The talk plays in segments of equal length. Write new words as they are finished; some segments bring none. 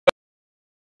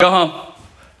Go home.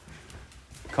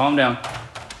 Calm down.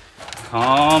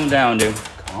 Calm down, dude.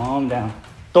 Calm down.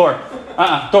 Thor.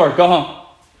 Thor, go home.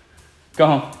 Go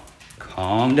home.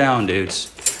 Calm down,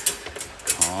 dudes.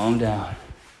 Calm down.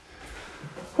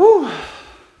 Whew.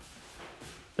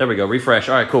 There we go. Refresh.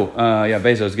 All right, cool. Yeah,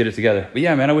 Bezos, get it together. But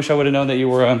yeah, man, I wish I would have known that you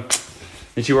were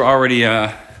already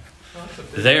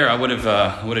there. I would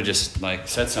have just like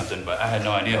said something, but I had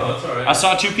no idea. Oh, that's all right. I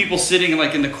saw two people sitting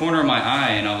like in the corner of my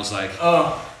eye, and I was like,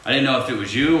 oh. I didn't know if it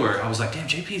was you or I was like, damn,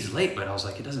 JP's late, but I was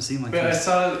like, it doesn't seem like. But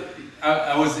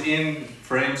I was in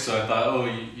frame, so I thought, oh,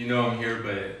 you know I'm here,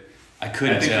 but I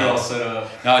couldn't tell. You're all set up.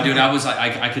 No, dude, I was like,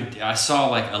 I saw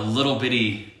like a little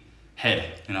bitty head,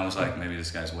 and I was like, maybe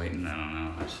this guy's waiting. I don't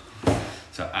know.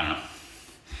 So I don't know.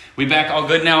 We back all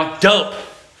good now. Dope.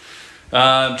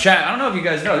 Chat. I don't know if you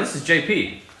guys know. This is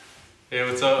JP. Hey,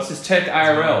 what's up? This is Tech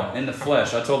IRL in the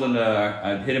flesh. I told him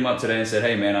I hit him up today and said,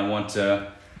 hey man, I want.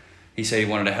 He said he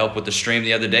wanted to help with the stream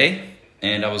the other day,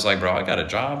 and I was like, bro, I got a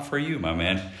job for you, my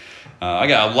man. I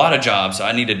got a lot of jobs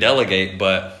I need to delegate,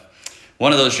 but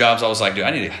one of those jobs I was like, dude,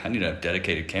 I need a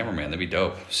dedicated cameraman. That'd be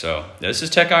dope. So this is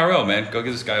Tech IRL, man. Go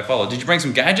give this guy a follow. Did you bring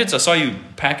some gadgets? I saw you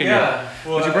packing. Yeah.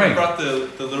 What'd you bring? I brought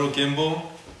the little gimbal.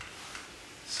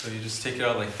 So you just take it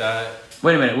out like that.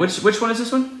 Wait a minute. Which one is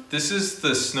this one? This is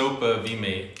the Snopa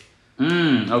V-Mate.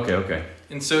 Okay.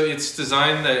 And so it's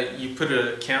designed that you put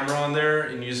a camera on there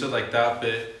and use it like that,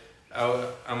 but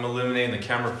I'm eliminating the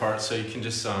camera part, so you can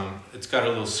just, it's got a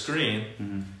little screen,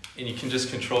 and you can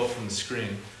just control it from the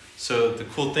screen. So the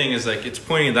cool thing is like, it's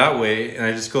pointing that way, and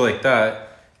I just go like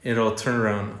that, and it'll turn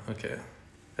around. Okay,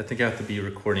 I think I have to be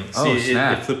recording. Oh, see,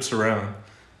 it flips around,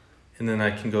 and then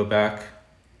I can go back.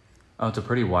 Oh, it's a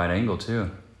pretty wide angle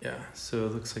too. Yeah, so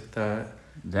it looks like that.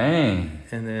 Dang.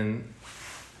 And then,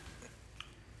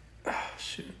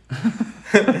 shoot.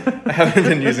 I haven't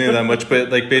been using it that much,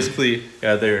 but like basically,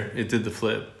 yeah, there, it did the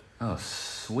flip. Oh,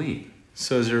 sweet.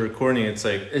 So as you're recording, it's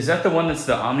like... Is that the one that's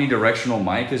the omnidirectional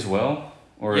mic as well?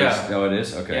 Or yeah. Oh, it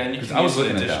is? Okay. Yeah, and you can use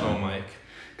an additional mic.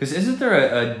 Because isn't there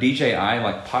a DJI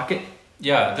like pocket?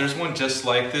 Yeah, there's one just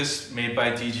like this made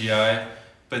by DJI,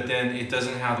 but then it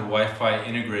doesn't have the Wi-Fi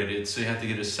integrated, so you have to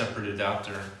get a separate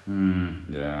adapter.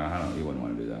 Yeah, you wouldn't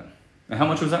want to do that. And how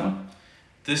much was that one?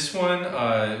 This one,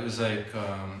 it was like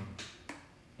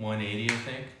 180, I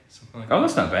think, something like that. Oh,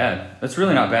 that's not bad. That's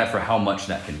really not bad for how much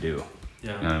that can do.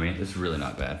 Yeah. You know what I mean? It's really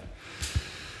not bad.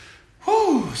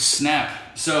 Whew, snap.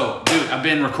 So, dude, I've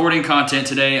been recording content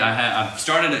today.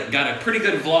 Got a pretty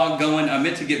good vlog going. I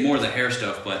meant to get more of the hair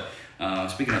stuff, but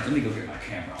speaking of, let me go get my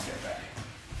camera. I'll get back.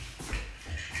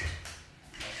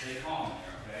 Stay calm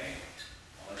there, okay?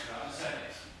 I'll let you out in a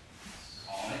second.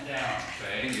 Calm it down,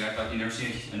 okay? You act like you've never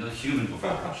seen another human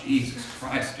before. Jesus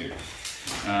Christ, dude.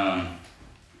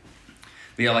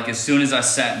 But yeah, like as soon as I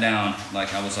sat down,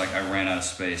 like I was like, I ran out of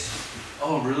space.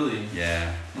 Oh, really?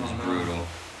 Yeah, it was brutal.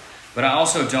 But I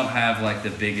also don't have like the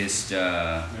biggest...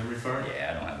 memory card?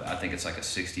 Yeah, I don't have it. I think it's like a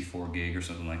 64 gig or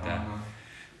something like that.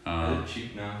 They're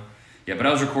cheap now. Yeah, but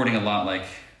I was recording a lot. Like,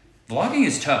 vlogging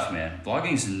is tough, man.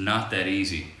 Vlogging is not that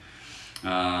easy.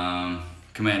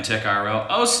 Command Tech IRL.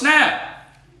 Oh, snap!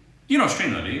 You don't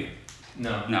stream though, do you?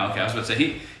 No. No, okay. I was about to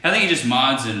say, I think he just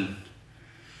mods and...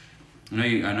 I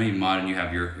know you mod and you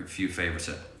have your few faves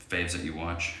that you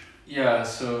watch. Yeah,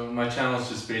 so my channel is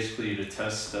just basically to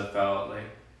test stuff out. Like,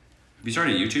 have you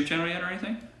started a YouTube channel yet or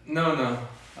anything? No,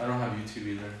 I don't have YouTube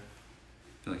either.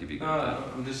 I feel like you'd be good with that.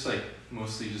 I'm just like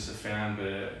mostly just a fan, but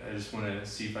I just want to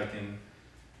see if I can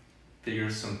figure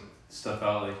some stuff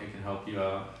out. Like I can help you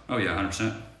out. Oh yeah,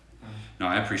 100%. No,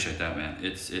 I appreciate that, man.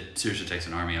 It seriously takes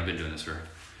an army. I've been doing this for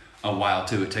a while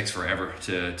too. It takes forever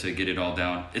to get it all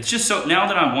down. It's just so now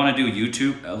that I want to do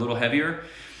YouTube a little heavier,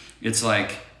 it's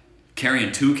like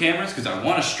carrying two cameras because I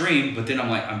want to stream, but then I'm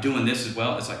like, I'm doing this as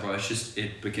well. It's like, bro,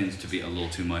 it begins to be a little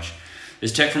too much.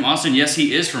 Is Tech from Austin? Yes,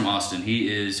 he is from Austin.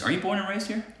 He is. Are you born and raised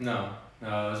here? No,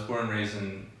 I was born and raised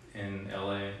in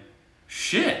LA.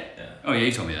 Shit. Yeah. Oh yeah,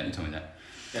 you told me that.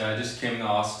 Yeah, I just came to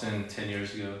Austin 10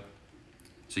 years ago.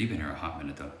 So you've been here a hot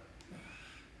minute though.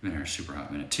 You've been here a super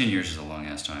hot minute. 10 years is a long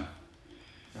ass time.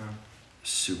 Yeah.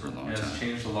 Super long time. It's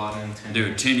changed a lot in 10 years.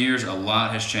 Dude, 10 years, a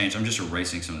lot has changed. I'm just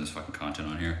erasing some of this fucking content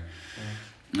on here.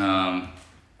 Yeah.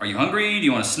 Are you hungry? Do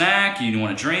you want a snack? You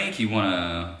want a drink? You want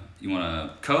a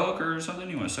Coke or something?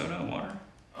 You want a soda, water?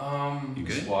 You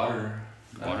good? Just water.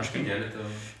 Water's I can good. get it though.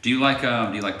 Do you like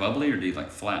bubbly or do you like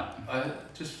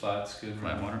flat? Just flat's good.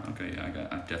 Flat water? Okay, yeah,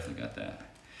 I definitely got that.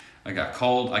 I got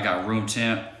cold, I got room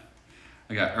temp,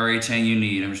 I got everything you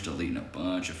need. I'm just deleting a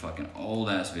bunch of fucking old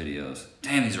ass videos.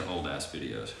 Damn, these are old ass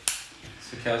videos.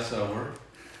 So Cass at work?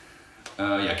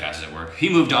 Yeah, Cass is at work. He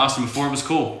moved to Austin before it was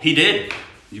cool. He did.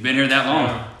 You been here that long?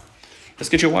 Yeah. Let's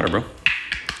get you water, bro.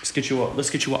 Let's get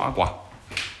you agua.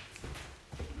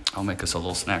 I'll make us a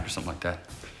little snack or something like that.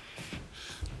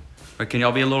 But can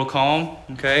y'all be a little calm?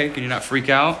 Okay, can you not freak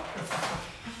out?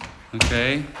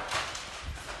 Okay.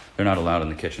 They're not allowed in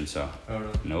the kitchen, so. Oh,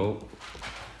 really? Nope.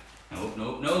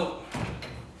 Nope. All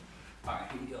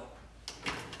right, here you go.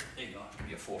 There you go. Give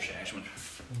you a full Shashman.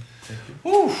 Thank you.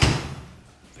 Woo.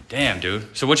 Damn,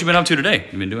 dude. So what you been up to today?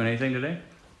 You been doing anything today?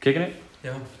 Kicking it?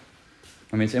 Yeah.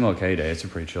 I mean, it's MLK day. It's a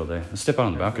pretty chill day. Let's step out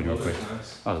on the balcony real quick.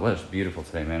 Nice. Oh, the weather's beautiful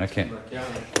today, man. I can't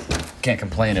Yeah.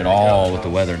 complain at all with the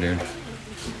weather, dude. I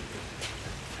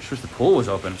just wish the pool was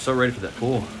open. I'm so ready for that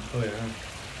pool. Oh, yeah.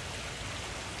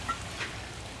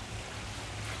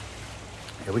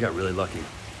 Yeah, we got really lucky.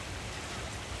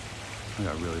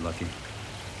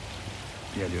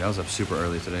 Yeah, dude, I was up super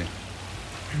early today.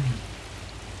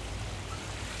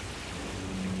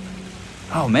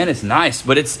 Oh man, it's nice,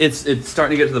 but it's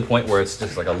starting to get to the point where it's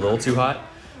just like a little too hot.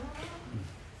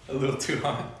 A little too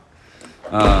hot.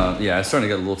 Yeah, it's starting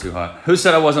to get a little too hot. Who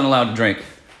said I wasn't allowed to drink?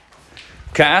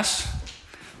 Cass?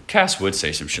 Cass would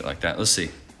say some shit like that. Let's see.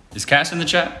 Is Cass in the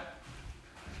chat?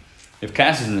 If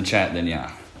Cass is in the chat, then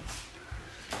yeah.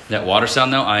 That water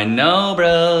sound though? I know,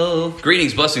 bro.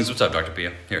 Greetings, blessings. What's up, Dr.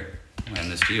 Pia? Here, I'll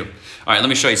hand this to you. All right, let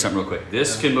me show you something real quick.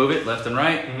 This can move it left and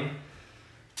right. Mm-hmm.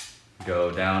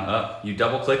 Go down, up. You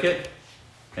double click it,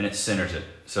 and it centers it.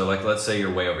 So like, let's say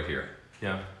you're way over here.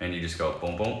 Yeah. And you just go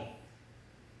boom, boom.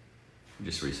 You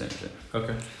just recenters it.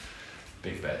 Okay.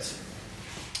 Big bets.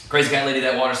 Crazy cat lady,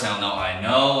 that water sound though. I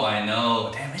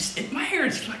know. Damn, my hair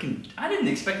is fucking, I didn't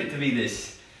expect it to be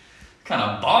this kind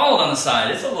of bald on the side.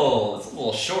 It's a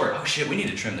little short. Oh shit, we need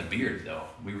to trim the beard though.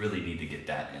 We really need to get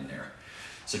that in there.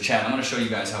 So chat, I'm gonna show you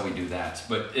guys how we do that.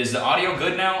 But is the audio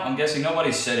good now? I'm guessing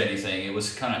nobody said anything. It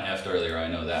was kind of effed earlier, I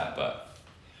know that, but.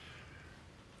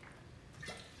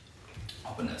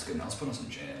 Hoping that's good. Now let's put on some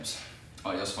jams.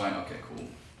 Audio's fine, okay, cool.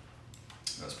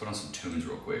 Let's put on some tunes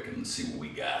real quick and let's see what we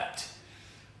got.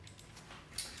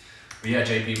 But yeah,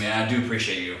 JP, man, I do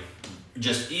appreciate you.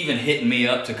 Just even hitting me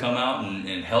up to come out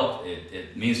and help,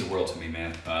 it means the world to me,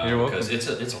 man. You're welcome. Because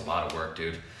it's a lot of work,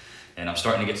 dude. And I'm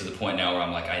starting to get to the point now where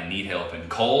I'm like, I need help. And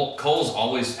Cole's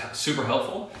always super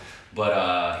helpful,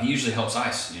 but he usually helps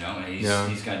Ice, you know? And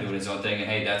he's kind of doing his own thing. And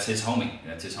hey, that's his homie.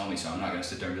 So I'm not going to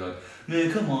sit there and be like, man,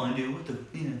 come on, dude.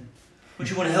 What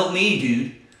you want to help me,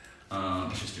 dude?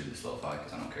 Let's just do this lo-fi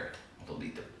because I don't care. I'll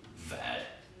delete the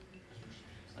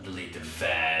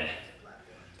VAD.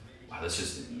 Wow,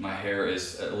 my hair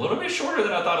is a little bit shorter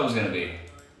than I thought it was going to be.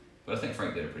 But I think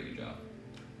Frank did a pretty good job.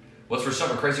 What's for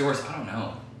supper, Crazy Horse? I don't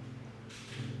know.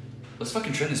 Let's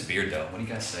fucking trim this beard though. What do you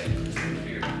guys say? Let's trim the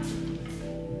beard.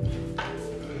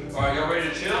 All right, y'all ready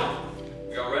to chill?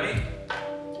 Y'all ready?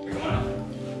 You're going up.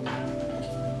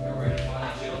 Y'all ready to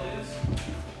finally chill, dudes?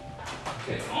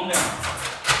 Okay, calm down.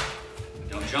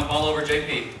 Don't jump all over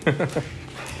JP.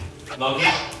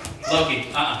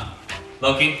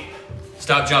 Loki,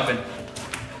 stop jumping.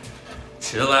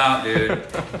 Chill out, dude.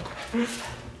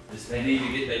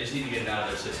 They just need to get it out of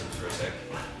their systems for a sec.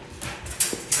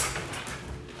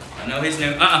 I know he's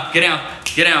new. Get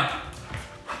down.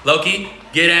 Loki,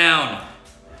 get down.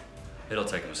 It'll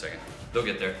take him a second. They'll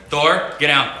get there. Thor, get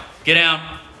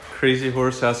down. Crazy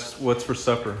Horse asks, what's for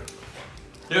supper?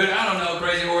 Dude, I don't know,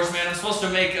 Crazy Horse, man. I'm supposed to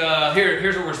make,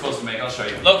 here's what we're supposed to make. I'll show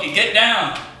you. Loki, get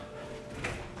down.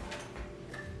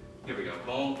 Here we go.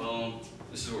 Boom, boom.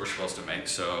 This is what we're supposed to make.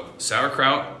 So,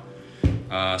 sauerkraut,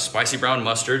 spicy brown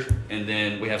mustard, and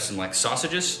then we have some like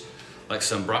sausages, like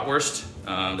some bratwurst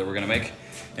that we're gonna make.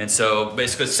 And so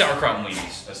basically sauerkraut and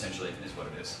weenies, essentially, is what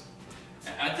it is.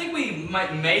 I think we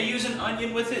may use an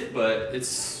onion with it, but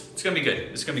it's gonna be good.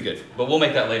 It's gonna be good. But we'll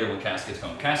make that later when Cass gets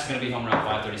home. Cass is gonna be home around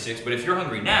 5:36. But if you're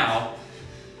hungry now,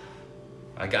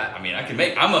 I can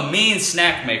make. I'm a mean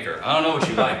snack maker. I don't know what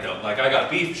you like though. Like I got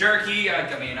beef jerky. I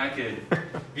could.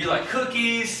 You like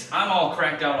cookies? I'm all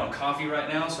cracked out on coffee right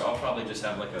now, so I'll probably just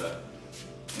have like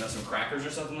some crackers or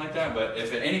something like that. But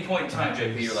if at any point in time,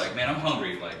 JP, you're like, man, I'm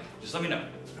hungry. Like, just let me know.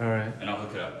 All right. And I'll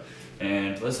hook it up.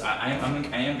 And listen, I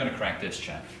am gonna crack this,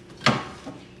 chat.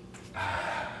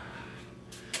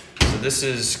 So this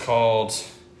is called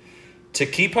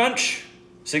Tiki Punch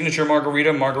Signature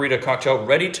Margarita Cocktail,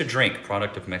 ready to drink,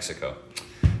 product of Mexico.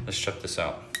 Let's check this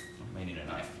out. I may need a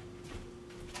knife.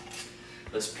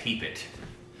 Let's peep it.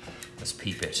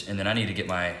 And then I need to get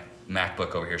my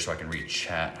MacBook over here so I can read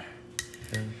chat.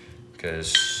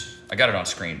 Because I got it on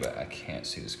screen, but I can't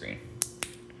see the screen.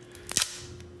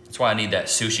 That's why I need that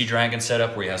Sushi Dragon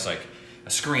setup where he has like a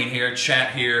screen here,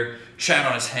 chat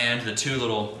on his hand, the two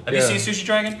little... Have you seen Sushi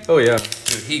Dragon? Oh, yeah.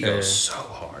 Dude, he goes so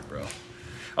hard, bro.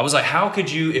 I was like, how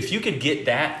could you, if you could get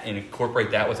that and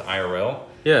incorporate that with IRL,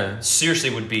 yeah, seriously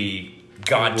would be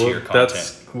God tier content.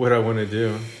 That's what I want to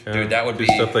do. Yeah. Dude, that would do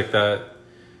be stuff like that.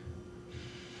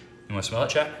 You want to smell it,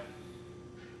 Chad?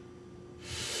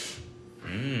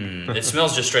 It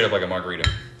smells just straight up like a margarita.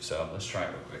 So let's try it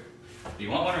real quick. Do you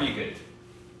want one or are you good?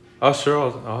 Oh,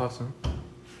 sure. I'll have some.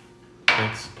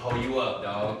 Thanks. Pull you up,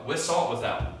 dog. With salt,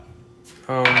 without?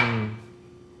 I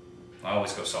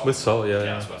always go salt. With salt, yeah.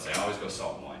 Yeah, I was about to say, I always go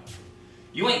salt and wine.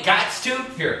 You ain't got to?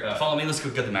 Here, follow me. Let's go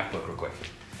get the MacBook real quick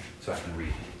so I can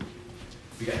read.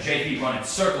 We got JP running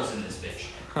circles in this bitch.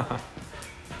 Alright,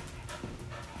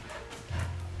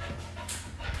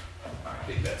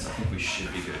 big bets. I think we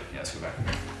should be good. Yeah, let's go back.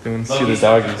 They want to see the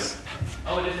doggies.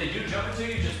 Oh, and if they do jump into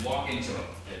you, just walk into them.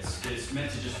 It's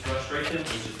meant to just frustrate them,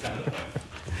 which is kind of the point.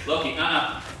 Loki,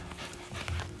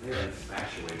 They're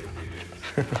infatuated with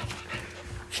you, dude.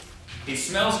 He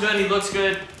smells good, he looks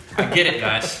good. I get it,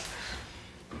 guys.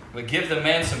 But give the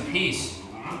man some peace.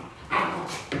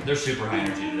 They're super high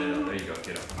energy today, though. There you go,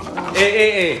 get up.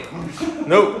 Hey.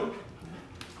 Nope.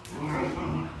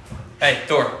 Hey,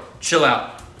 Thor, chill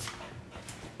out.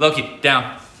 Loki,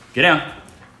 down. Get down.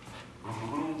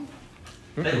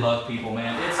 They love people,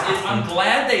 man. I'm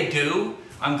glad they do.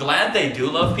 I'm glad they do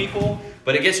love people,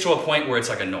 but it gets to a point where it's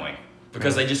like annoying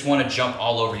because they just want to jump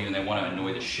all over you and they want to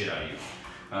annoy the shit out of you,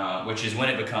 which is when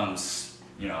it becomes,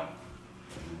 you know,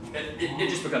 it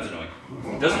just becomes annoying.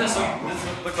 Doesn't this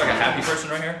look like a happy person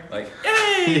right here? Like,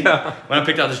 yay! Yeah. When I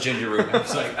picked out this ginger root,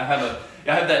 it's like I have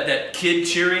that kid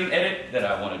cheering edit that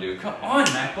I want to do. Come on,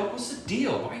 MacBook, what's the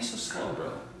deal? Why are you so slow,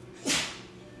 bro?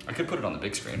 I could put it on the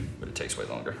big screen, but it takes way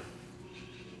longer.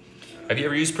 Have you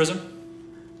ever used Prism?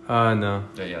 No.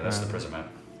 Yeah, that's the Prism app.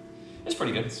 It's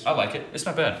pretty good. I like it. It's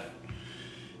not bad.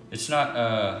 It's not,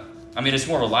 I mean, it's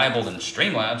more reliable than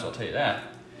Streamlabs, I'll tell you that.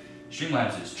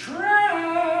 Streamlabs is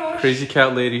trash. Crazy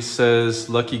Cat Lady says,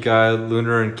 lucky guy,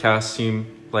 Lunar and Cass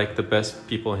seem like the best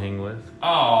people to hang with.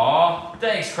 Aw,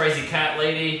 thanks, Crazy Cat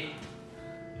Lady.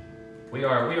 We're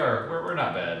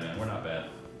not bad, man. We're not bad.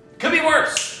 Could be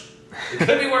worse. It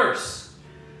could be worse.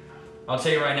 I'll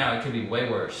tell you right now, it could be way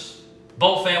worse.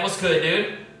 Bolt fan, what's good,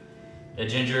 dude? Yeah,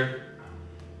 Ginger.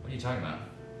 What are you talking about?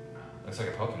 Looks like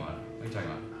a Pokemon. What are you talking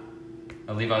about?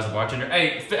 Oh, Levi's a bartender.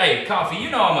 Hey, Coffee, you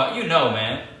know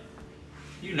man.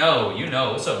 You know.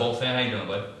 What's up, Bolt fan? How you doing,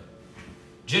 bud?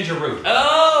 Ginger root.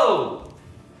 Oh!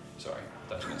 Sorry, I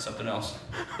thought you meant something else.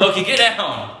 Loki, get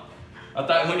down! I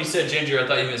thought when you said ginger, I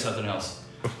thought you meant something else.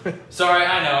 Sorry,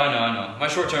 I know. My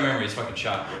short-term memory is fucking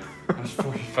shot.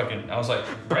 I was like,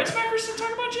 Brett Smacker still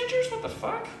talking about gingers? What the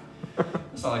fuck?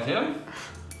 That's not like him.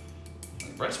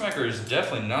 Brett Smacker is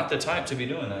definitely not the type to be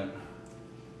doing that.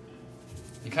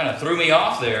 He kind of threw me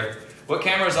off there. What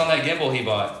camera is on that gimbal he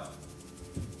bought?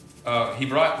 He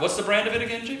brought, what's the brand of it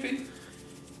again, JP?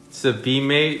 It's a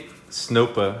V-Mate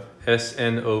Snoppa.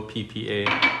 S-N-O-P-P-A.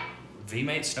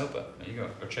 V-Mate Snoppa. There you go.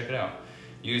 Go check it out.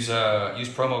 Use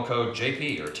promo code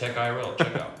JP or TechIRL.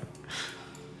 Check it out.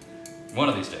 One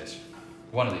of these days.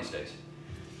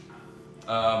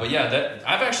 But yeah,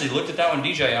 I've actually looked at that one.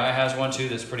 DJI has one too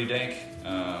that's pretty dank.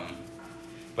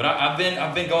 But I've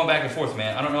been going back and forth,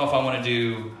 man. I don't know if I want to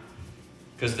do,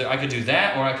 because I could do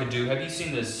that or I could do. Have you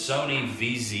seen the Sony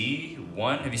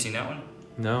VZ1? Have you seen that one?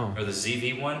 No. Or the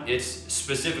ZV1? It's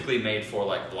specifically made for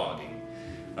like vlogging,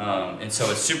 and so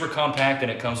it's super compact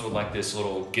and it comes with like this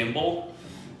little gimbal.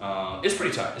 It's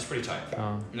pretty tight.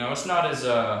 No, it's not as.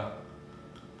 Oh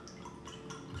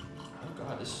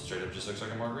god, this straight up just looks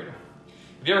like a margarita.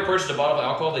 Have you ever purchased a bottle of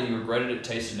alcohol that you regretted it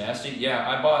tasted nasty? Yeah,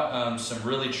 I bought some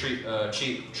really cheap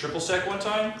triple sec one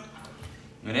time,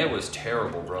 and it was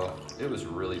terrible, bro. It was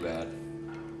really bad.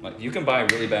 Like, you can buy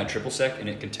really bad triple sec, and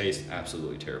it can taste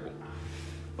absolutely terrible.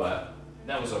 But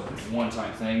that was a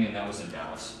one-time thing, and that was in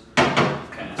Dallas. All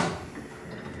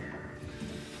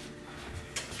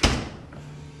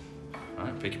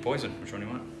right, pick your poison. Which one do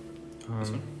you want? This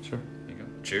one? Sure. There you go.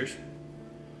 Cheers.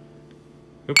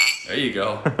 Oops. There you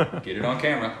go. Get it on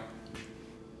camera.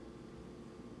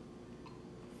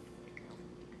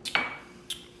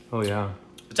 Oh, yeah.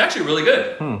 It's actually really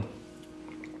good.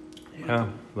 Yeah,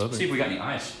 love Let's see if we got any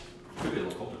ice. Could be a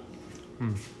little colder.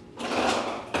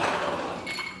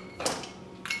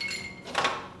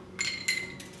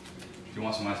 If you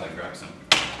want some ice, I can grab some.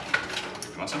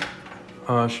 You want some?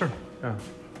 Sure. Yeah.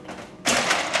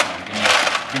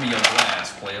 Give me your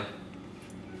glass, player.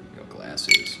 Your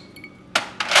glasses. A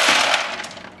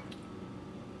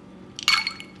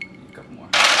couple more.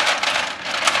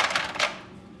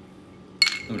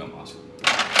 Uno mas.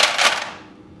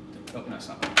 Oh, no, it's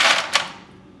not.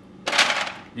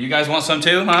 You guys want some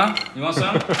too, huh? You want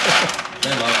some? They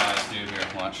love ice, dude. Here,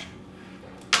 what? much.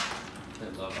 I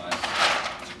love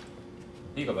ice.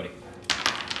 Here you go, buddy.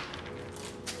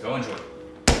 Go enjoy.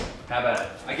 How about it?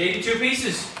 I gave you 2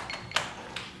 pieces.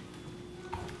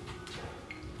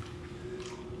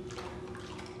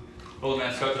 Hold man,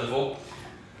 let's go to the full.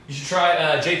 You should try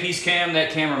JP's cam,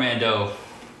 that cameraman dough.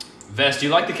 Vest, do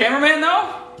you like the cameraman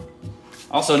though?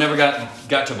 Also, never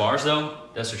got to bars though.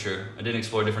 That's for sure. I didn't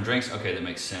explore different drinks. Okay, that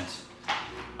makes sense.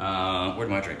 Where'd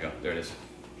my drink go? There it is.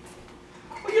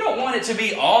 Well, you don't want it to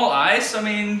be all ice. I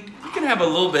mean, you can have a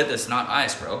little bit that's not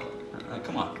ice, bro.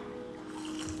 Come on.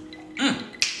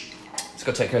 Let's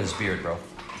go take care of this beard, bro.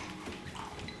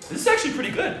 This is actually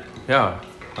pretty good. Yeah,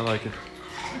 I like it.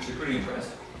 Actually pretty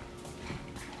impressive.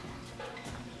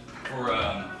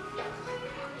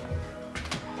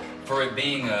 For it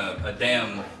being a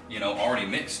damn, you know, already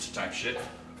mixed type shit.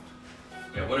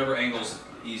 Yeah, whatever angle's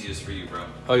easiest for you, bro.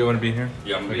 Oh, you want to be in here?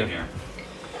 Yeah, I'm gonna be in here.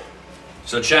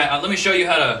 So chat, let me show you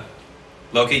how to,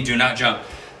 Loki, do not jump.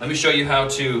 Let me show you how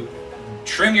to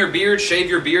trim your beard, shave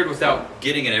your beard without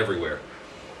getting it everywhere.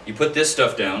 You put this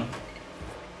stuff down.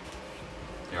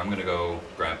 Here, I'm gonna go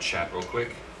grab chat real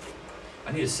quick.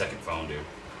 I need a second phone, dude.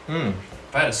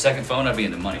 If I had a second phone, I'd be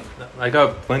in the money. I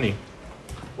got plenty.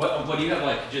 What do you have,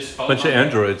 like, just phone? Bunch of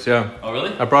Androids, yeah. Oh,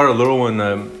 really? I brought a little one.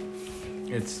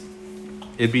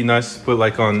 It'd be nice to put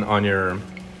like on your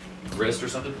Wrist or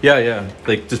something? Yeah.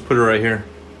 Like just put it right here.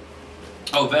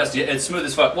 Oh, vest. Yeah, it's smooth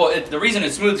as fuck. Well, the reason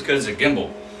it's smooth is because it's a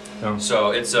gimbal. Oh.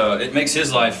 So it makes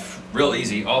his life real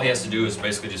easy. All he has to do is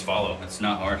basically just follow. It's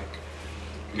not hard.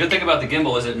 The good thing about the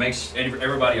gimbal is it makes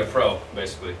everybody a pro,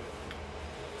 basically.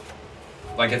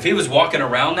 Like if he was walking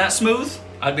around that smooth,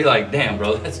 I'd be like, damn,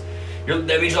 bro, that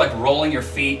means you're like rolling your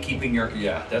feet, keeping your,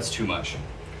 yeah, that's too much.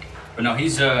 But no,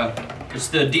 he's it's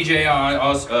the DJI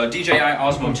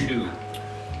Osmo 2.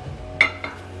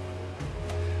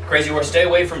 Crazy Horse, stay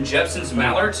away from Jepson's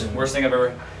mallards. Worst thing I've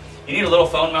ever. You need a little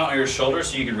phone mount on your shoulder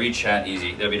so you can read chat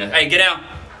easy. That'd be nice. Hey, get down,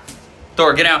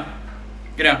 Thor, get down,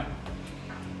 get down.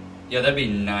 Yeah, that'd be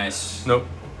nice. Nope.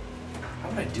 How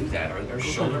would I do that? Are there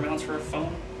shoulder mounts for a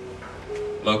phone?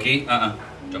 Loki,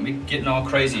 don't be getting all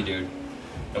crazy, dude.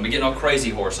 Don't be getting all crazy,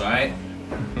 horse, all right?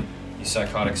 You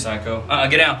psychotic psycho.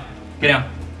 Get down, get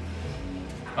down.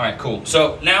 All right, cool.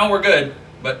 So now we're good,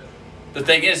 but the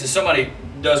thing is, if somebody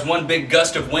does one big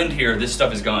gust of wind here, this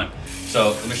stuff is gone. So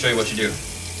let me show you what you do.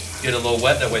 Get it a little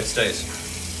wet, that way it stays.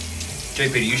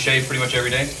 JP, do you shave pretty much every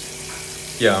day?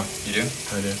 Yeah. You do?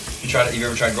 I do. You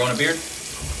ever tried growing a beard?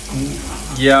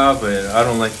 Yeah, but I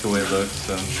don't like the way it looks,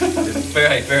 so.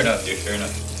 Fair enough, dude, fair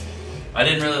enough. I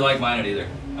didn't really like mine either,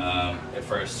 at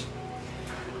first.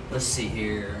 Let's see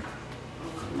here.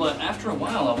 But after a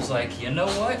while, I was like, you know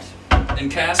what?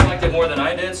 And Cass liked it more than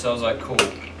I did, so I was like, cool.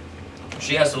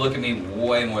 She has to look at me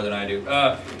way more than I do.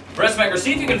 Breastmaker,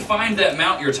 see if you can find that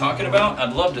mount you're talking about.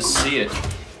 I'd love to see it.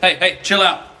 Hey, chill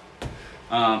out.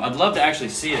 I'd love to actually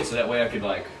see it, so that way I could,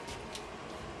 like,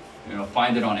 you know,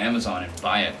 find it on Amazon and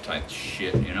buy it type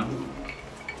shit, you know?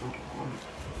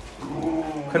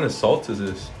 What kind of salt is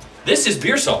this? This is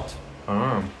beer salt.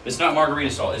 Oh. It's not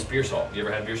margarita salt, it's beer salt. You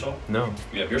ever had beer salt? No.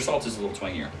 Yeah, beer salt is a little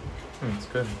twangier. It's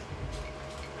good.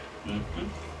 Mm-hmm.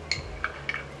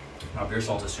 Oh, beer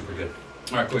salt is super good.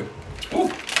 All right, quick. Ooh.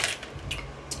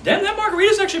 Damn, that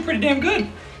margarita is actually pretty damn good.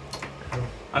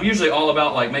 I'm usually all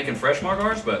about like making fresh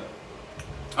margars, but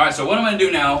all right. So what I'm gonna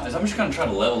do now is I'm just gonna try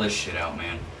to level this shit out,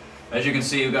 man. As you can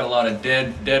see, we've got a lot of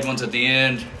dead ones at the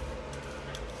end.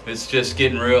 It's just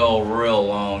getting real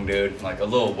long, dude. Like a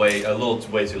little way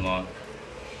too long.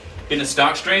 Getting a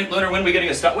stock stream, Lunar. When are we getting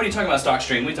a stock? What are you talking about, stock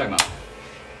stream? What are you talking about?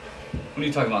 What are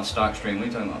you talking about, stock stream? What are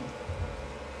you talking about?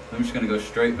 I'm just gonna go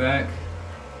straight back.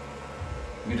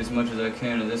 Get as much as I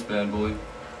can of this bad boy.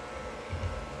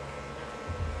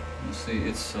 You see,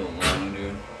 it's so long,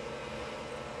 dude.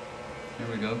 There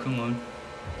we go, come on.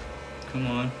 Come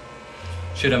on.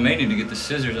 Shit, I may need to get the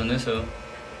scissors on this, though.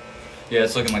 Yeah,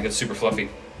 it's looking like it's super fluffy.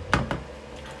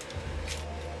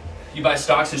 You buy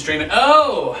stocks and stream it.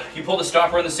 Oh! You pull the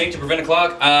stopper in the sink to prevent a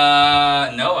clog?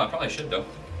 No, I probably should, though.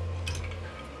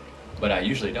 But I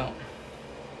usually don't.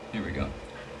 Here we go.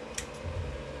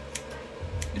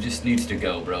 It just needs to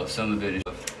go, bro. Some of it is...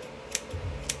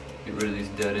 Get rid of these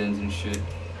dead ends and shit.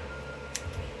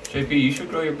 JP, you should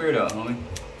grow your beard out, homie.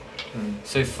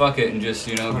 Say fuck it and just,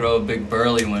 you know, grow a big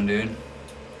burly one, dude.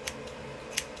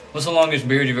 What's the longest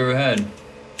beard you've ever had?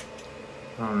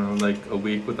 I don't know, like a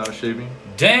week without shaving.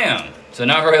 Damn! So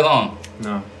not very long.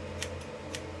 No.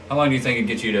 How long do you think it'd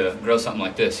get you to grow something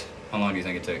like this? How long do you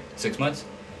think it'd take? 6 months?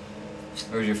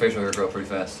 Or does your facial hair grow pretty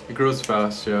fast? It grows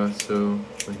fast, yeah. So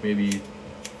like maybe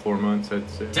 4 months, I'd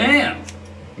say. Damn!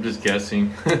 I'm just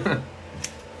guessing.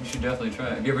 You should definitely try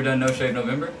it. Have you ever done No Shave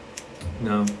November?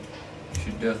 No. You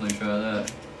should definitely try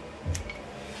that.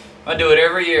 I do it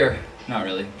every year. Not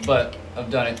really, but I've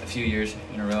done it a few years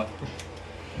in a row.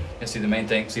 And see the main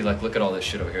thing, see like look at all this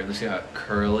shit over here. Let's see how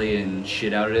curly and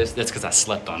shit out it is. That's because I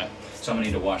slept on it. So I'm gonna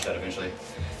need to wash that eventually.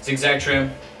 Zigzag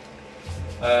trim.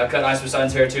 Cut Ice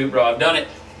Poseidon's hair too, bro. I've done it.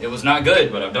 It was not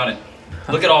good, but I've done it.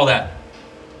 Look at all that.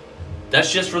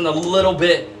 That's just from the little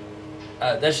bit.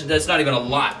 That's not even a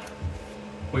lot.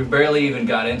 We barely even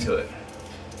got into it.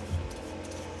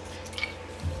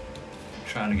 I'm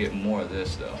trying to get more of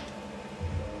this though.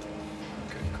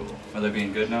 Okay, cool. Are they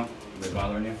being good now? Are they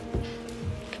bothering you?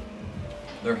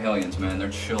 They're hellions, man. They're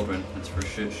children. That's for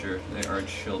shit sure. They are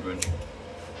children.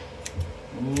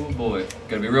 Ooh boy.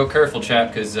 Gotta be real careful, chap,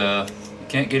 because you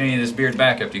can't get any of this beard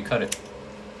back after you cut it.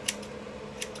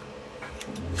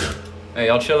 Hey,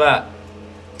 y'all chill out.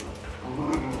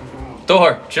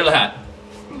 Thor, chill out.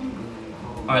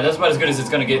 Alright, that's about as good as it's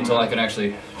gonna get until I can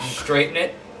actually straighten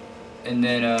it. And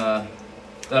then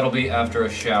that'll be after a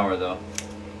shower though.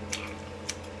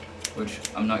 Which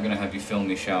I'm not gonna have you film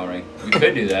me showering. We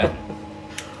could do that.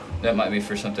 That might be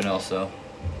for something else though.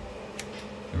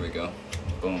 Here we go.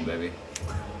 Boom, baby.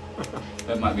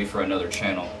 That might be for another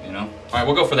channel, you know? Alright,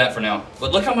 we'll go for that for now.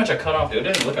 But look how much I cut off, dude.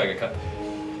 It didn't look like I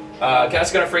cut.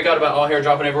 Cat's gonna freak out about all hair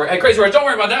dropping everywhere. Hey, Crazy Words, don't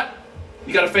worry about that.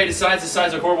 You gotta fade his sides. His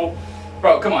sides are horrible.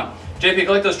 Bro, come on. JP,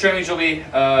 collect those trimmings. You'll be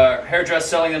hairdress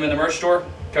selling them in the merch store.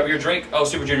 Cover your drink. Oh,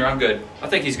 Super Junior, I'm good. I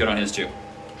think he's good on his too.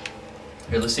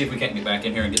 Here, let's see if we can't get back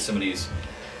in here and get some of these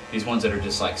ones that are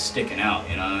just like sticking out,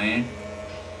 you know what I mean?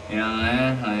 You know what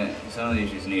I mean? Some of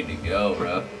these just need to go,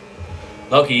 bro.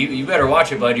 Loki, you better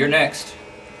watch it, bud. You're next.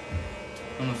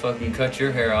 I'm gonna fucking cut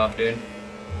your hair off, dude.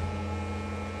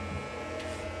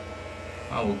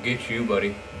 I will get you,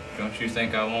 buddy. Don't you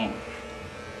think I won't?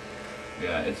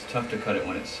 Yeah, it's tough to cut it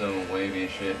when it's so wavy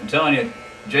and shit. I'm telling you,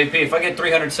 JP, if I get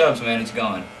 300 subs, man, it's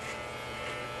gone.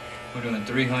 We're doing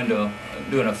 300. I'm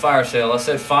doing a fire sale. I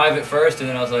said 5 at first, and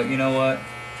then I was like, you know what?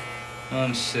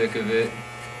 I'm sick of it.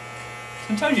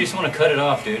 Sometimes you just want to cut it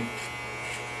off, dude.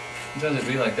 Sometimes it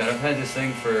be like that. I've had this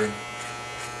thing for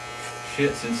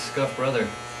shit since Scuff Brother.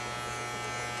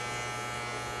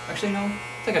 Actually, no. I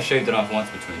think I shaved it off once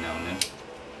between now and then.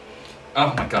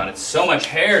 Oh my god, it's so much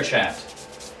hair, chat.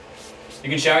 You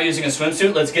can shower using a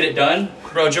swimsuit. Let's get it done.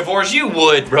 Bro, Javors, you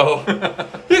would, bro. You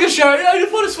can shower. Yeah, you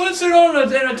put a swimsuit on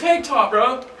and a tank top,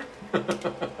 bro.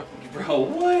 Bro,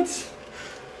 what?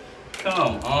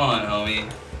 Come on,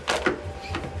 homie.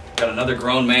 Got another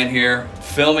grown man here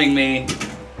filming me,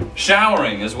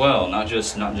 showering as well. Not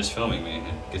just filming me.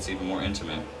 It gets even more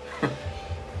intimate.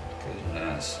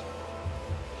 Goodness.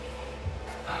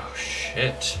 Oh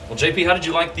shit. Well, JP, how did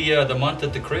you like the month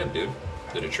at the crib, dude?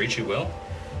 Did it treat you well?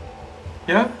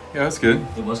 Yeah, it was good.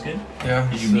 It was good? Yeah.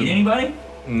 Did you meet anybody?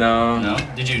 No. No?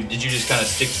 Did you just kind of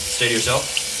stay to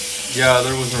yourself? Yeah,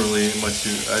 there wasn't really much to.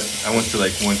 I went to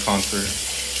like one concert.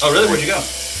 Oh really? Where'd you go? To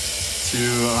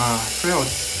I forgot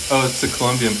what. Oh, it's a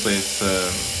Colombian place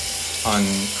on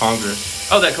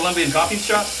Congress. Oh, that Colombian coffee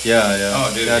shop? Yeah, yeah.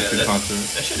 Oh, dude, That's a good concert.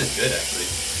 That shit is good, actually.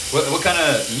 What kind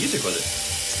of music was it?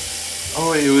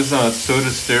 Oh, it was Soda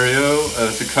Stereo.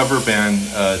 It's a cover band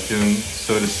doing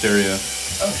Soda Stereo.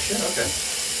 Oh shit, okay.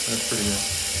 That's pretty good.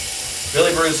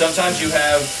 Billy Brew, sometimes you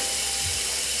have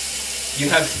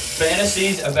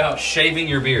fantasies about shaving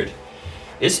your beard.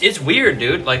 It's weird,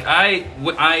 dude. Like I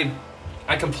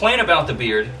complain about the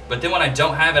beard, but then when I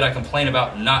don't have it, I complain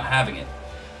about not having it.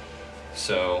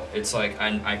 So it's like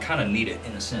I kind of need it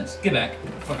in a sense. Get back.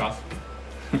 Fuck off.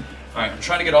 All right, I'm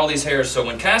trying to get all these hairs so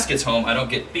when Cass gets home, I don't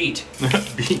get beat.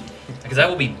 Beat. Because I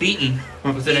will be beaten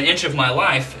within an inch of my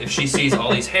life if she sees all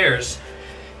these hairs.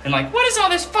 And like, what is all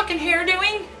this fucking hair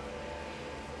doing?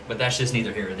 But that's just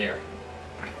neither here or there.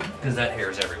 Because that hair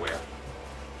is everywhere.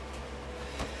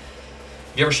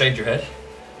 You ever shaved your head?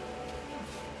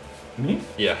 Me?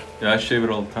 Yeah. Yeah, I shave it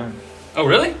all the time. Oh,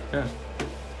 really? Yeah.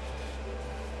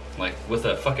 Like with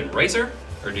a fucking razor?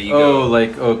 Or do you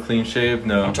go... clean shave?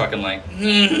 No. I'm talking like...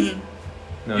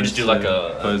 No, you just do like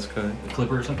a buzz cut. A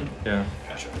clipper or something? Yeah.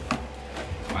 Gotcha.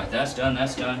 Alright, that's done,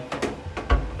 that's done.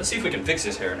 Let's see if we can fix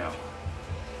his hair now.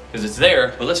 Because it's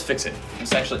there, but let's fix it.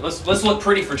 Let's look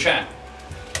pretty for chat.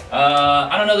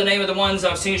 I don't know the name of the ones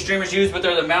I've seen streamers use, but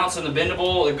they're the mounts and the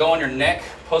bendable that go on your neck.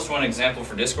 Post one example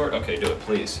for Discord. Okay, do it,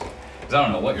 please. Because I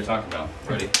don't know what you're talking about.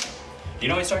 Ready? Do you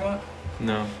know what he's talking about?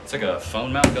 No. It's like a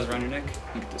phone mount that goes around your neck.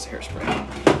 Look at this hairspray.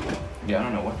 Yeah, I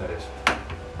don't know what that is.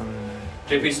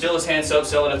 JP, steal his hand soap,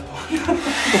 sell it at the point.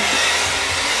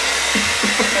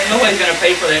 Nobody's gonna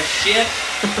pay for that shit.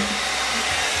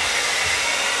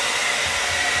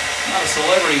 Not a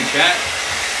celebrity, chat.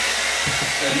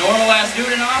 A normal ass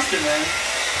dude in Austin, man.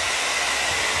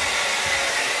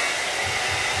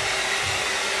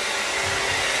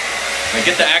 Like,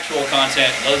 get the actual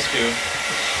content, those two.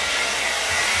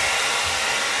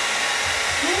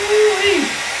 Woo-wee.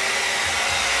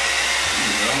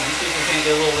 Let's see if we can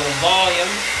get a little bit of volume.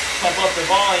 Pump up the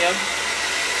volume.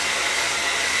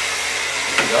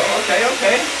 There we go. Okay,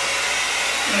 okay.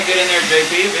 I'm gonna get in there,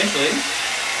 JP, eventually.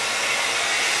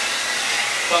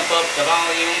 Pump up the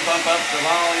volume, pump up the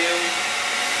volume.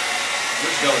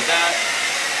 Let's go with that.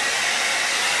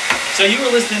 So you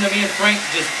were listening to me and Frank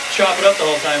just chop it up the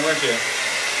whole time, weren't you?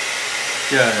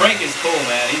 Yeah. Frank is cool,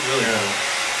 man. He's really cool.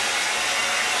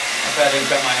 I've had him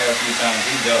cut my hair a few times.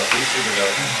 He's dope. He's super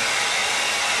dope.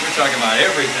 We're talking about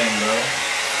everything, bro.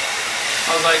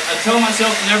 I was like, I told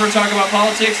myself to never talk about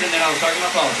politics, and then I was talking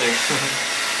about politics.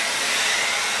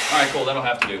 All right, cool. That'll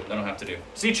have to do. That'll have to do.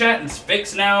 See, chat, it's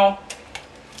fixed now.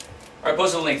 All right,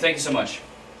 post the link. Thank you so much.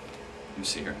 Let me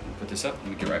see here. Let me put this up. Let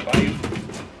me get right by you.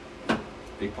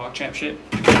 Big PogChamp shit.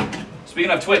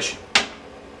 Speaking of Twitch,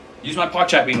 use my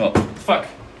PogChamp emote. Fuck.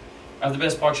 I have the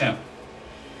best PogChamp.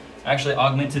 I actually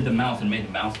augmented the mouth and made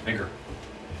the mouth bigger.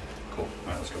 Cool. All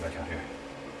right, let's go back out here.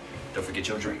 Don't forget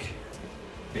your drink.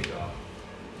 Big dog.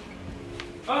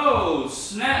 Oh,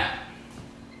 snap.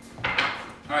 All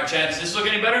right, Chad, does this look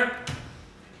any better?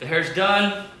 The hair's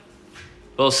done.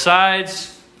 Both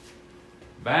sides.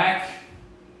 Back.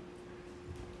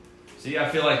 See, I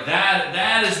feel like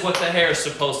that is what the hair is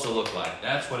supposed to look like.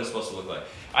 That's what it's supposed to look like.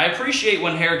 I appreciate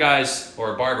when hair guys,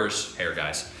 or barbers, hair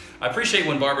guys, I appreciate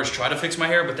when barbers try to fix my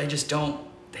hair, but they just don't,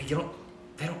 they don't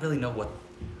really know what,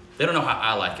 they don't know how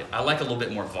I like it. I like a little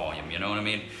bit more volume, you know what I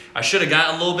mean? I should have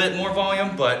got a little bit more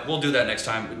volume, but we'll do that next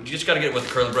time. You just gotta get it with a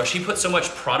curling brush. He put so much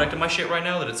product in my shit right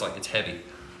now that it's like, it's heavy.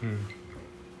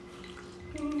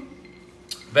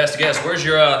 Best guess, where's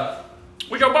your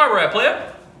barber at,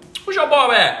 player? Where's your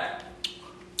barber at?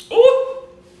 Ooh!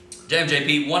 Damn,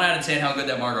 JP, 1 out of 10, how good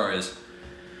that Margar is.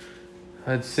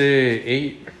 I'd say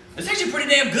 8. It's actually pretty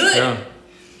damn good. Yeah.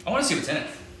 I want to see what's in it.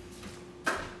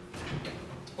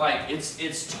 Like,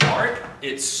 it's tart,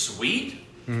 it's sweet,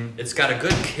 it's got a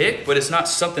good kick, but it's not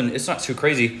too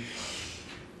crazy.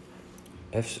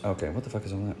 Okay, what the fuck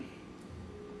is all that?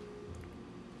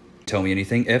 Tell me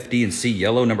anything. F, D, and C,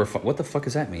 yellow, number 5. What the fuck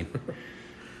does that mean?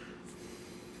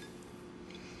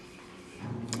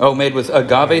 Oh, made with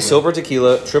agave, silver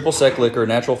tequila, triple sec liquor,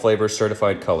 natural flavors,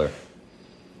 certified color.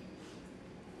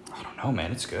 I don't know,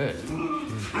 man. It's good.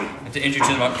 I have to introduce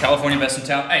them about California best in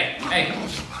town. Hey.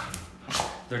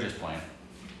 They're just playing.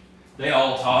 They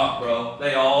all talk, bro.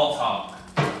 They all talk.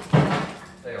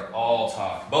 They are all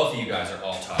talk. Both of you guys are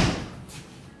all talk.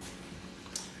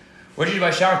 What did you buy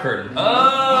shower curtain?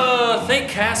 I think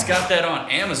Cass got that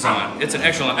on Amazon. It's an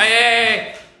extra long.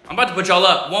 Hey. I'm about to put y'all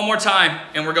up one more time,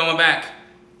 and we're going back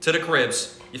to the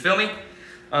cribs. You feel me?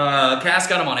 Cass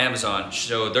got them on Amazon.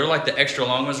 So they're like the extra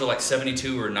long ones. They're like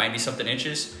 72 or 90 something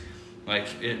inches. Like,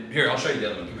 here, I'll show you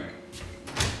the other one. Come here.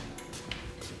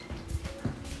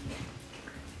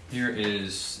 Here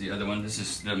is the other one. This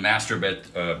is the master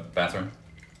bathroom.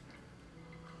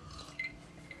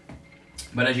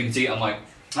 But as you can see, I'm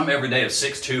every day of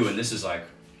 6'2", and this is like,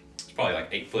 it's probably like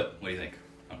 8 foot. What do you think?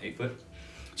 8 foot?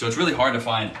 So it's really hard to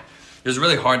find, it was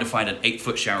really hard to find an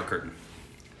 8-foot shower curtain.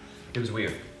 It was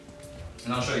weird.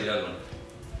 And I'll show you the other one.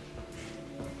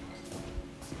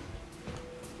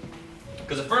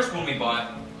 Because the first one we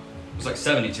bought was like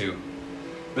 72.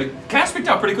 But Cass picked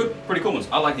out pretty cool ones.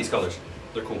 I like these colors.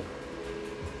 They're cool.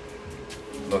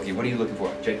 Loki, what are you looking for?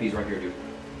 JP's right here, dude.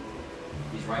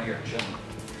 He's right here,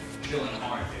 chilling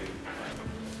hard,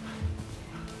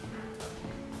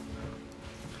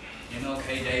 dude. MLK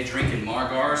Day drinking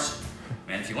Margars.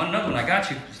 Man, if you want another one, I got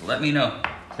you. Just let me know.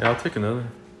 Yeah, I'll take another.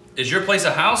 Is your place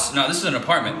a house? No, this is an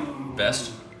apartment.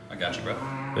 Best. I got you, bro.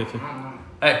 Thank you.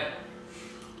 Hey.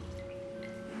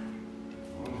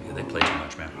 Yeah, they play too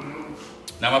much, man.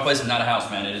 Now, my place is not a house,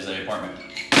 man. It is an apartment.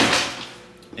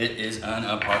 It is an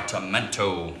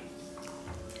apartamento.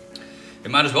 It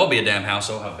might as well be a damn house,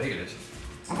 so how big it is.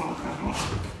 You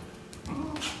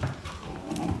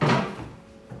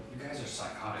guys are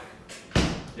psychotic.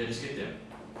 Yeah, just get them.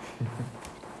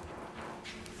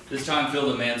 This time, fill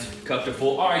the man's cup to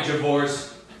full. All right,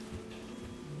 Javors.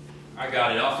 I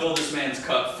got it. I'll fill this man's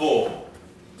cup full.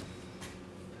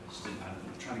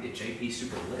 I'm trying to get JP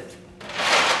super lit.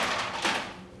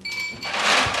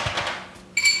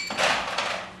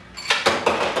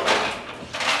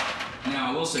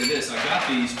 Now, I will say this. I got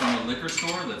these from a liquor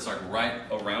store that's like right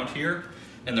around here,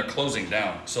 and they're closing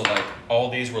down. So like all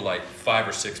these were like $5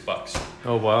 or $6.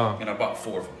 Oh, wow. And I bought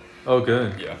 4 of them. Oh,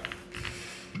 good. Yeah.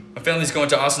 My family's going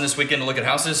to Austin this weekend to look at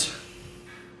houses.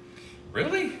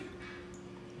 Really?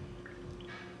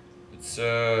 It's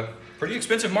a pretty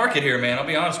expensive market here, man. I'll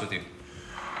be honest with you.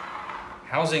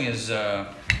 Housing is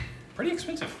pretty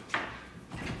expensive.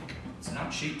 It's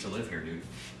not cheap to live here, dude.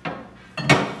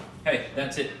 Hey,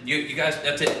 that's it. You guys,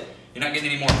 that's it. You're not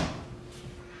getting any more.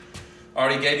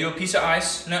 Already gave you a piece of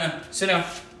ice. No, sit down.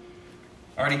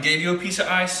 Already gave you a piece of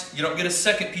ice. You don't get a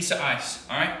second piece of ice,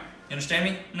 all right? You understand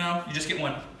me? No, you just get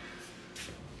one.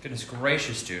 Goodness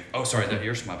gracious, dude. Oh, sorry, that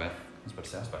yours, my bad. I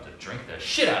was about to drink the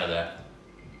shit out of that.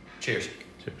 Cheers.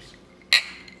 Cheers.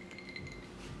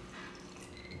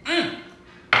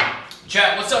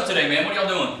 Chat, what's up today, man? What are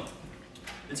y'all doing?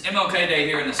 It's MLK Day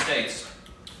here in the States.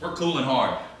 We're cooling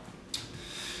hard.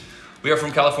 We are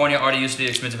from California, already used to the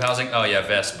expensive housing. Oh yeah,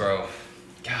 vest, bro.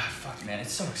 God, fuck, man,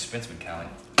 it's so expensive in Cali.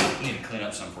 I need to clean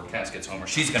up some before Cass gets home or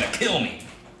she's gonna kill me.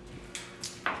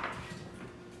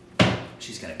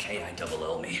 She's gonna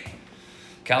K-I-double-L me.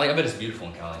 Cali, I bet it's beautiful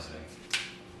in Cali today.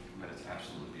 I bet it's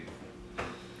absolutely beautiful.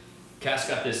 Cass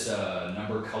got this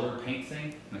number color paint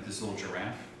thing, like this little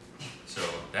giraffe. So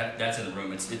that's in the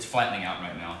room. It's flattening out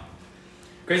right now.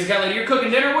 Crazy Cat Lady, you're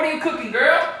cooking dinner? What are you cooking,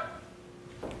 girl?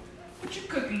 What you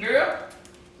cooking, girl?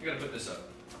 You gotta put this up.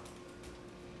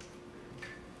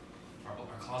 Our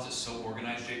closet's so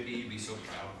organized, JP, you'd be so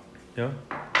proud.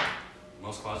 Yeah?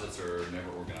 Most closets are never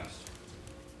organized.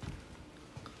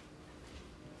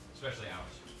 Especially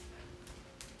ours.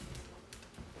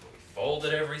 We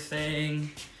folded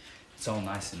everything. It's all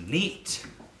nice and neat.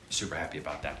 Super happy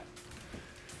about that.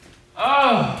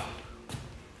 Oh!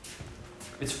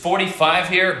 It's 45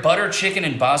 here. Butter chicken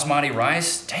and basmati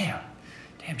rice. Damn,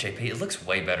 JP, it looks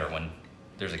way better when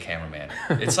there's a cameraman.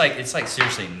 It's like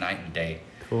seriously night and day.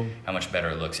 Cool. How much better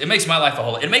it looks. It makes my life a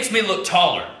whole. It makes me look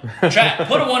taller. Chat,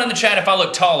 put a 1 in the chat if I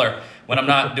look taller when I'm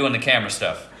not doing the camera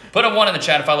stuff. Put a 1 in the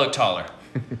chat if I look taller.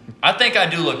 I think I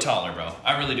do look taller, bro.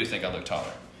 I really do think I look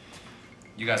taller.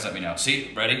 You guys let me know.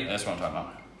 See, ready? That's what I'm talking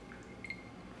about.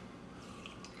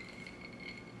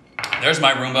 There's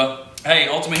my Roomba. Hey,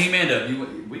 Ultimate He-Manda,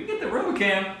 we can get the Roomba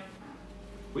cam.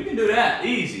 We can do that,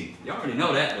 easy. Y'all already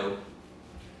know that, though.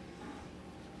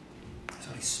 There's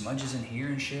all these smudges in here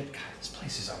and shit. God, this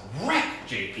place is a wreck,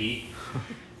 JP.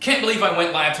 Can't believe I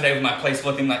went live today with my place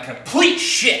looking like complete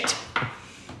shit.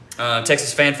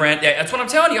 Texas fan friend. Yeah, that's what I'm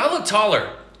telling you. I look taller.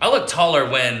 I look taller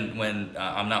when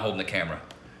I'm not holding the camera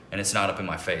and it's not up in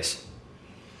my face.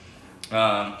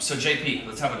 So JP,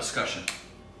 let's have a discussion.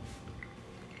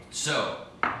 So,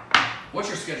 what's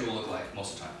your schedule look like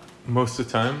most of the time? Most of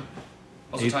the time?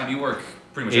 Most of the time you work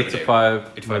pretty much 8 every to day. 5,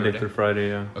 8 to 5 Monday through Friday,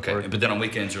 yeah. Okay, Work. but then on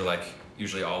weekends you're like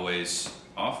usually always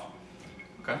off?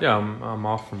 Okay. Yeah, I'm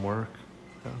off from work.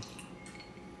 Yeah.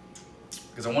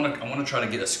 Because I want to try to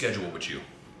get a schedule with you.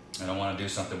 And I want to do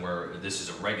something where this is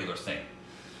a regular thing.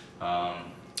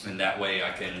 And that way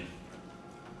I can,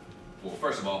 well,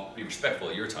 first of all, be respectful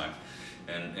of your time.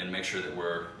 And make sure that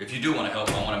if you do want to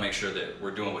help, I want to make sure that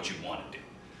we're doing what you want to do,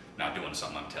 not doing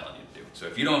something I'm telling you to do. So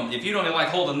if you don't like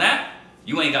holding that,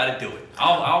 you ain't got to do it.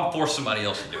 I'll force somebody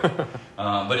else to do it.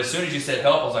 But as soon as you said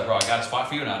help, I was like, bro, I got a spot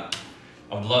for you, and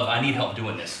I need help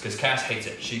doing this because Cass hates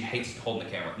it. She hates holding the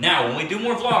camera. Now, when we do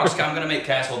more vlogs, I'm gonna make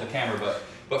Cass hold the camera,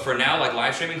 but for now, like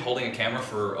live streaming, holding a camera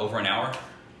for over an hour,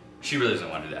 she really doesn't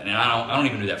want to do that, and I don't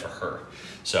even do that for her.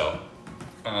 So.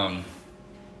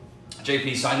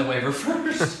 JP, sign the waiver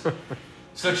first.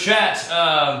 So chat,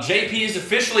 JP is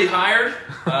officially hired.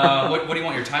 What do you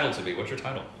want your title to be? What's your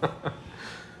title?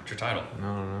 What's your title? I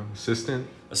don't know. Assistant?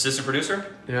 Assistant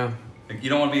producer? Yeah.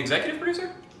 You don't want to be executive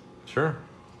producer? Sure.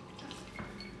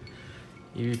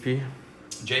 EVP?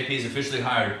 JP is officially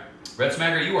hired. Red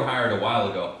Smagger, you were hired a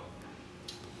while ago.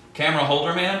 Camera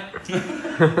holder man?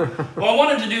 Well, I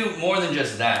want him to do more than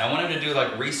just that. I want him to do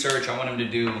like research. I want him to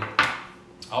do, I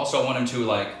also want him to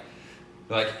like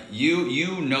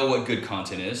you know what good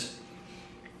content is.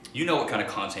 You know what kind of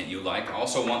content you like. I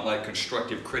also want like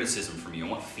constructive criticism from you. I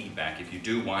want feedback. If you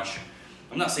do watch,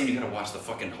 I'm not saying you gotta watch the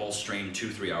fucking whole stream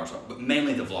 2-3 hours, but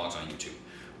mainly the vlogs on YouTube.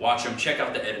 Watch them, check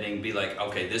out the editing, be like,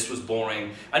 okay, this was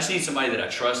boring. I just need somebody that I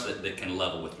trust that can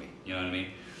level with me. You know what I mean?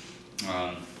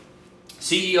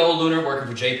 CEO Lunar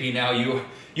working for JP now. You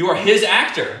are his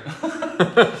actor.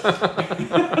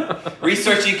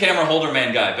 Researching camera holder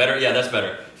man guy. Better, yeah, that's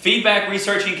better. Feedback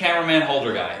researching cameraman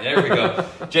holder guy. There we go.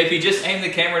 JP, just aim the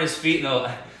camera at his feet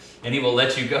and he will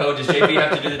let you go. Does JP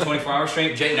have to do the 24-hour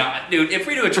stream? No, dude, if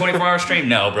we do a 24-hour stream,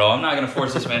 no, bro. I'm not going to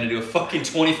force this man to do a fucking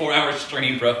 24-hour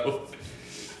stream, bro.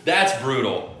 That's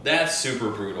brutal. That's super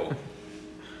brutal.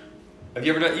 Have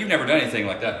you ever done, you've never done anything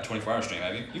like that, a 24-hour stream,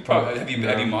 have you? You probably, have you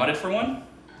modded for one?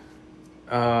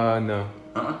 No.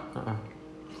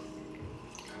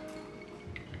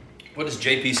 What does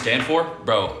JP stand for?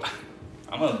 Bro,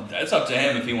 that's up to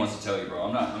him if he wants to tell you,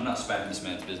 bro. I'm not spatting this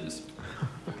man's business.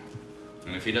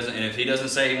 And if he doesn't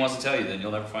say he wants to tell you, then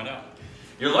you'll never find out.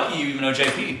 You're lucky you even know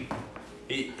JP.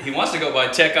 He wants to go by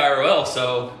Tech IRL,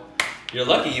 so you're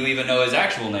lucky you even know his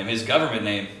actual name. His government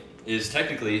name is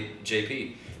technically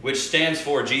JP, which stands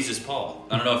for Jesus Paul.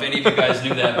 I don't know if any of you guys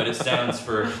knew that, but it stands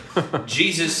for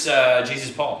Jesus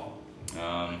Paul.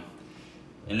 And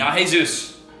not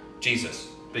Jesus, Jesus.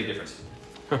 Big difference.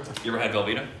 You ever had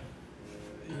Velveeta?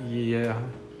 Yeah.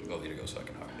 Velveeta goes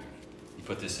fucking hard, dude. You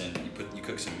put this in, you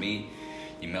cook some meat,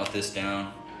 you melt this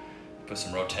down, put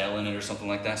some Rotel in it or something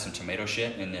like that, some tomato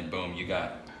shit, and then boom, you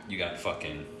got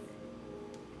fucking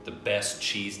the best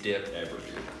cheese dip ever,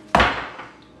 dude.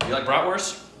 You like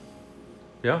bratwurst?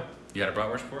 Yeah. You had a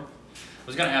bratwurst before? I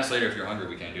was gonna ask later if you're hungry,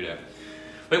 we can't do that.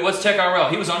 Wait, what's Tech IRL?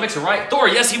 He was on Mixer, right? Thor,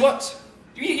 yes he was.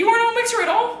 You weren't on Mixer at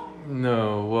all?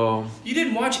 No, well... You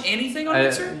didn't watch anything on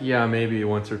Mixer? Yeah, maybe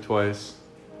once or twice.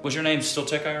 Was your name still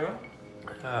Tech IRL?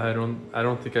 I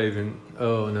don't think I even...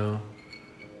 Oh, no.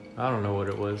 I don't know what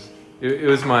it was. It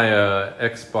was my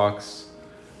Xbox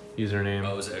username.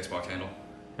 Oh, it was the Xbox handle?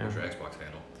 Yeah. What was your Xbox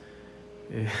handle?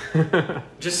 Yeah.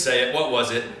 Just say it. What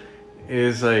was it? It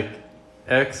was like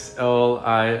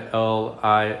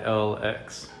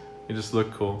XLILILX. It just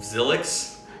looked cool.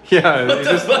 Zilix? Yeah, What it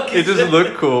the just fuck is it?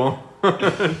 looked cool.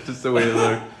 Just the way it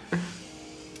looked.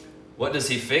 What does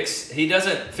he fix? He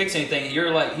doesn't fix anything.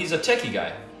 You're like, he's a techie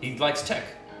guy. He likes tech.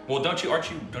 Well, don't you work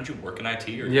in IT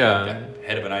or Yeah.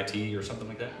 head of an IT or something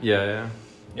like that? Yeah.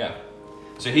 Yeah.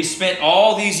 So he spent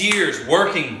all these years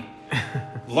working,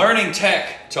 learning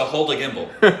tech to hold a gimbal.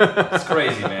 It's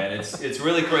crazy, man. It's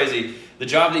really crazy. The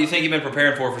job that you think you've been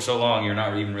preparing for so long, you're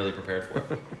not even really prepared for.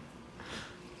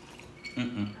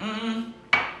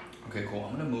 Okay, cool.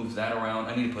 I'm gonna move that around.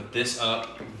 I need to put this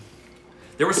up.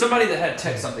 There was somebody that had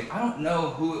tech something. I don't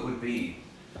know who it would be.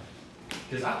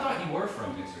 Because I thought you were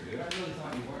from Mixer, dude. I really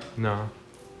thought you were. No.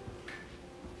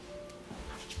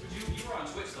 But you were on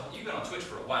Twitch though. You've been on Twitch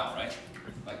for a while, right?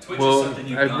 Like Twitch is Well, something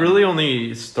you've I've done. really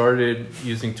only started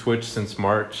using Twitch since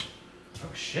March. Oh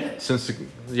shit. Since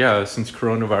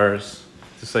coronavirus.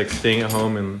 Just like staying at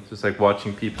home and just like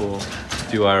watching people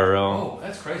do IRL. Oh,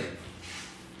 that's crazy.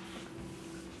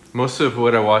 Most of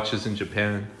what I watch is in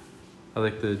Japan. I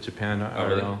like the Japan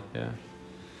IRL. really? Yeah.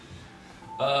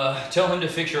 Tell him to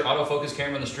fix your autofocus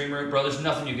camera in the stream room. Bro, there's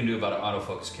nothing you can do about an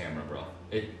autofocus camera, bro.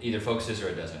 It either focuses or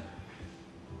it doesn't.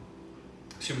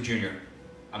 Super Junior.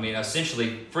 I mean,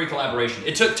 essentially, free collaboration.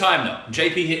 It took time, though.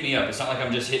 JP hit me up. It's not like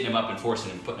I'm just hitting him up and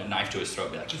forcing him, putting a knife to his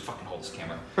throat. Be like, you fucking hold this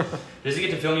camera. Does he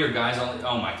get to film your guys on?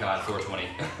 Oh my God, 420.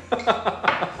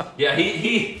 Yeah,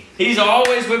 he's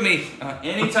always with me.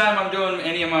 Anytime I'm doing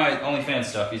any of my OnlyFans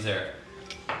stuff, he's there.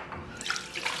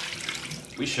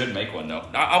 We should make one though.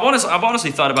 I've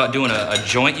honestly thought about doing a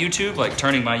joint YouTube, like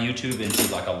turning my YouTube into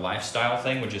like a lifestyle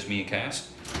thing with just me and Cass.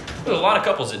 There's a lot of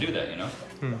couples that do that, you know.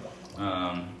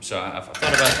 So I've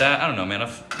thought about that. I don't know, man.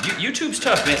 YouTube's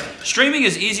tough, man. Streaming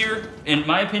is easier, in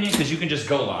my opinion, because you can just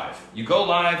go live. You go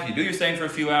live, you do your thing for a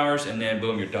few hours, and then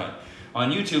boom, you're done.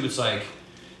 On YouTube, it's like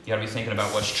you gotta be thinking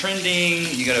about what's trending.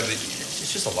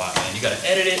 It's just a lot, man. You gotta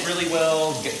edit it really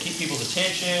well. You gotta keep people's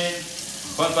attention.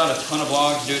 Pump out a ton of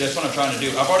vlogs, dude. That's what I'm trying to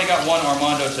do. I've already got one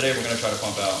Armando today. We're gonna try to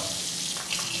pump out.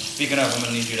 Speaking of, I'm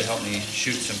gonna need you to help me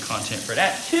shoot some content for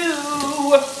that too.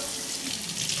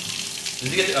 Did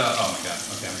you get the, oh my God.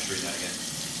 Okay, I'm just reading that again.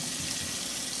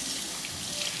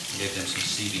 Gave them some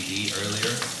CBD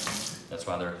earlier. That's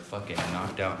why they're fucking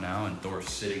knocked out now, and Thor's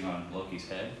sitting on Loki's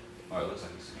head. Oh, it looks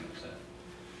like he's sitting upset.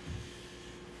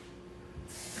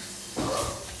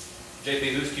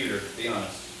 JP, who's cuter? Be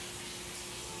honest.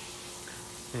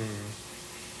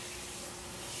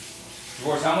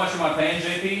 Divorce, how much am I paying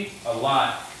JP? A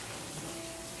lot.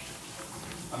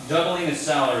 I'm doubling his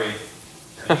salary,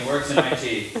 and he works in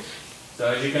IT. So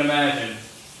as you can imagine,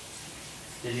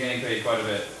 he's getting paid quite a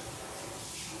bit.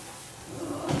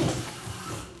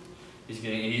 He's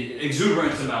getting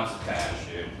exuberant amounts of cash,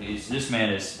 dude. This man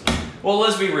is, well,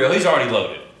 let's be real, he's already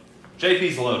loaded.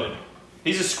 JP's loaded.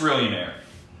 He's a skrillionaire.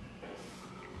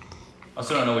 I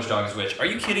still don't know which dog is which. Are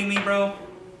you kidding me, bro?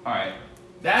 Alright,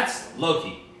 that's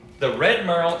Loki. The red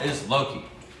merle is Loki,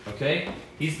 okay?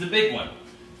 He's the big one.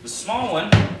 The small one,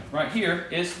 right here,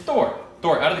 is Thor.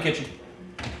 Thor, out of the kitchen.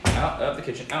 Out of the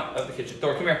kitchen, out of the kitchen.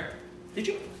 Thor, come here. Did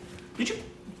you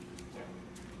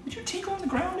tinkle on the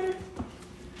ground, dude?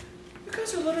 You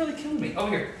guys are literally killing me.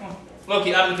 Over here, come on.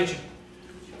 Loki, out of the kitchen.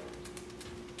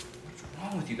 What's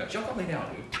wrong with you guys? Y'all go lay down,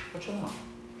 dude. What's going on?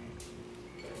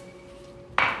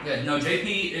 Yeah, no,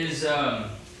 JP is a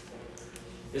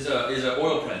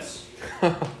oil prince.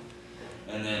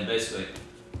 And then basically,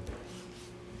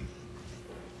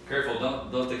 careful,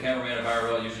 don't let the cameraman of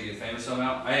IRL usually get famous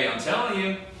somehow. Hey, I'm telling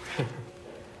you.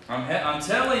 I'm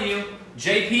telling you,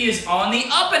 JP is on the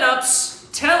up and ups.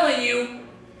 Telling you.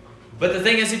 But the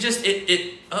thing is, it just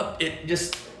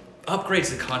upgrades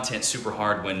the content super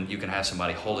hard when you can have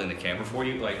somebody holding the camera for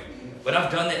you. Like, but I've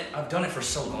done it for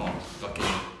so long. Fucking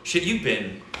shit,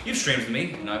 you've streamed with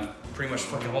me, and I've pretty much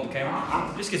fucking hold the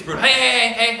camera. It just gets brutal.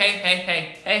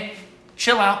 Hey,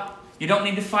 chill out. You don't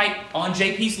need to fight on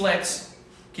JP's legs.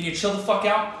 Can you chill the fuck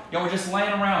out? Y'all were just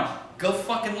laying around. Go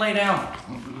fucking lay down.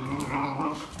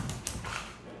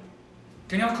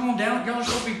 Can y'all calm down? Y'all are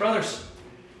supposed to be brothers.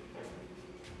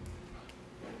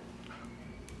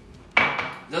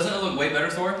 Doesn't it look way better,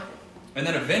 Thor? And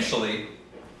then eventually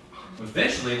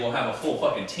we'll have a full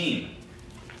fucking team.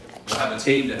 We'll have a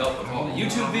team to help with all the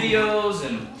YouTube videos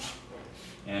and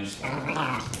just,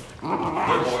 I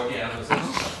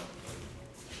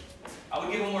would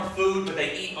give them more food, but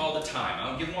they eat all the time. I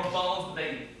would give them more bones, but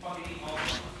they fucking eat all the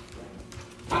time.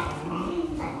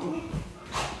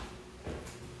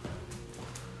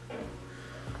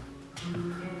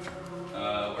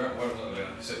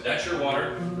 So that's your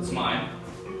water. That's mine.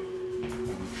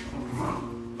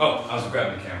 Oh, I was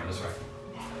grabbing the camera. That's right.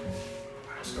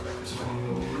 Let's go back this way.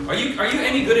 Are you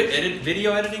any good at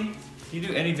video editing? Do you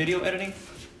do any video editing?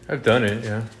 I've done it,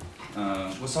 yeah.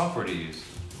 What software do you use?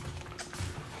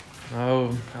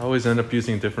 Oh, I always end up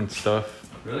using different stuff.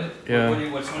 Really? Yeah.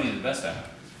 What's one of you the best at?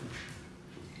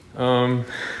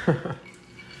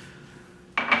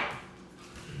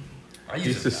 I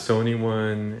used the Sony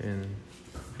one, and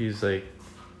he's like,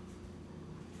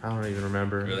 I don't even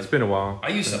remember. Really? It's been a while. I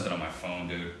use something on my phone,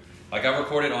 dude. Like I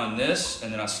record it on this,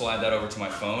 and then I slide that over to my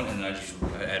phone, and then I just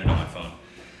edit on my phone.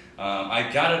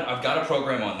 I've got a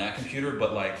program on that computer,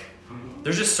 but like,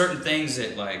 there's just certain things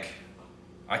that like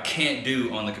I can't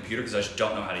do on the computer because I just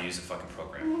don't know how to use the fucking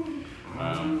program.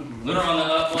 Lunar on the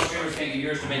up. Most streamers can't get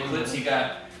yours to make clips. He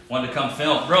got one to come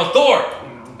film, bro. Thor,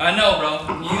 I know, bro.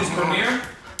 You use Premiere.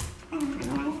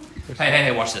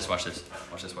 Hey, watch this.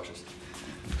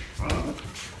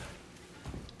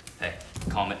 Hey,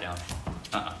 calm it down.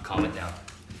 Calm it down.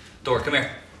 Thor, come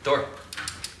here. Thor,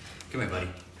 come here, buddy.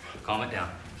 Calm it down.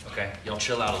 Okay, y'all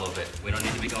chill out a little bit. We don't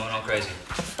need to be going all crazy.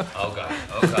 Oh God.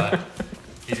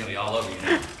 He's gonna be all over you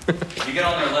now. You get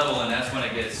on their level, and that's when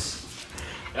it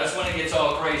gets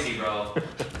all crazy, bro.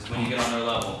 It's when you get on their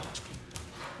level.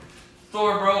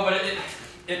 Thor, bro, but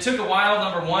it took a while,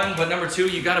 number one, but number two,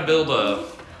 you gotta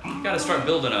start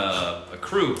building a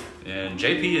crew. And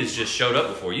JP has just showed up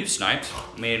before. You sniped.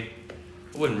 I mean,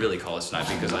 I wouldn't really call it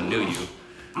sniping because I knew you.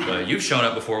 But you've shown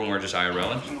up before when we're just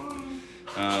IRLing.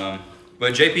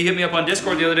 But JP hit me up on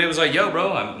Discord the other day. Was like, yo,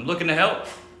 bro, I'm looking to help.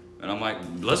 And I'm like,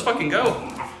 let's fucking go.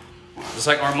 Just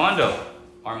like Armando.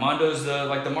 Armando's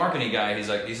the marketing guy. He's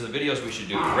like, these are the videos we should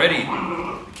do. Ready.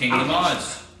 The king of the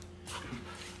mods.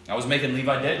 I was making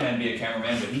Levi Deadman be a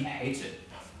cameraman, but he hates it.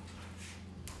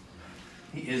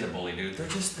 He is a bully, dude.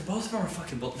 Both of them are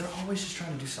fucking bullies. They're always just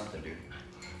trying to do something, dude.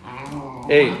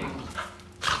 Hey.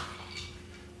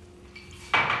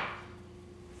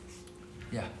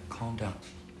 Yeah, calm down.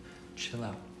 Chill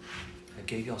out. I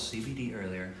gave y'all CBD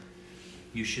earlier.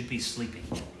 You should be sleeping.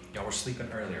 Y'all were sleeping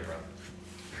earlier, bro.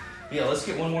 Yeah, let's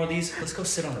get one more of these. Let's go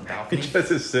sit on the balcony. He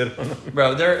just sit on them.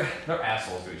 Bro, they're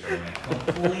assholes to each other, man.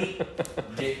 Complete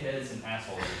dickheads and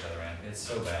assholes to each other, man. It's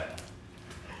so bad.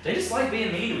 They just like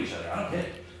being mean to each other. I don't get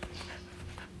it.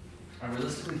 I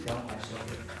realistically don't actually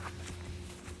get it.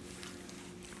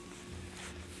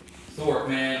 Thor,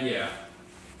 man, yeah.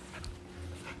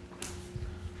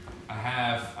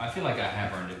 I feel like I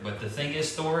have earned it, but the thing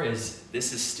is, Thor, is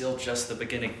this is still just the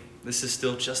beginning. This is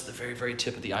still just the very, very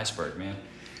tip of the iceberg, man.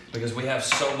 Because we have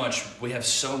so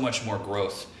much more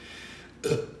growth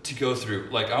to go through.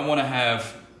 Like I want to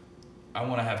have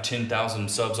 10,000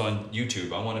 subs on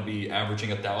YouTube. I want to be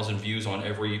averaging 1,000 views on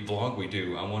every vlog we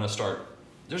do. I want to start.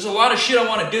 There's a lot of shit I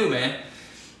want to do, man.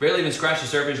 Barely even scratched the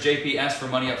surface. JP asked for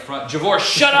money up front. Javor,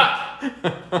 shut up! I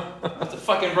have to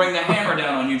fucking bring the hammer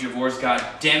down on you, Javor's. God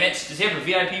damn it! Does he have a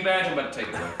VIP badge? I'm about to take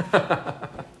it away.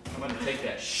 I'm about to take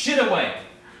that shit away.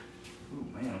 Ooh,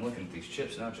 man, I'm looking at these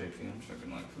chips now, JP. I'm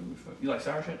fucking like food. You like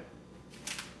sour shit?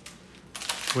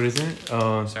 What is it?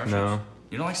 Sour no. Chips?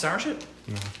 You don't like sour shit?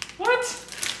 No. What?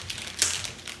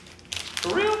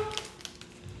 For real?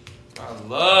 I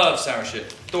love sour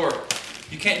shit. Thor,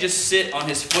 you can't just sit on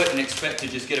his foot and expect to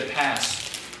just get a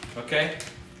pass. Okay?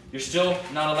 You're still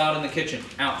not allowed in the kitchen.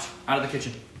 Out. Out of the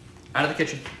kitchen. Out of the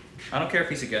kitchen. I don't care if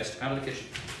he's a guest. Out of the kitchen.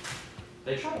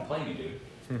 They try to play me, dude.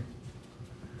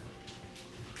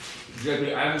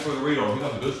 JP, I haven't for the burrito. We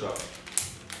got the good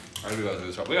stuff. I do gotta do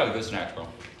this. We got a good snacks, bro.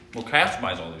 We'll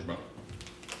customize all these, bro.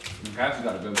 Cass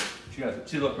got a good. She got.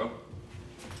 See, look, bro.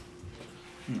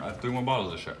 I have 3 more bottles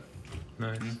of this shit.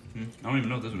 Nice. I don't even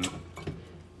know what this one is.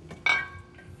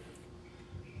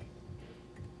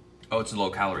 Oh, it's low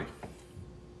calorie.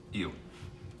 Ew.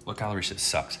 Low calorie shit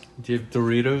sucks. Do you have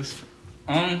Doritos?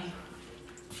 No,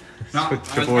 I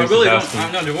Divorce really is don't. asking.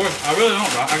 I'm not divorced. I really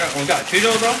don't, bro. We got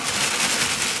Cheetos, bro.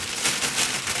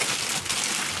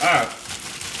 Alright.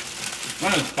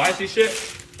 One of the spicy shit.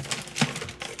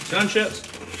 Sun chips.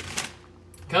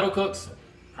 Kettle cooks.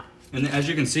 And then, as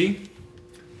you can see,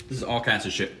 this is all kinds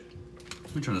of shit.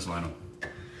 Let me turn this light on.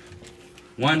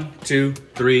 1, 2,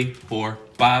 3, 4,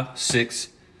 5, 6,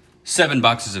 7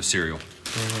 boxes of cereal.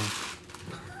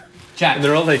 Chat. And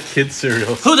they're all like kid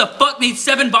cereals. Who the fuck needs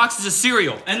 7 boxes of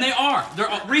cereal? And they are. They're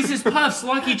all Reese's Puffs,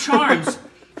 Lucky Charms,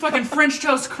 fucking French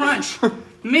Toast Crunch,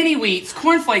 Mini Wheats,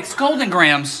 Cornflakes, Golden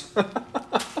Grams.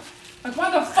 Like,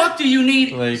 why the fuck do you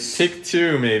need... Like, pick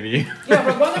 2 maybe. Yeah,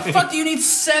 but why the fuck do you need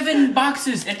 7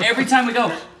 boxes? And every time we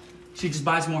go, she just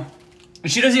buys more.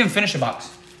 And she doesn't even finish a box.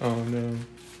 Oh no.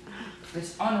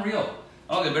 It's unreal.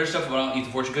 I'll get better stuff, but I don't eat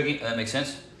the fortune cookie. That makes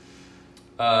sense.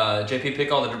 JP,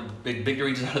 pick all the big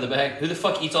Doritos out of the bag. Who the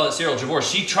fuck eats all that cereal? Javor,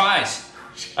 she tries.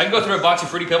 I can go through a box of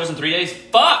Fruity Pebbles in 3 days.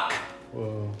 Fuck!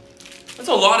 Whoa. That's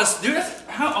a lot of... Dude, that's...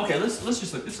 How... Okay, let's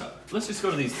just look this up. Let's just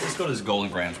go to these... Let's go to this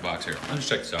Golden Grams box here. Let's just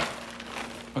check this out.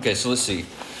 Okay, so let's see.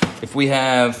 If we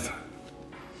have...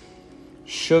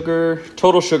 Sugar...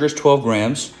 Total sugar is 12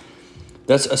 grams.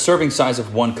 That's a serving size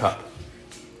of 1 cup.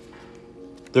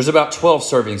 There's about 12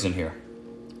 servings in here.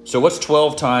 So what's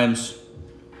 12 times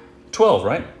 12,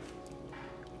 right?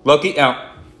 Loki,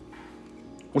 out.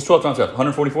 What's 12 times 12?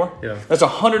 144? Yeah. That's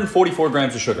 144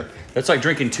 grams of sugar. That's like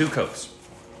drinking 2 Cokes.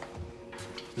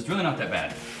 It's really not that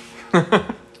bad.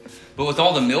 But with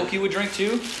all the milk you would drink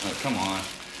too, like, come on.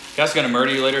 Cass gonna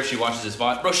murder you later if she watches this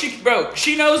VOD. Bro,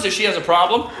 she knows that she has a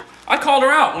problem. I called her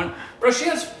out when, bro, she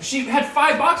had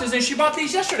 5 boxes and she bought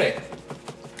these yesterday.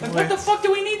 Like, what the fuck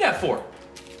do we need that for?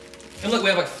 And look, we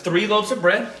have like 3 loaves of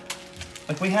bread.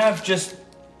 Like, we have just,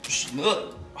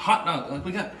 look, hot dog. Like,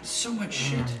 we got so much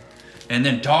shit. And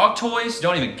then dog toys.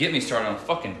 Don't even get me started on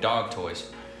fucking dog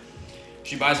toys.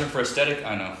 She buys them for aesthetic.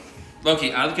 I know.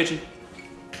 Loki, out of the kitchen.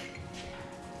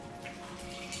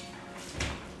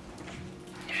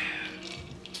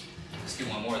 Let's get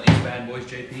one more of these bad boys,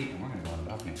 JP. And we're gonna go on the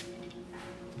balcony.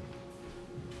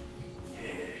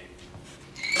 Yeah.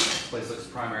 This place looks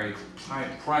primarily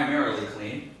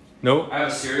clean. Nope. I have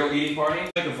a cereal eating party.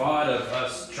 Like a VOD of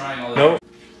us trying all that. Nope.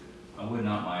 I would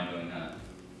not mind doing that.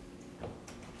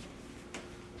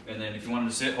 And then if you wanted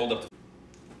to sit, hold up.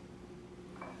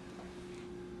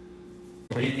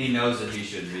 He knows that he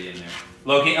should be in there.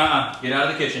 Loki, get out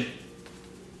of the kitchen.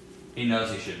 He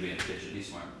knows he should be in the kitchen. He's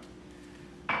smart.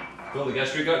 Fill the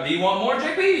guest drink up. Do you want more,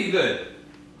 JP? You good?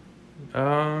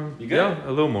 You good? Yeah, a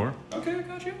little more. Okay, I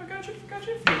got you.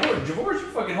 Javor,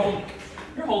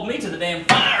 you're holding me to the damn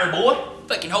fire, boy.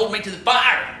 Fucking hold me to the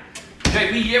fire.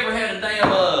 JP, you ever had a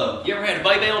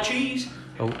Baybel cheese?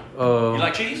 Oh, You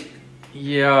like cheese?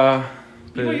 Yeah.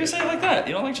 What do you say it like that?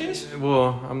 You don't like cheese?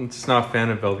 Well, I'm just not a fan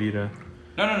of Velveeta.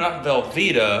 No, not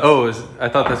Velveeta. Oh, I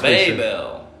thought that's what you said.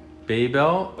 Baybel.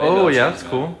 Baybel? Oh, yeah, cheese, that's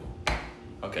cool.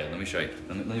 Okay, let me show you.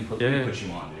 Let me put you on, dude. Let me put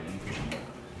you on.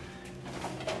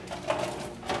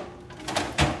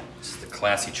 This is the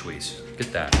classy cheese.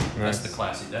 Get that. Nice. That's the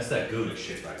classy. That's that Gouda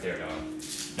shit right there, dog.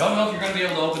 Don't know if you're gonna be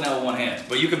able to open that with one hand,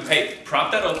 but you can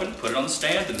prop that open, put it on the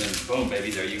stand, and then boom,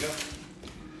 baby, there you go.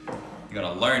 You're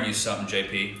gonna learn you something,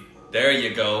 JP. There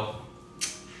you go.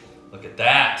 Look at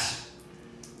that.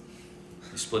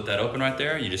 You split that open right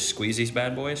there. You just squeeze these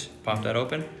bad boys, pop that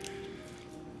open,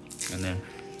 and then.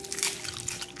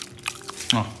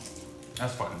 Oh,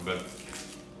 that's fucking good.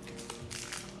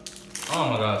 Oh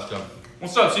my gosh, Doug.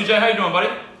 What's up, CJ? How you doing, buddy?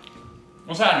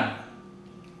 What's happening?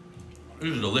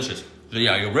 These are delicious. So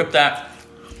yeah, you rip that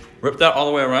all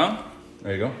the way around.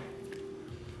 There you go.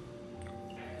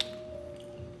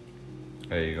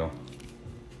 There you go.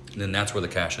 And then that's where the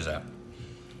cash is at.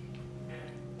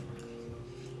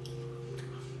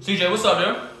 CJ, what's up,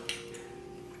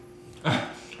 dude?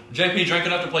 JP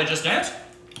drinking up to play Just Dance?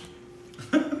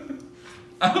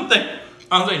 I don't think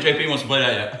JP wants to play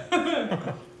that yet.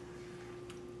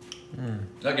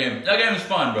 That game is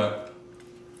fun, bro.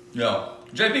 Yo,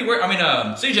 JP,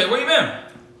 CJ, where you been?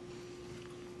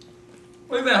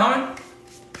 Where you been, homie?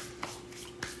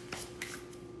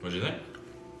 What'd you think?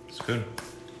 It's good.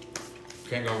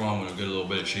 Can't go wrong with a good little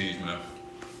bit of cheese, man.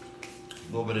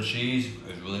 A little bit of cheese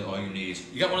is really all you need.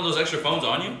 You got one of those extra phones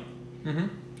on you? Mm-hmm.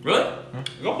 Really?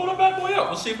 Go pull that bad boy up.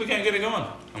 Let's see if we can't get it going.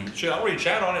 Shit, I'll read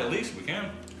chat on it at least if we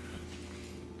can.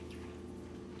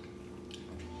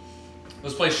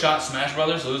 Let's play Shot Smash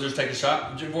Brothers. Losers take a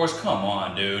shot. Divorce, come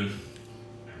on, dude.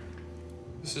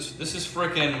 This is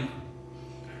freaking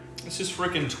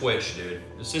Twitch, dude.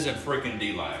 This isn't freaking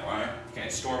D-Live, alright?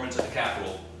 Can't storm into the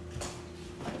Capitol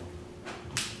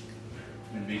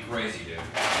and be crazy, dude.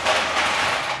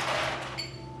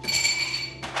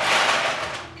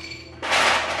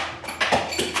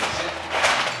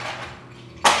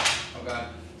 Oh god.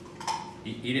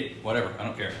 Eat it, whatever. I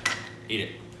don't care. Eat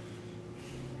it.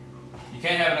 You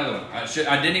can't have another one.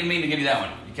 I didn't even mean to give you that one.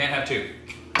 You can't have two.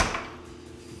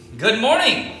 Good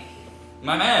morning,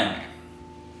 my man.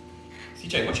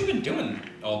 CJ, what you been doing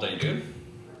all day, dude?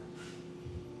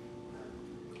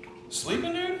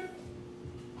 Sleeping, dude?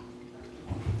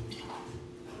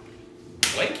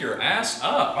 Wake your ass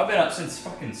up. I've been up since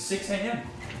fucking 6 a.m.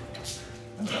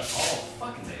 I've been up all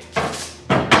fucking day.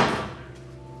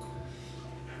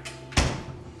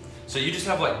 So you just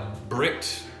have like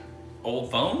bricked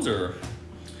old phones, or?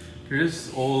 They're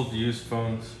just old used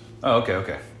phones. Oh,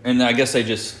 okay. And I guess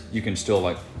you can still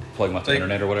like plug them up to the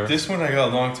internet or whatever. This one I got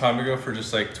a long time ago for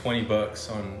just like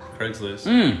 $20 on Craigslist.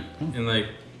 And like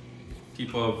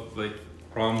people have like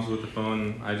problems with the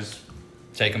phone. I just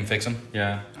take them, fix them.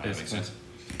 Yeah, that makes sense.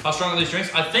 How strong are these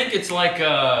drinks? I think it's like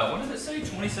what did it say?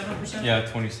 27%? Yeah,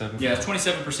 27. Yeah, it's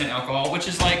 27% alcohol, which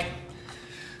is like,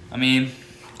 I mean,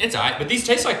 it's alright, but these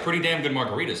taste like pretty damn good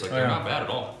margaritas. Like they're not bad at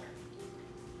all.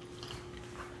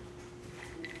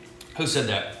 Who said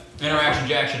that? Interaction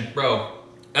Jackson, bro.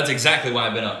 That's exactly why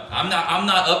I've been up. I'm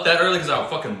not up that early because I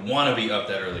fucking want to be up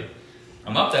that early.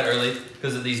 I'm up that early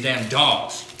because of these damn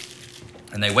dogs,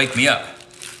 and they wake me up.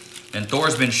 And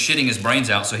Thor's been shitting his brains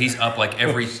out, so he's up like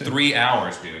every 3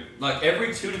 hours, dude. Like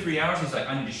every 2 to 3 hours, he's like,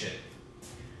 I need to shit.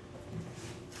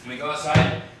 And we go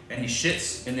outside, and he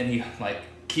shits, and then he like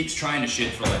keeps trying to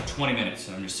shit for like 20 minutes,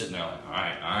 and I'm just sitting there like, all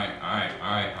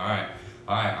right.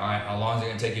 How long is it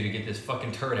gonna take you to get this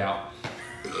fucking turd out?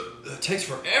 It takes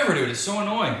forever, dude. It's so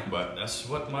annoying, but that's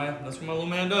what my little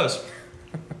man does.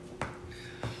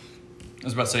 I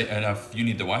was about to say, and if you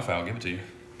need the Wi-Fi, I'll give it to you.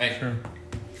 Hey, sure.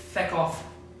 Feck off,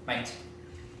 mate.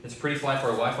 It's a pretty fly for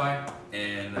a Wi-Fi,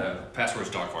 and password's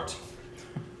dog farts.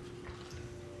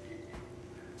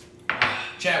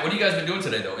 Chat, what have you guys been doing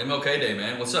today, though? MLK Day,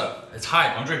 man. What's up? It's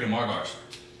hype. I'm drinking Margars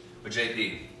with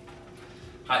JP.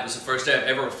 Hype. This is the first day I've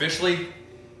ever officially,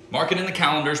 mark it in the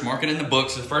calendars, mark it in the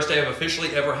books. It's the first day I've officially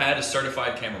ever had a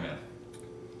certified cameraman.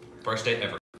 First day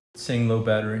ever. Saying low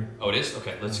battery. Oh, it is?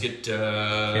 Okay, let's get,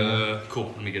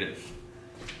 cool. Let me get it.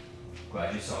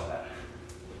 Glad you saw that.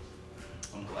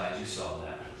 I'm glad you saw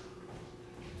that.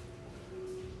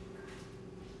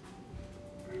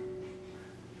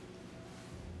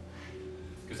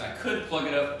 Because I could plug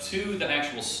it up to the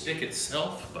actual stick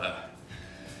itself, but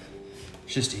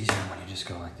it's just easier when you just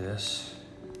go like this.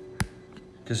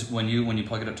 Because when you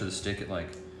plug it up to the stick, it like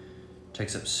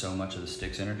takes up so much of the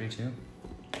stick's energy too.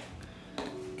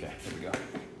 Okay, there we go.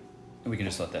 And we can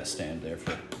just let that stand there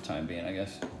for the time being, I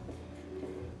guess.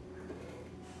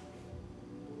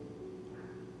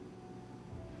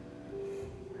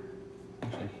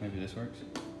 Actually, maybe this works.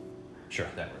 Sure,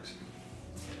 that works.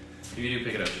 If you do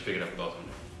pick it up, just pick it up with both of them.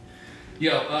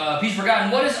 Yo, Peach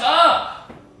Forgotten, what is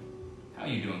up? How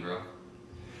you doing, girl?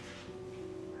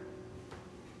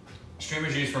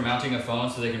 Streamers use for mounting a phone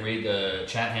so they can read the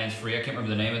chat hands-free. I can't remember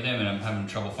the name of them, and I'm having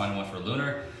trouble finding one for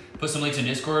Lunar. Put some links in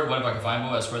Discord. What if I can find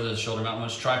one? I swear the shoulder mount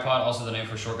ones. Tripod, also the name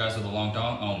for short guys with a long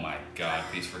dong. Oh my god,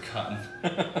 Peach Forgotten.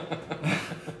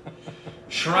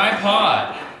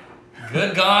 Tripod.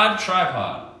 Good God,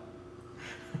 tripod.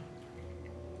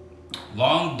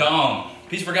 Long dong.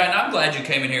 Peace Forgotten, I'm glad you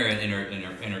came in here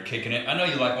and are kicking it. I know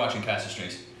you like watching Casa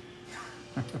streams.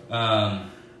 But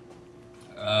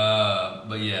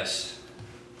yes.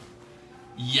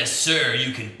 Yes, sir,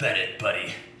 you can bet it,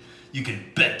 buddy. You can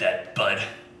bet that, bud.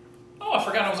 Oh, I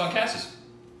forgot I was on Cass's.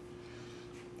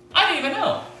 I didn't even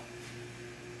know.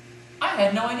 I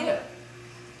had no idea.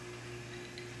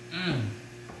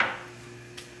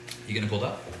 You getting pulled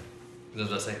up?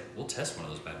 Because I was about to say, we'll test one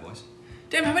of those bad boys.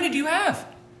 Damn, how many do you have?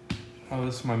 Oh,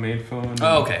 this is my main phone.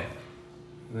 Oh, okay.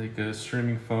 Like a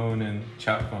streaming phone and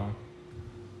chat phone.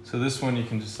 So this one you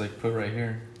can just like put right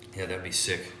here. Yeah, that'd be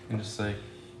sick. And just like...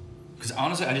 Because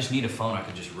honestly, I just need a phone I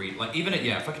could just read. Like, even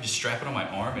if I could just strap it on my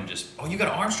arm and just... Oh, you got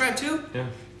an arm strap too? Yeah.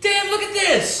 Damn, look at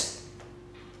this!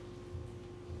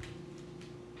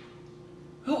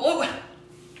 Oh,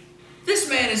 this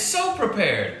man is so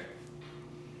prepared.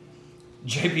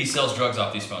 JP sells drugs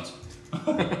off these phones.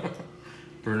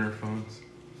 Burner phones.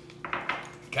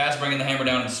 Cass bringing the hammer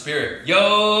down in spirit.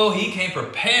 Yo, he came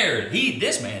prepared.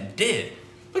 This man did.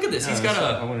 Look at this. He's got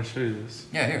a... I want to show you this.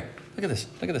 Yeah, here. Look at this.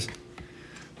 Look at this.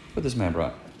 What this man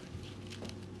brought.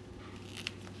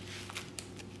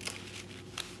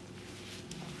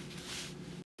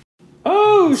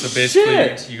 Oh, so basically,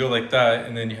 shit. you go like that,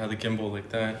 and then you have the gimbal like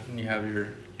that, and you have your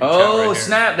Oh, chat right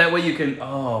snap. That way you can...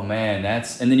 Oh, man.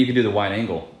 That's... And then you can do the wide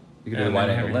angle. You can do the wide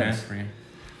angle lens.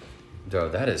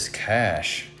 Dude, that is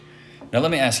cash. Now,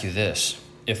 let me ask you this.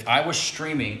 If I was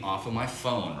streaming off of my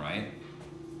phone, right?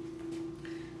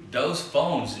 Those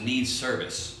phones need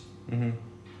service. Mm-hmm.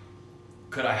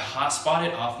 Could I hotspot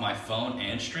it off my phone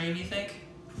and stream, you think?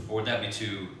 Or would that be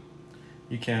too...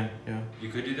 You can, yeah. You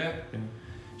could do that? Yeah.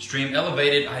 Stream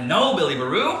elevated. I know, Billy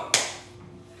Baru.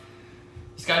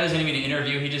 This guy doesn't even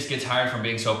interview. He just gets hired from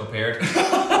being so prepared.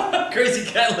 Crazy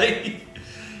cat lady.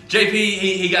 JP,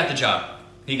 he got the job.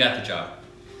 He got the job.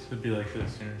 This would be like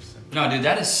this. No, dude,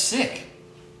 that is sick.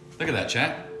 Look at that,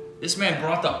 chat. This man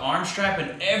brought the arm strap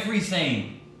and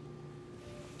everything.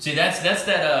 See, that's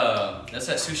that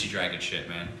sushi dragon shit,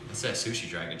 man. That's that sushi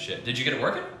dragon shit. Did you get it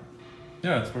working?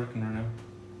 Yeah, it's working right now.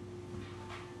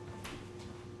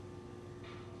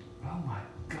 Oh my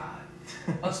god.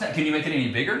 What's that? Can you make it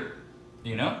any bigger?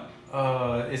 You know?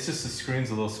 It's just the screen's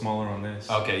a little smaller on this.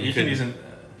 Okay, you can use it.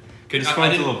 This I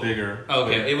phone's a little bigger.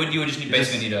 Okay, you would just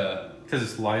basically need a... Because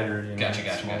it's lighter, you know. Gotcha.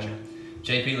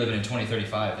 JP living in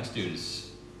 2035. This dude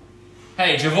is...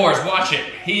 Hey, Javors, watch it.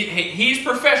 He's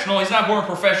professional. He's not more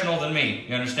professional than me.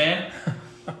 You understand?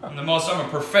 I'm a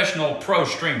professional pro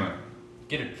streamer.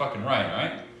 Get it fucking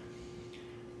right,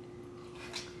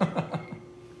 alright?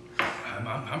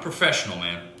 I'm professional,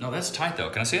 man. No, that's tight though.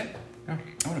 Can I see it? Yeah.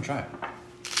 I want to try it.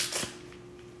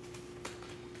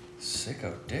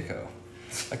 Sicko dicko.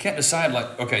 I can't decide,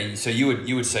 like, okay, so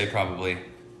you would say probably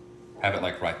have it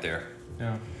like right there.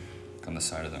 Yeah. On the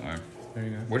side of the arm. There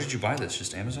you go. Where did you buy this?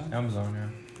 Just Amazon? Amazon, yeah.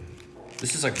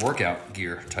 This is like workout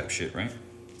gear type shit, right?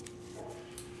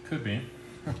 Could be.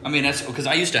 I mean, that's because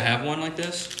I used to have one like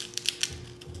this.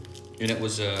 And it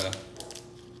was, oh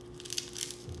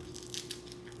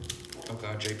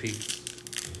God, JP.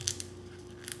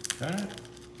 Got it?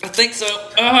 I think so.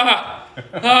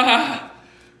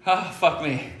 Fuck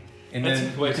me. And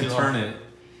then you can turn it.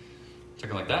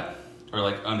 Turn it like that? Or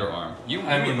like underarm?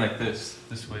 I mean like this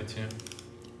way too.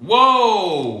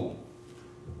 Whoa!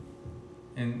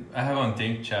 And I have on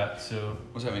Dink Chat, so...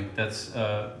 What's that mean? That's,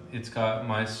 it's got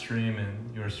my stream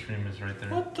and your stream is right there.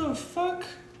 What the fuck?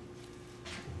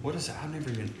 What is that? I've never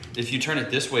even... If you turn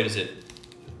it this way, does it...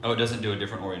 Oh, it doesn't do a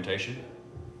different orientation?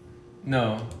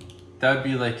 No. That would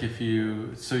be like if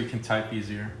you... So you can type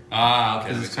easier. Ah, okay.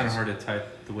 Because it's kind of hard to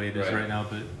type the way it is right now,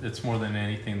 but it's more than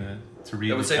anything to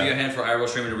read. That would save you a hand for IRL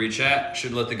streamer to read chat.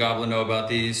 Should let the goblin know about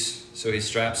these. So he's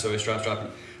strapped dropping.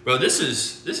 Bro, this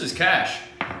is cash.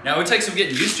 Now it takes some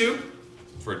getting used to,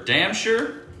 for damn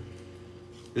sure.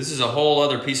 This is a whole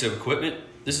other piece of equipment.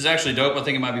 This is actually dope. I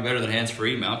think it might be better than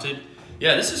hands-free mounted.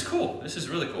 Yeah, this is cool. This is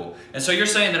really cool. And so you're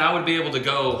saying that I would be able to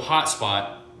go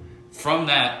hotspot from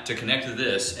that to connect to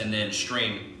this and then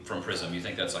stream from Prism. You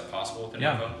think that's like possible with an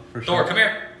iPhone? For sure. Thor, come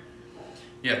here.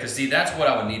 Yeah, because see, that's what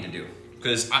I would need to do.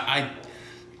 Because I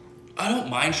don't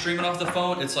mind streaming off the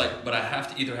phone. It's like, but I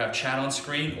have to either have chat on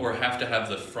screen or have to have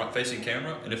the front-facing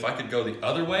camera. And if I could go the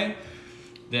other way,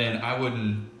 then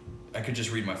I could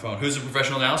just read my phone. Who's a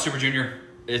professional now? Super Junior.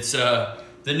 It's the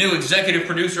new executive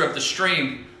producer of the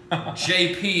stream,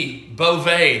 JP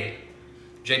Beauvais.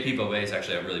 JP Beauvais is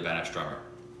actually a really badass drummer.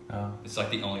 Oh. It's like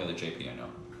the only other JP I know.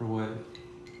 For what?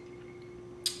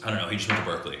 I don't know. He just went to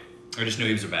Berkeley. I just knew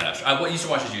he was a badass. I used to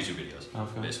watch his YouTube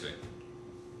videos, basically.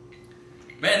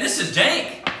 Man, this is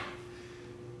dank.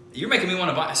 You're making me want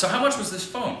to buy. So how much was this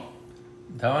phone?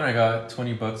 That one I got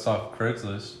 $20 off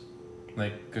Craigslist,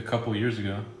 like a couple years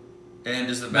ago. And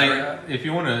does the battery? Like, if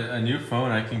you want a new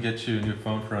phone, I can get you a new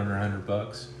phone for under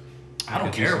 $100. I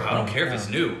don't care. I don't care if it's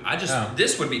new.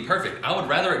 This would be perfect. I would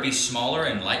rather it be smaller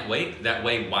and lightweight. That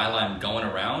way, while I'm going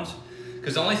around,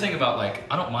 because the only thing about like,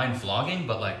 I don't mind vlogging,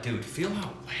 but like, dude, feel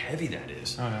how heavy that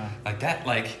is. Oh yeah. Like that,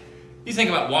 like, you think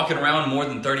about walking around more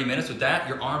than 30 minutes with that,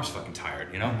 your arm's fucking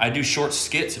tired. You know, I do short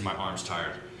skits and my arm's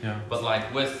tired. Yeah. But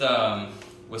like with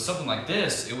something like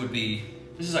this, it would be.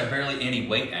 This is like barely any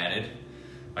weight added.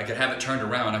 I could have it turned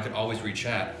around. I could always read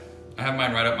chat. I have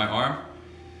mine right up my arm.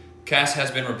 Cass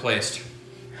has been replaced.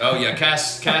 Oh yeah,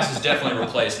 Cass is definitely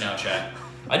replaced now, chat.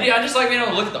 I just like being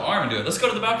able to look at the arm and do it. Let's go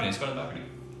to the balcony. Let's go to the balcony.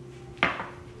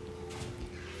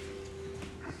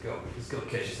 Let's go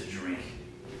catch us a drink.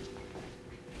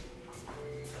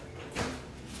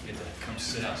 Get to come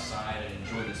sit outside and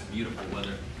enjoy this beautiful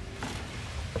weather.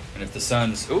 And And if the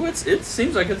sun's, ooh, it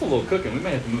seems like it's a little cooking. We may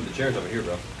have to move the chairs over here,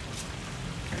 bro.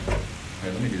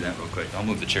 Here, let me do that real quick. I'll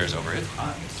move the chairs over. It's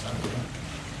hot. It's hot.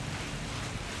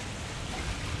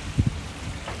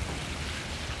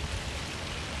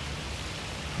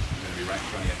 I'm gonna be right in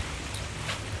front of you.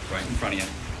 Right in front of you.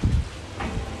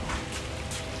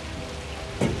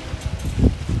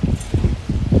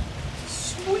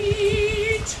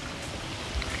 Sweet.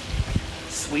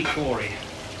 Sweet Corey.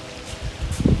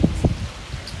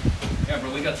 Yeah,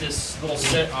 bro, we got this little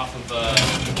set off of,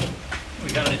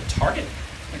 we got it at Target,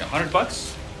 like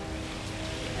 $100.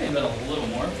 Maybe about a little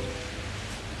more.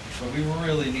 But we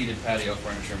really needed patio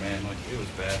furniture, man. Like, it was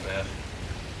bad.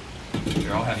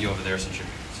 Here, I'll have you over there since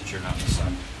you're not in the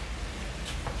sun.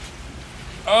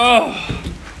 Oh,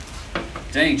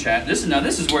 dang, chat. This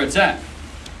is where it's at.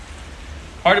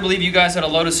 Hard to believe you guys had a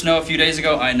load of snow a few days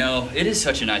ago. I know. It is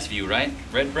such a nice view, right?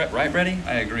 Right, Reddy?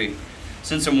 I agree.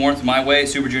 Send some warmth my way.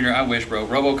 Super Junior, I wish, bro.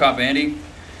 RoboCop Andy.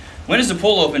 When is the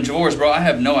pool open? Javors, bro, I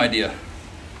have no idea.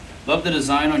 Love the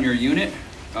design on your unit.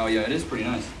 Oh, yeah, it is pretty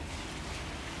nice.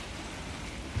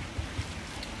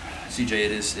 CJ,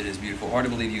 it is beautiful. Hard to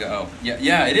believe you got, oh,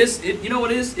 yeah, it is. You know what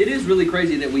it is? It is really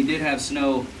crazy that we did have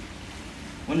snow.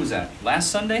 When was that? Last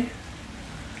Sunday?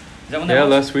 Is that when that was?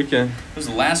 Yeah, last weekend. It was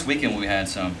the last weekend when we had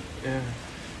some. Yeah.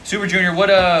 Super Junior, what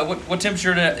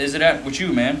temperature is it at with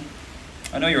you, man?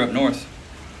 I know you're up north.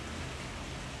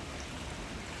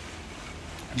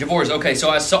 Javors, okay, so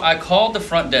I called the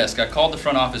front desk. I called the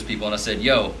front office people and I said,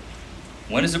 yo,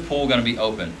 when is the pool going to be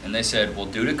open? And they said, well,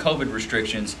 due to COVID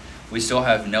restrictions, we still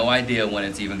have no idea when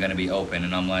it's even going to be open.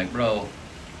 And I'm like, bro,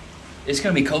 it's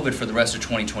going to be COVID for the rest of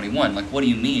 2021. Like, what do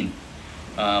you mean?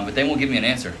 But they won't give me an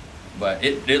answer. But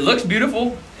it looks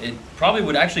beautiful. It probably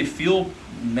would actually feel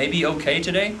maybe okay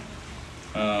today.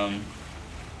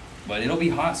 But it'll be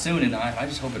hot soon, and I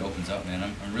just hope it opens up, man.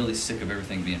 I'm really sick of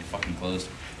everything being fucking closed.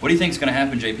 What do you think is going to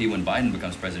happen, JP, when Biden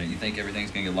becomes president? You think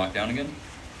everything's going to get locked down again?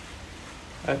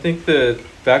 I think the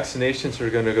vaccinations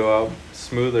are going to go out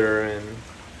smoother,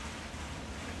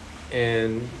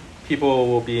 and people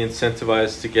will be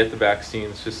incentivized to get the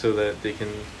vaccines just so that they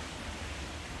can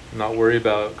not worry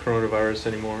about coronavirus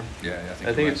anymore. Yeah,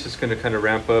 I think it's just going to kind of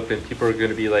ramp up, and people are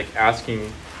going to be like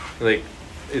asking, like,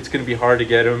 it's going to be hard to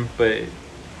get them, but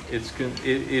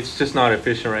it's just not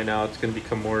efficient right now. It's going to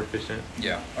become more efficient.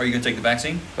 Yeah. Are you going to take the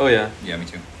vaccine? Oh, yeah. Yeah, me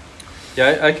too.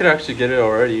 Yeah, I could actually get it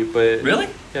already, but... Really?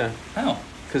 Yeah. How?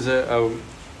 Because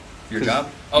your job?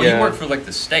 Oh, yeah. You work for, like,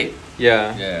 the state?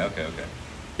 Yeah. Yeah, okay.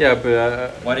 Yeah,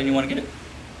 but... why didn't you want to get it?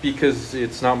 Because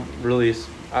it's not really...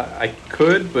 I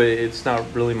could, but it's not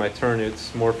really my turn.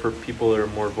 It's more for people that are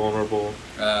more vulnerable.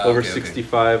 Over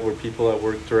 65, or people that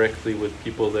work directly with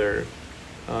people that are...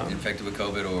 infected with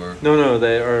COVID or... No,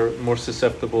 they are more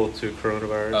susceptible to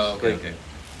coronavirus. Oh, okay, okay.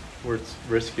 Where it's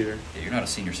riskier. Yeah, you're not a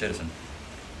senior citizen.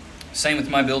 Same with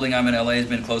my building. I'm in LA. It's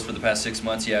been closed for the past 6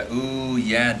 months. Yeah. Ooh,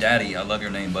 yeah, daddy. I love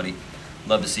your name, buddy.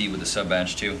 Love to see you with the sub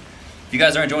badge, too. If you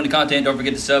guys are enjoying the content, don't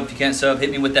forget to sub. If you can't sub, hit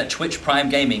me with that Twitch Prime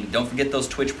Gaming. Don't forget those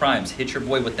Twitch Primes. Hit your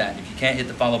boy with that. If you can't, hit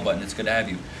the follow button. It's good to have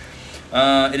you.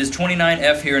 It is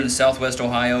 29F here in Southwest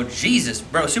Ohio. Jesus,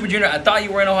 bro. Super Junior, I thought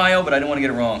you were in Ohio, but I didn't want to get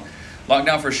it wrong.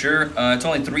 Lockdown for sure. It's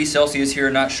only 3 Celsius here.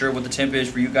 Not sure what the temp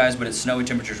is for you guys, but it's snowy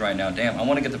temperatures right now. Damn, I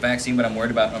want to get the vaccine, but I'm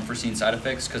worried about unforeseen side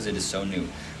effects because it is so new.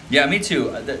 Yeah, me too.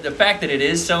 The fact that it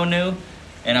is so new,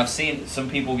 and I've seen some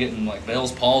people getting like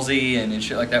Bell's palsy and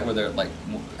shit like that, where they're like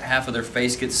half of their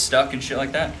face gets stuck and shit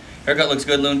like that. Haircut looks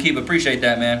good, Loon. Keep appreciate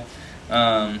that,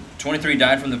 man. 23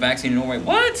 died from the vaccine in Norway.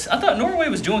 What? I thought Norway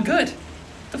was doing good.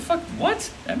 The fuck?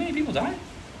 What? That many people died?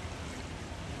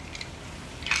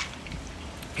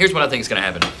 Here's what I think is going to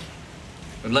happen.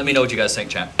 And let me know what you guys think,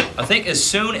 chat. I think as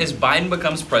soon as Biden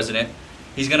becomes president,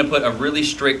 he's going to put a really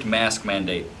strict mask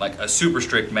mandate, like a super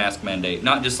strict mask mandate.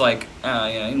 Not just like, you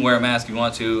can wear a mask if you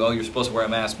want to. Oh, you're supposed to wear a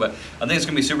mask. But I think it's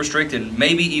going to be super strict and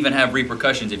maybe even have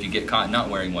repercussions if you get caught not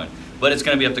wearing one. But it's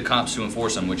going to be up to cops to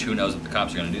enforce them, which who knows if the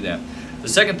cops are going to do that. The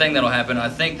second thing that'll happen, I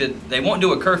think that they won't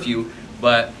do a curfew,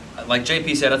 but like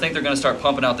JP said, I think they're going to start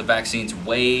pumping out the vaccines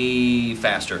way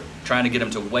faster, trying to get them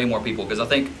to way more people. Because I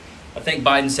think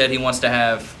Biden said he wants to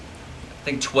have,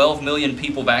 12 million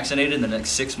people vaccinated in the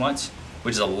next 6 months,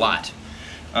 which is a lot.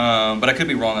 But I could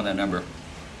be wrong on that number.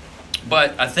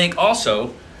 But I think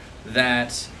also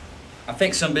that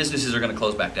some businesses are going to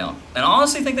close back down. And I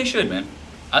honestly think they should, man.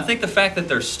 I think the fact that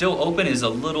they're still open is a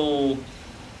little,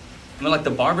 like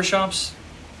the barbershops,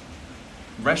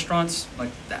 restaurants, like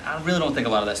that, I really don't think a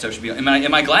lot of that stuff should be. Am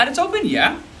I glad it's open?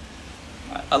 Yeah.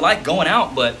 I like going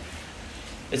out, but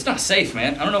It's not safe,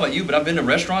 man. I don't know about you, but I've been to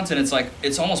restaurants and it's like,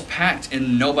 it's almost packed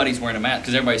and nobody's wearing a mask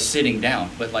because everybody's sitting down.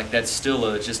 But like, that's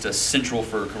still just a central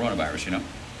for coronavirus, you know?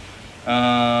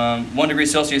 1 degree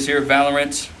Celsius here,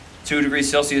 Valorant. 2 degrees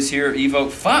Celsius here,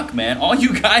 Evoke. Fuck, man. All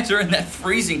you guys are in that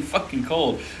freezing fucking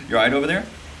cold. You're all right over there?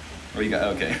 Or you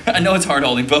got, okay. I know it's hard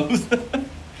holding both.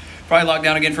 Probably locked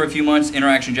down again for a few months.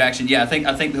 Interaction Jackson. Yeah, I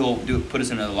think he'll put us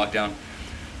in another lockdown.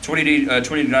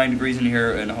 29 degrees in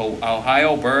here in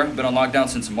Ohio. Burr, been on lockdown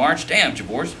since March. Damn,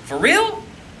 Jabors. For real?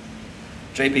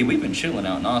 JP, we've been chilling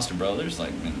out in Austin, bro. There's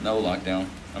like no lockdown.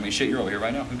 I mean, shit, you're over here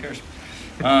right now. Who cares?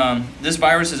 This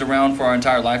virus is around for our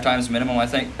entire lifetimes minimum, I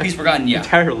think. He's forgotten, yeah.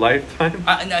 Entire lifetime?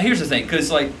 Now, here's the thing,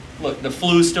 because, like, look, the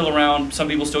flu's still around. Some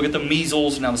people still get the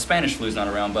measles. Now, the Spanish flu's not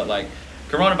around. But, like,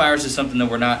 coronavirus is something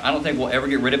that I don't think we'll ever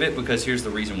get rid of it because here's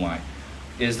the reason why.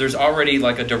 Is there's already,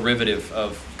 like, a derivative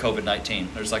of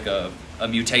COVID-19. There's, like, a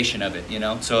mutation of it, you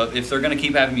know? So if they're going to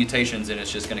keep having mutations, then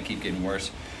it's just going to keep getting worse.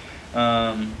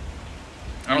 I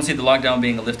don't see the lockdown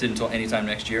being lifted until anytime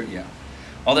next year. Yeah.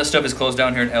 All that stuff is closed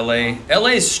down here in LA. LA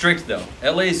is strict though.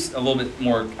 LA is a little bit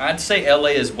more, I'd say LA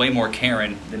is way more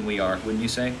Karen than we are, wouldn't you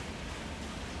say?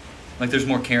 Like there's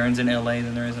more Karens in LA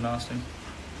than there is in Austin?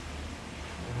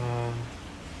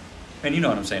 And you know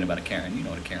what I'm saying about a Karen. You know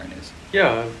what a Karen is.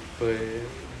 Yeah, but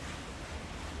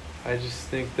I just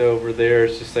think that over there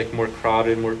it's just like more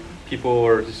crowded, more people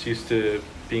are just used to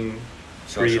being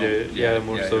free to,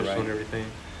 more social and everything.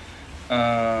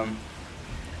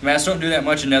 Masks don't do that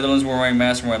much in Netherlands. We're wearing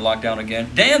masks and we're in lockdown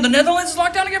again. Damn, the Netherlands is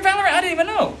locked down again, Valorant? I didn't even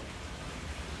know.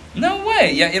 No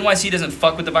way. Yeah, NYC doesn't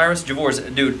fuck with the virus.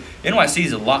 Javors, dude, NYC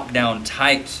is a lockdown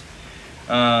tight.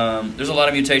 There's a lot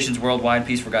of mutations worldwide.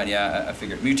 Peace forgotten. Yeah, I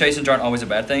figured. Mutations aren't always a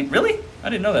bad thing. Really?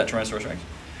 I didn't know that, Tyrannosaurus Rex.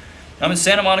 I'm in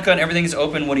Santa Monica and everything is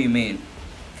open. What do you mean?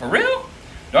 For real?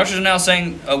 Doctors are now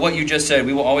saying what you just said.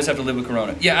 We will always have to live with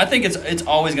corona. Yeah, I think it's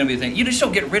always going to be a thing. You just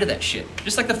don't get rid of that shit.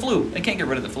 Just like the flu. They can't get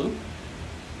rid of the flu.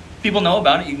 People know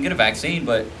about it. You can get a vaccine,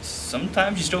 but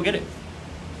sometimes you still get it.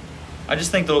 I just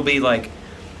think there'll be like,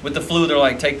 with the flu, they're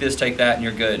like, take this, take that, and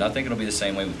you're good. And I think it'll be the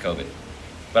same way with COVID.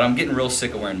 But I'm getting real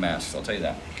sick of wearing masks. I'll tell you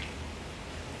that.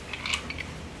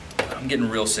 I'm getting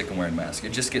real sick of wearing masks.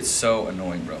 It just gets so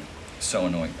annoying, bro. So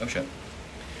annoying. Oh, shit.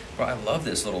 Bro, I love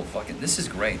this little fucking, this is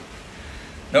great.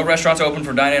 No restaurants open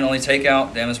for dine-in, only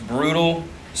takeout. Damn, it's brutal.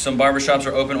 Some barbershops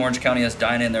are open. Orange County has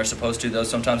dine-in. They're supposed to, though.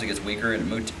 Sometimes it gets weaker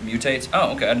and it mutates.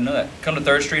 Oh, okay. I didn't know that. Come to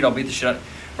 3rd Street. I'll beat the shit out.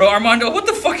 Bro, Armando, what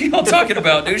the fuck are y'all talking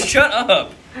about, dude? Shut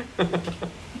up.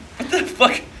 What the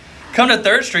fuck? Come to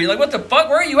 3rd Street? Like, what the fuck?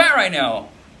 Where are you at right now?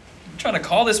 You trying to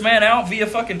call this man out via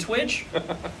fucking Twitch?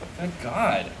 Thank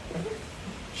God.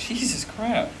 Jesus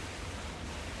crap.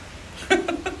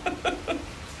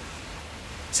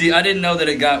 See, I didn't know that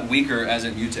it got weaker as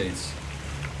it mutates.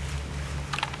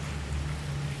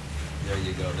 There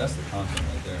you go. That's the content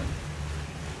right there.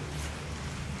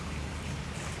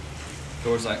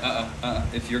 Thor's like,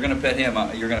 if you're going to pet him,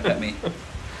 you're going to pet me.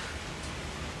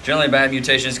 Generally bad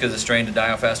mutations because it's strained to die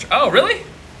out faster. Oh, really?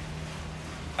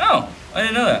 Oh, I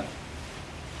didn't know that.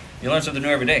 You learn something new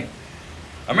every day.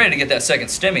 I'm ready to get that second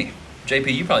stimmy.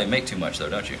 JP, you probably make too much, though,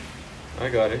 don't you? I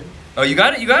got it. Oh, you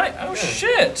got it? You got it? Oh, yeah.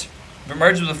 Shit. If it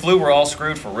merges with the flu, we're all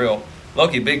screwed for real.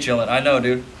 Loki, big chillin'. I know,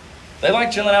 dude. They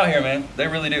like chilling out here, man. They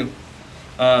really do.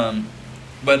 But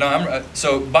no,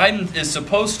 so Biden is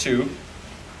supposed to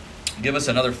give us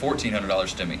another $1,400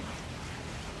 stimmy.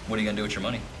 What are you going to do with your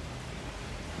money?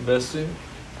 Invest it.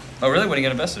 Oh, really? What are you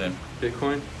going to invest it in?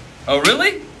 Bitcoin. Oh,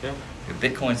 really? Yeah.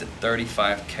 Bitcoin's at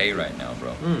 35K right now,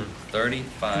 bro.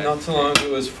 35. Not too long ago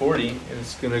it was 40, and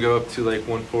it's going to go up to like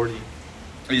 140.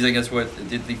 Do you think that's what,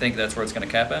 did you think that's where it's going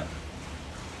to cap at?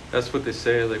 That's what they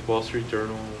say, like Wall Street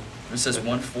Journal. It says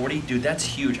 140? Dude, that's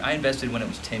huge. I invested when it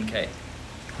was 10K.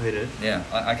 Oh, you did? Yeah.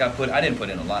 I didn't put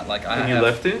in a lot. Like And you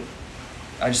left it?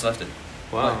 I just left it.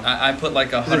 Wow. Like, I put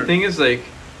like 100. The thing is, like,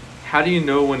 how do you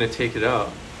know when to take it out?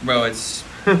 Bro, it's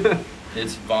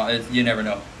you never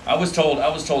know. I was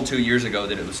told 2 years ago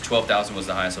that it was 12,000 was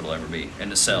the highest it'll ever be,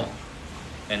 and to sell,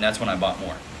 and that's when I bought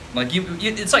more. Like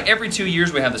it's like every 2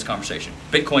 years we have this conversation.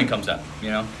 Bitcoin comes up, you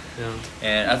know. Yeah.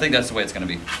 And I think that's the way it's gonna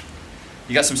be.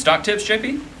 You got some stock tips,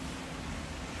 JP?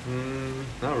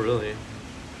 Not really.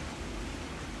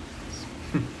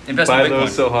 Invest buy in Bitcoin. low,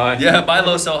 sell high. Yeah, buy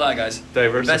low, sell high, guys.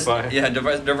 Diversify.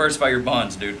 Diversify your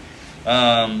bonds, dude.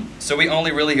 So we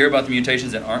only really hear about the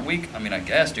mutations that aren't weak? I mean, I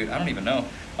guess, dude. I don't even know.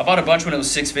 I bought a bunch when it was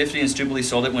 $650 and stupidly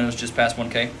sold it when it was just past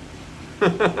 1K.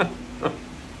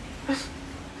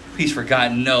 Peace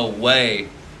forgotten. No way.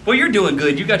 Well, you're doing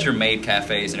good. You got your maid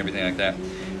cafes and everything like that.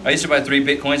 I used to buy 3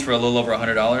 Bitcoins for a little over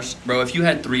 $100. Bro, if you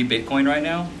had 3 Bitcoin right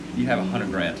now, you have 100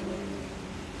 grand.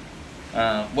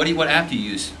 What app do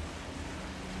you use?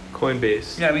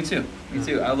 Coinbase. Yeah, me too. Me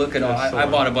too. I look at all. Yeah, I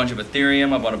bought a bunch of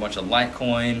Ethereum. I bought a bunch of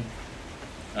Litecoin.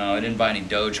 I didn't buy any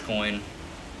Dogecoin,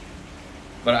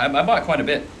 but I bought quite a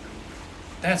bit.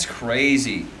 That's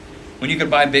crazy. When you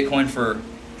could buy Bitcoin for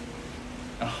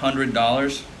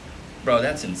 $100, bro,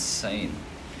 that's insane.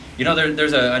 You know,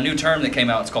 there's a new term that came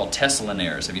out. It's called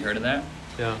Teslaonaires. Have you heard of that?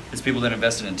 Yeah. It's people that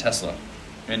invested in Tesla,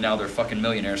 and now they're fucking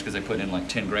millionaires because they put in like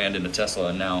 10 grand into Tesla,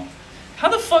 and now, how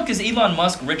the fuck is Elon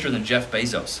Musk richer than Jeff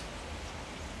Bezos?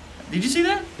 Did you see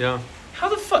that? Yeah. How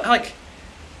the fuck, like,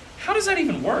 how does that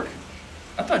even work?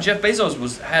 I thought Jeff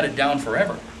Bezos had it down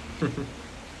forever.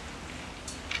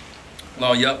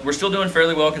 Well, yep, we're still doing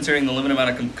fairly well considering the limited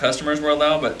amount of customers we're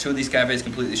allowed, but 2 of these cafes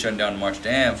completely shut down in March.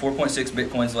 Damn, 4.6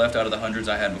 Bitcoins left out of the hundreds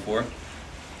I had before.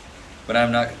 But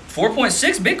I'm not,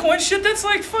 4.6 Bitcoin? Shit, that's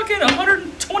like fucking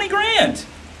 120 grand.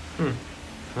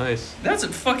 Nice. That's a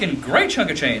fucking great chunk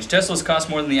of change. Teslas cost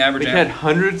more than the average. We had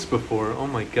hundreds before. Oh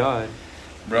my god.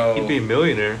 Bro. You'd be a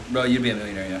millionaire. Bro, you'd be a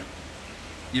millionaire, yeah.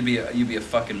 You'd be a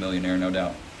fucking millionaire, no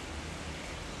doubt.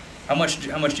 How much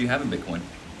do you have in Bitcoin?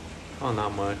 Oh,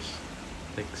 not much.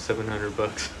 Like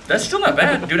 $700. That's still not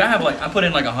bad, dude. I put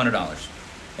in like $100,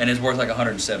 and it's worth like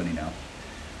 170 now.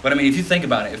 But I mean, if you think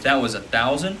about it, if that was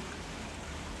 1,000,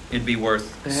 it'd be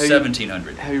worth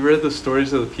 1,700. Have you read the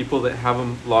stories of the people that have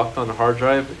them locked on a hard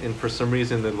drive, and for some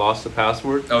reason they lost the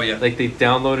password? Oh yeah. Like they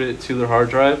downloaded it to their hard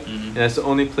drive, Mhm. and that's the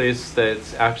only place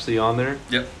that's actually on there.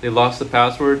 Yep. They lost the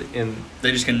password, and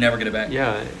They just can never get it back.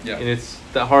 yeah, Yeah. and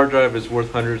that hard drive is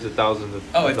worth hundreds of thousands of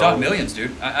Oh, if not dollars. millions,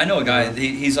 dude. I know a guy.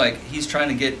 Yeah. He's trying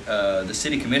to get the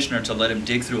city commissioner to let him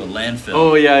dig through a landfill.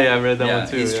 Oh yeah, I read that yeah, one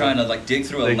too. he's yeah. trying to like dig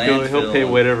through a Like, landfill. he'll pay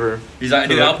whatever. He's like,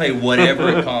 dude, I'll pay whatever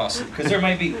it costs. Because there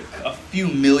might be a few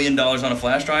 $1 million on a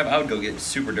flash drive. I would go get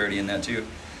super dirty in that too.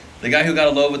 The guy who got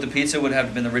a load with the pizza would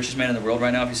have been the richest man in the world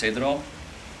right now if he saved it all.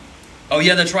 Oh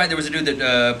yeah, that's right. There was a dude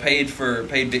that paid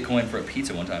Bitcoin for a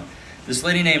pizza one time. This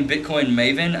lady named Bitcoin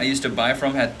Maven I used to buy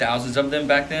from had thousands of them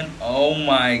back then. Oh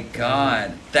my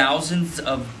god, thousands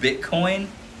of Bitcoin.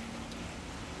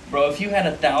 Bro, if you had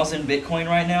 1,000 Bitcoin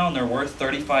right now and they're worth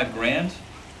 35 grand,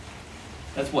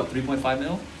 that's what, 3.5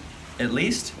 mil? At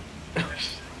least?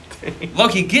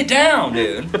 Loki, get down,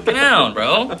 dude. Get down,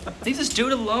 bro. Leave this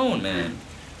dude alone, man.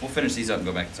 We'll finish these up and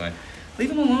go back inside. Leave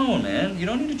him alone, man. You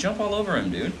don't need to jump all over him,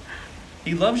 dude.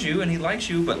 He loves you and he likes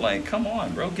you, but like, come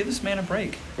on, bro. Give this man a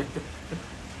break.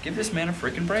 Give this man a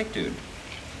freaking break, dude.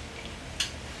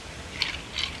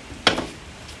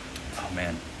 Oh,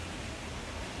 man.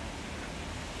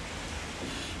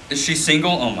 Is she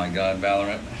single? Oh my god,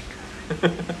 Valorant.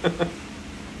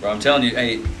 Bro, I'm telling you,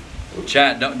 hey,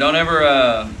 chat, don't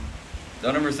ever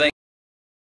think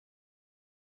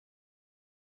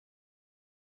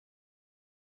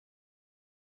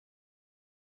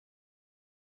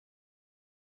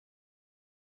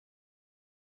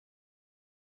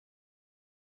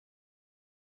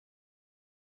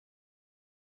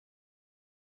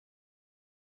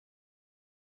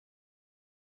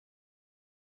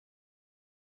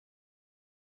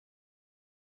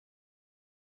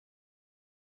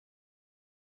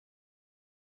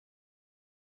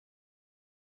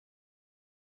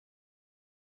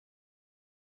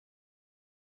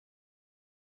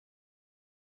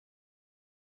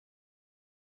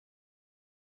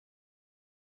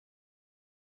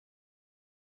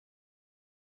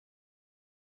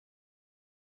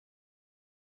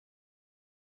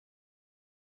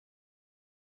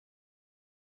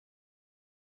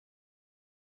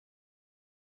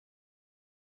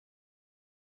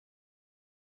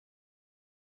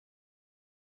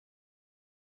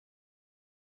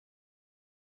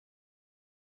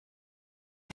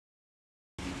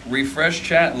refresh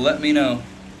chat, let me know.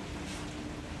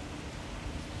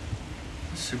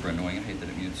 It's super annoying. I hate that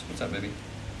it mutes. What's up, baby?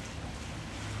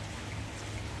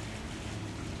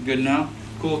 Good now?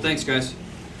 Cool, thanks guys.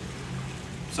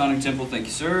 Sonic Temple, thank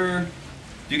you, sir.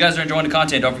 If you guys are enjoying the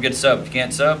content, don't forget to sub. If you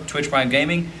can't sub, Twitch Prime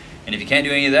Gaming. And if you can't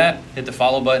do any of that, hit the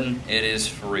follow button. It is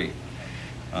free.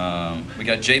 We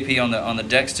got JP on the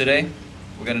decks today.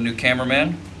 We got a new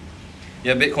cameraman.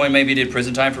 Yeah, Bitcoin maybe did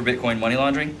prison time for Bitcoin money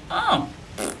laundering. Oh.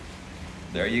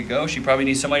 There you go. She probably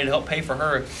needs somebody to help pay for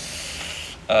her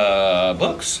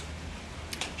books.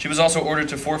 She was also ordered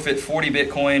to forfeit 40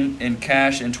 Bitcoin in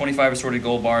cash and 25 assorted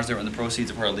gold bars that were in the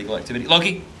proceeds of her illegal activity.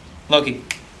 Loki,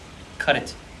 cut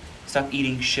it. Stop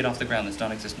eating shit off the ground that's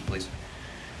non-existent, please.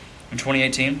 In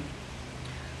 2018.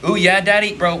 Ooh, yeah,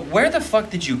 Daddy. Bro, where the fuck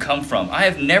did you come from? I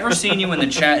have never seen you in the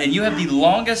chat, and you have the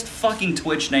longest fucking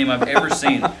Twitch name I've ever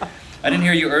seen. I didn't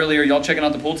hear you earlier. Y'all checking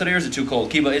out the pool today, or is it too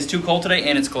cold? Kiba, it's too cold today,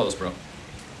 and it's closed, bro.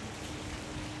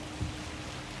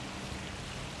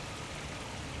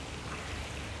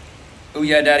 Oh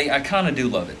yeah, Daddy, I kind of do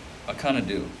love it. I kind of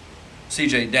do.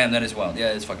 CJ, damn, that is wild.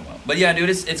 Yeah, it's fucking wild. But yeah,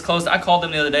 dude, it's closed. I called them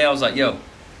the other day. I was like, yo,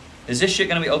 is this shit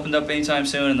going to be opened up anytime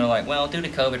soon? And they're like, well, due to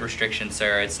COVID restrictions,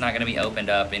 sir, it's not going to be opened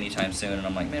up anytime soon. And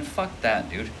I'm like, man, fuck that,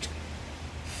 dude.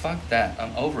 Fuck that.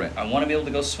 I'm over it. I want to be able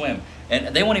to go swim. And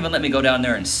they won't even let me go down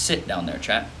there and sit down there,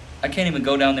 chat. I can't even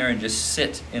go down there and just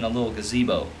sit in a little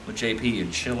gazebo with JP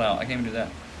and chill out. I can't even do that.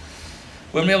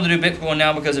 Wouldn't be able to do Bitcoin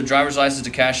now because of driver's license to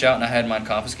cash out and I had mine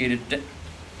confiscated.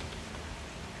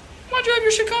 Why'd you have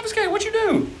your shit confiscated? What'd you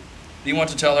do? Do you want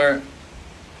to tell her,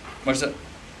 what's that?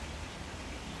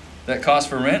 That cost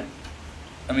for rent?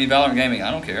 I mean, Valorant Gaming,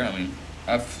 I don't care. I mean,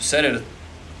 I've said it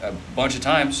a bunch of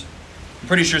times. I'm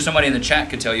pretty sure somebody in the chat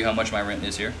could tell you how much my rent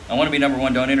is here. I want to be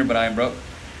 #1 donator, but I am broke.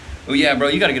 Oh yeah, bro,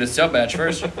 you got to get a sub badge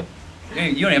first.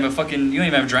 You don't even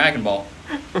have Dragon Ball.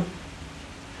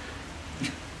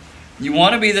 You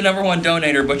want to be the #1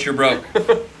 donator, but you're broke.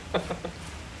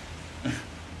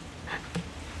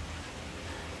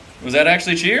 Was that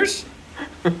actually cheers?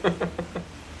 Was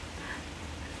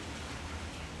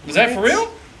that for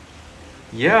real?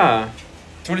 Yeah.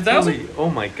 20,000? Oh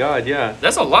my god, yeah.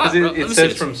 That's a lot. It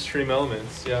says from Stream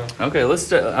Elements, yeah. Okay,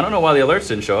 let's. I don't know why the alerts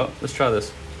didn't show up. Let's try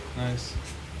this. Nice.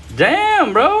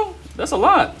 Damn, bro, that's a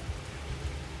lot.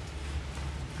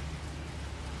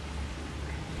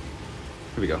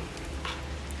 Here we go.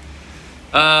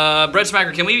 Bread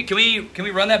Smacker, can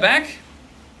we run that back?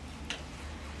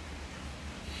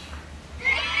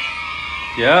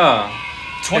 Yeah.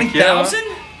 20,000?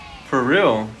 Yeah. For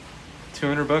real.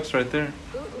 $200 right there.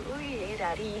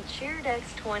 Cheered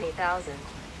X 20,000.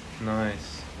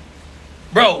 Nice.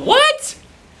 Bro, what?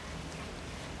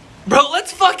 Bro,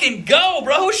 let's fucking go,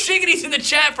 bro. Shiggity's in the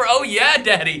chat for oh yeah,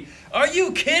 Daddy. Are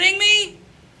you kidding me?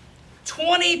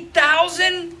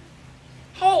 20,000?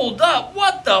 Hold up.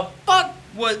 What the fuck?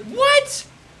 What?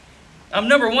 I'm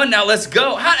 #1 now. Let's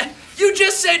go. You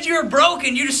just said you were broke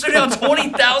and you just threw down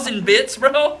 20,000 bits,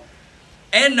 bro?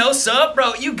 And no sub?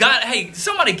 Bro, hey,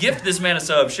 somebody gift this man a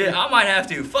sub. Shit, I might have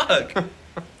to. Fuck.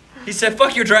 He said,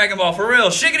 fuck your Dragon Ball, for real.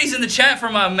 Shiggity's in the chat for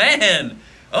my man.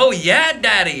 Oh, yeah,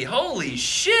 Daddy. Holy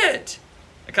shit.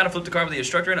 I kind of flipped the car with the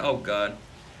instructor in it. Oh, God.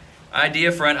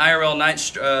 Idea for an IRL night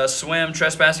swim,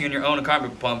 trespassing in your own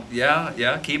apartment pump. Yeah,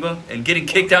 Kiba. And getting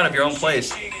kicked out of your own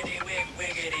place. Hey,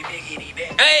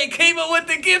 Kiba with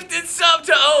the gifted sub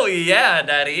to oh, yeah,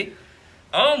 Daddy.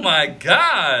 Oh, my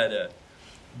God.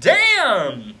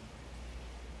 Damn.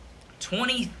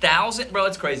 20,000? Bro,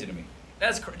 that's crazy to me.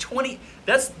 That's 20.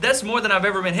 That's more than I've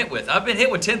ever been hit with. I've been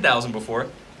hit with 10,000 before,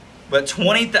 but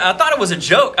 20. I thought it was a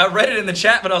joke. I read it in the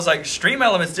chat, but I was like, Stream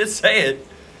Elements did say it.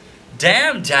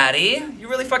 Damn, Daddy, you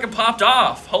really fucking popped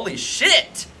off. Holy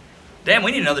shit. Damn,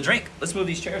 we need another drink. Let's move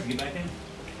these chairs and get back in.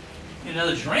 Need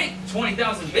another drink.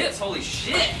 20,000 bits. Holy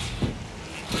shit.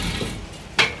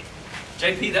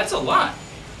 JP, that's a lot.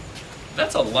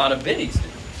 That's a lot of biddies,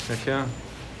 dude. Heck yeah.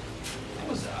 That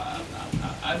was.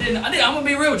 I'm gonna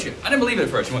be real with you. I didn't believe it at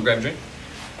first. You want to grab a drink?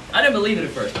 I didn't believe it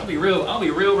at first. I'll be real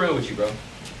with you, bro.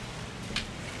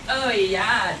 Oh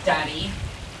yeah, Daddy.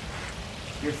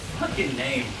 Your fucking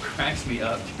name cracks me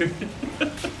up, dude. Your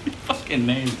fucking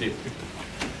name, dude.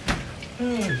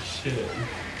 Oh shit.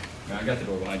 I got the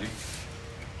door behind you.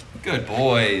 Good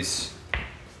boys.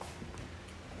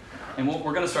 And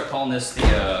we're gonna start calling this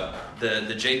the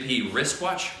JP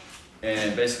wristwatch.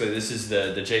 And basically, this is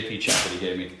the JP check that he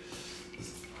gave me.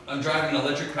 I'm driving an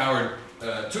electric-powered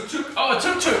tuk-tuk. Oh, a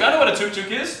tuk-tuk. I know what a tuk-tuk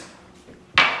is.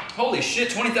 Holy shit,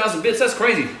 20,000 bits. That's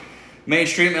crazy.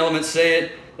 Mainstream Elements say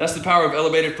it. That's the power of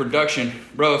elevated production.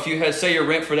 Bro, if you say your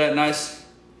rent for that nice...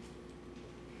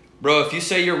 Bro, if you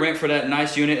say your rent for that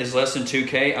nice unit is less than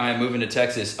 2K, I am moving to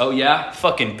Texas. Oh, yeah?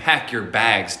 Fucking pack your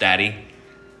bags, Daddy.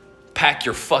 Pack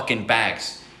your fucking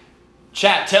bags.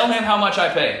 Chat, tell him how much I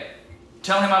pay.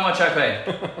 Tell him how much I pay.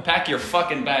 Pack your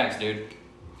fucking bags, dude.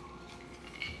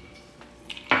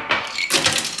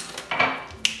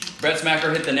 Brett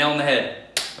Smacker hit the nail on the head.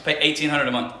 I pay $1,800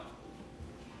 a month.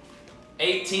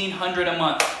 $1,800 a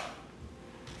month.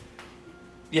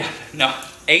 Yeah, no,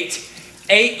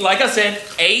 like I said,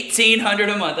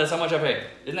 $1,800 a month. That's how much I pay.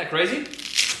 Isn't that crazy?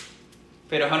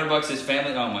 Paid $100 his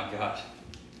family. Oh my gosh.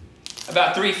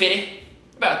 About $350.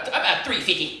 About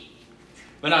 $350.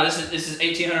 But no, this is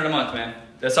 $1,800 a month, man.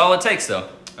 That's all it takes, though.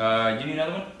 You need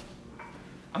another one?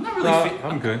 I'm not really.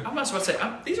 I'm good. I'm not supposed to say.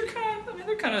 These are kind of. I mean,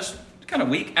 they're kind of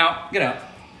weak. Out. Get out.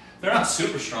 They're not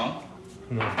super strong.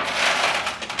 No.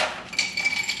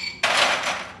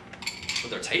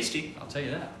 But they're tasty. I'll tell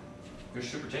you that. They're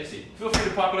super tasty. Feel free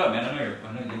to pop it up, man. I know you're.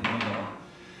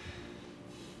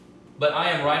 But I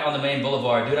am right on the main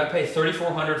boulevard, dude. I pay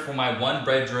 $3,400 for my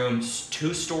 1-bedroom,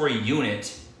 2-story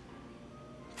unit.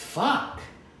 fuck?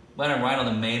 Let him ride on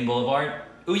the main boulevard.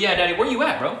 Ooh, yeah, Daddy, where you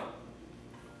at, bro?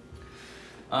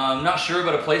 Not sure,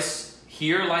 but a place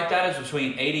here like that is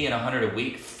between 80 and 100 a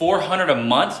week. 400 a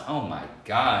month? Oh my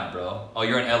God, bro. Oh,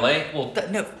 you're in LA? Well,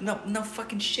 no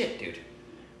fucking shit, dude.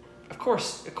 Of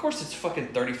course it's fucking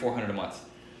 3,400 a month.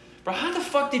 Bro, how the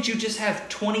fuck did you just have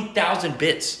 20,000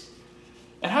 bits?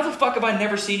 And how the fuck have I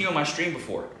never seen you on my stream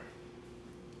before?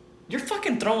 You're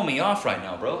fucking throwing me off right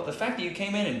now, bro. The fact that you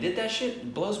came in and did that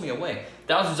shit blows me away.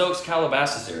 Thousands Oaks,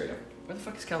 Calabasas area. Where the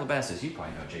fuck is Calabasas? You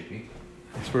probably know, JP.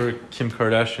 That's where Kim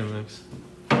Kardashian lives.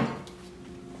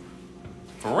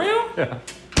 For real? Yeah.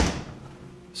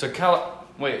 So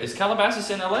wait, is Calabasas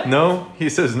in LA? No, he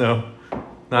says no.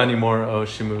 Not anymore. Oh,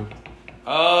 she moved.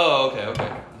 Oh, okay. I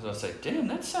was gonna say, damn,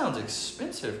 that sounds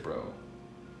expensive, bro.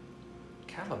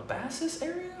 Calabasas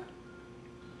area?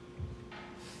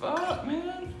 Fuck,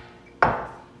 man.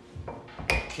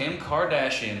 Kim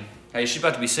Kardashian. Hey, she's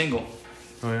about to be single.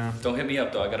 Oh yeah. Don't hit me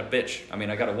up though. I got a bitch.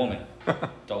 I got a woman.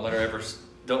 Don't let her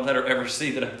ever see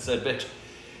that I said bitch.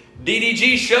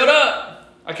 DDG showed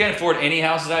up. I can't afford any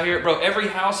houses out here, bro. Every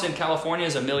house in California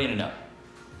is $1 million and up.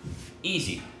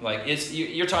 Easy. Like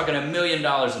you're talking $1 million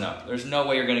and up. There's no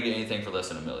way you're gonna get anything for less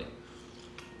than $1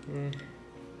 million.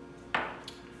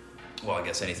 Well, I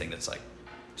guess anything that's like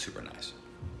super nice.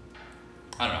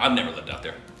 I don't know. I've never lived out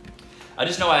there. I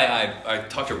just know I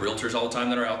talk to realtors all the time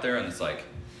that are out there, and it's like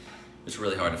it's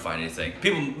really hard to find anything.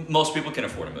 Most people can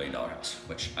afford $1 million house,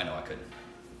 which I know I couldn't.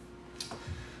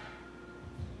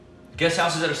 Guest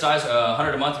houses that are size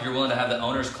 100 a month if you're willing to have the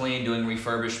owners clean, doing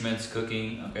refurbishments,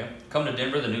 cooking. Okay. Come to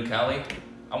Denver, the new Cali.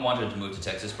 I wanted to move to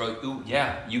Texas, bro. Ooh,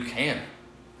 yeah, you can.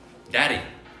 Daddy,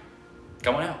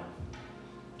 come on out.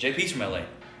 JP's from LA.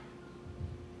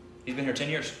 He's been here 10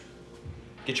 years.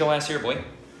 Get your ass here, boy.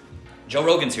 Joe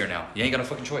Rogan's here now. You ain't got a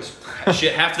fucking choice.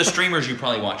 Shit, half the streamers you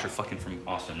probably watch are fucking from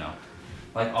Austin now.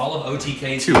 Like all of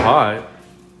OTK's. Too hot.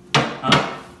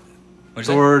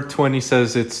 Or 20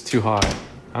 says it's too hot.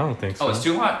 I don't think so. Oh, it's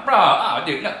too hot? Bro, oh,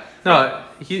 dude, no. No,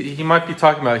 he might be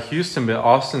talking about Houston, but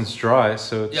Austin's dry,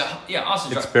 so it's, yeah,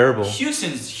 Austin's dry. It's bearable.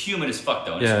 Houston's humid as fuck,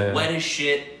 though. It's wet as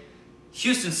shit.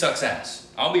 Houston sucks ass.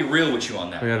 I'll be real with you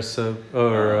on that. We got a sub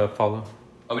or follow.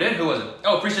 Oh, we did? Who was it?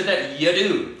 Oh, appreciate that. Yeah,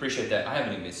 dude. Appreciate that. I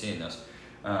haven't even been seeing those.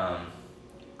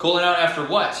 Cooling out after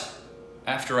what?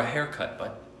 After a haircut,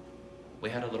 bud. We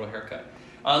had a little haircut.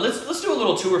 Let's do a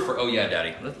little tour for Oh Yeah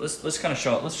Daddy. Let's kind of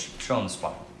show it. Let's show them the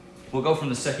spot. We'll go from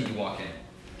the second you walk in,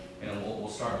 and we'll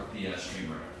start with the stream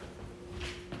room.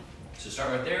 So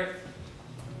start right there,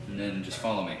 and then just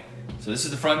follow me. So this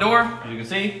is the front door, as you can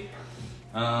see.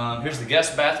 Here's the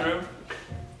guest bathroom.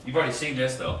 You've already seen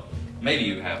this though. Maybe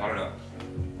you have. I don't know.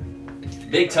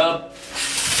 Big tub,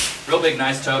 real big,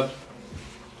 nice tub.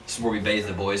 This is where we bathe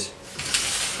the boys,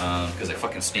 because they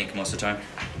fucking stink most of the time.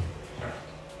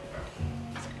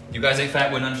 You guys ain't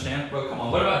fat, wouldn't understand? Bro, come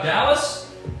on. What about Dallas?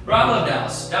 Bro, I love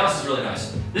Dallas. Dallas is really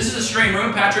nice. This is the stream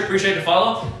room. Patrick, appreciate the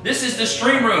follow. This is the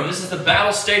stream room. This is the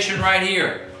battle station right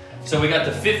here. So we got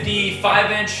the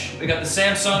 55-inch, we got the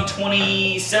Samsung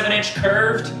 27-inch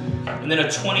curved, and then a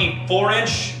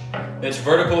 24-inch. It's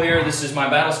vertical here. This is my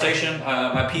battle station.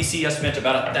 My PC I spent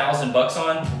about $1,000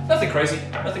 on. Nothing crazy,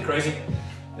 nothing crazy.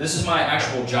 This is my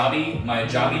actual job.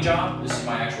 This is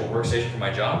my actual workstation for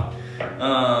my job.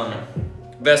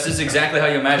 Best, this is exactly how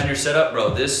you imagine your setup.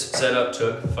 Bro, this setup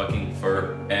took fucking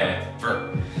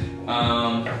forever.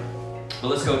 But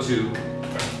let's go to,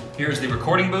 here's the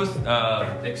recording booth.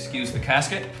 Excuse the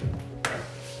casket.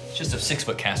 It's just a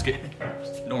 6-foot casket.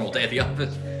 Normal day at the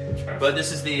office. But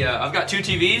this is the, I've got 2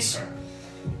 TVs.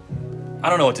 I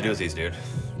don't know what to do with these, dude.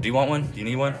 Do you want one? Do you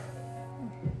need one?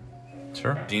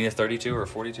 Sure. Do you need a 32 or a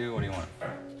 42? What do you want?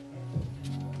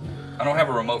 I don't have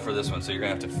a remote for this one, so you're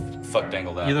gonna have to fuck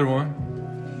dangle that. Either one.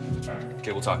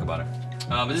 Okay, we'll talk about it.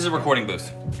 But this is a recording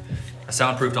booth. I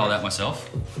soundproofed all that myself.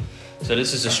 So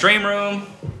this is a stream room.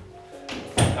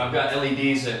 I've got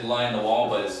LEDs that line the wall,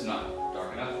 but it's not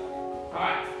dark enough. All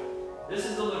right, this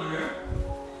is the living room.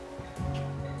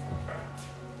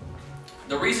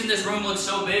 The reason this room looks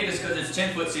so big is because it's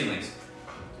 10-foot ceilings.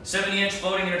 70-inch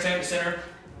floating entertainment center,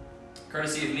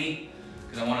 courtesy of me,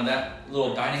 because I wanted that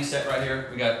little dining set right here.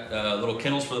 We got little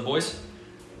kennels for the boys.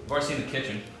 I've already seen the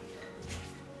kitchen.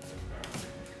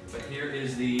 But here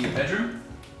is the bedroom.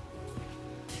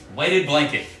 Weighted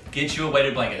blanket. Get you a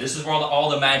weighted blanket. This is where all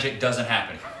the magic doesn't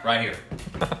happen. Right here.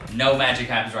 No magic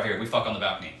happens right here. We fuck on the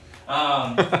balcony.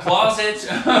 Closet.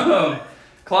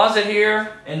 Closet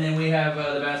here. And then we have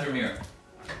the bathroom here.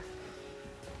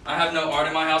 I have no art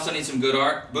in my house. I need some good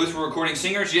art. Booth for recording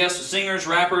singers. Yes, singers,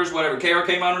 rappers, whatever.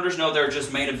 KRK monitors. No, they're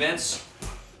just main events.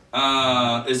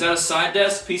 Is that a side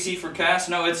desk PC for Cass?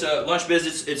 No, it's a lunch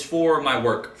biz. It's for my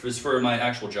work. It's for my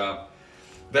actual job.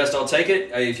 Best, I'll take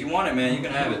it. Hey, if you want it, man, you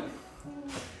can have it.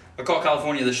 I call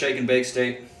California the shake and bake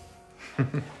state.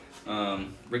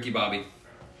 Ricky Bobby.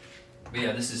 But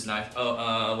yeah, this is nice.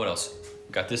 Oh, what else?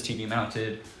 Got this TV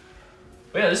mounted.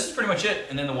 But yeah, this is pretty much it.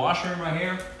 And then the washroom right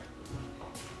here.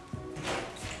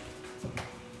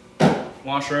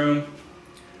 Washroom.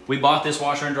 We bought this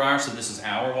washer and dryer, so this is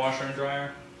our washer and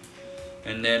dryer.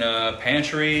 And then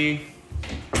pantry.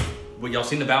 Well, y'all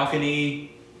seen the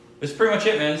balcony? This is pretty much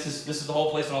it, man. This is the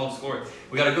whole place in all its glory.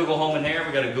 We got a Google Home in there.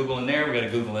 We got a Google in there. We got a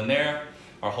Google in there.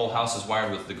 Our whole house is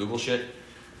wired with the Google shit.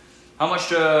 How much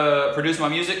to produce my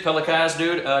music? Pelicaz,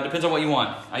 dude. Depends on what you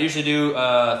want. I usually do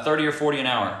 30 or 40 an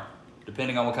hour,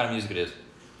 depending on what kind of music it is.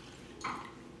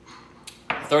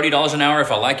 $30 an hour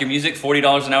if I like your music.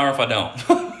 $40 an hour if I don't.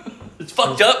 It's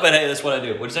fucked up, but hey, that's what I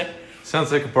do. What'd you say?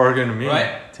 Sounds like a bargain to me.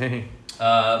 Right? Dang.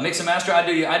 Mix and master, I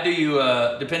do you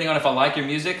depending on if I like your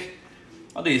music,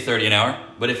 I'll do you 30 an hour.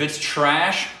 But if it's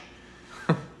trash,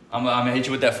 I'm gonna hit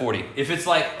you with that 40. If it's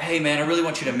like, hey man, I really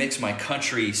want you to mix my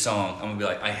country song, I'm gonna be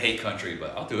like, I hate country,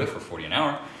 but I'll do it for 40 an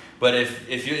hour. But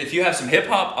if you have some hip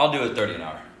hop, I'll do it 30 an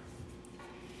hour.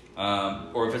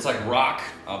 Or if it's like rock,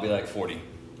 I'll be like 40.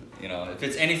 You know, if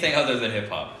it's anything other than hip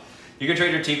hop. You can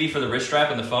trade your TV for the wrist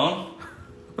strap and the phone.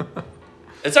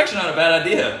 It's actually not a bad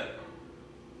idea.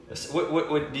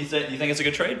 What do you think? You think it's a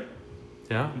good trade?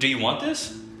 Yeah. Do you want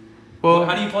this? Well,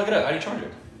 how do you plug it up? How do you charge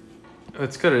it?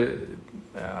 It's good.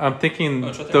 I'm thinking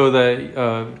right though that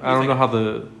I don't know how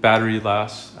the battery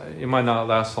lasts. It might not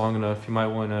last long enough. You might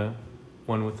want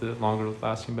one with a longer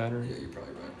lasting battery. Yeah, you're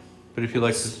probably right. But if you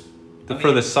like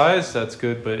for the size, that's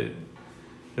good. But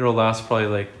it'll last probably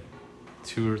like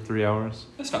 2 or 3 hours.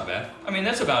 That's not bad. I mean,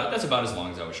 that's about as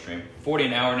long as I would stream. 40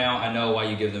 an hour now. I know why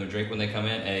you give them a drink when they come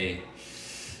in.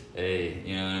 Hey,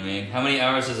 you know what I mean? How many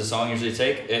hours does a song usually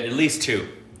take? At least 2.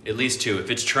 At least 2. If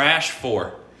it's trash,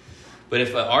 4. But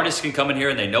if an artist can come in here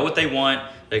and they know what they want,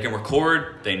 they can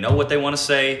record, they know what they want to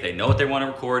say, they know what they want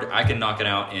to record, I can knock it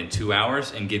out in 2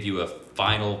 hours and give you a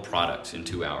final product in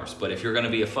 2 hours. But if you're going to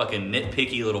be a fucking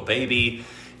nitpicky little baby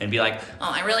and be like,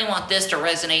 oh, I really want this to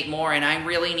resonate more and I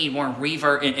really need more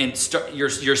reverb, and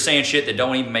you're saying shit that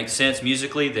don't even make sense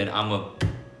musically, then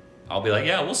I'll be like,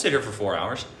 yeah, we'll sit here for 4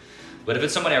 hours. But if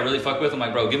it's somebody I really fuck with, I'm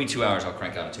like, bro, give me 2 hours, I'll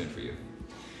crank out a tune for you.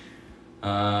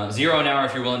 0 an hour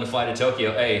if you're willing to fly to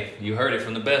Tokyo. Hey, you heard it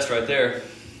from the best right there.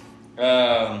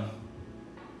 How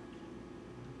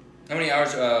many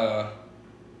hours,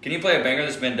 can you play a banger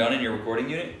that's been done in your recording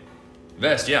unit?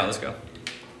 Vest, yeah, let's go.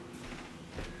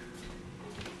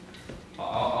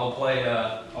 I'll play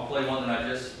one that I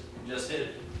just did.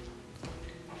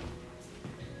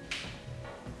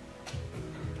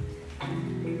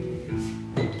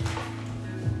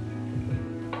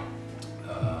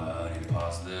 I need to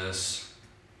pause this.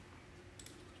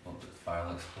 Open the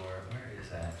File Explorer. Where is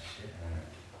that shit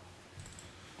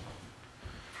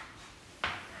at?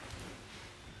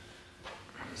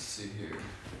 Let's see here.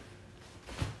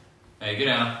 Hey, get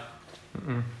down.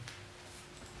 Mm-mm.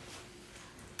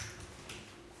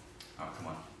 Oh, come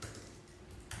on.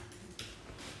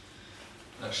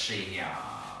 Let's see, yeah.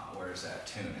 Where's that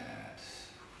tune at?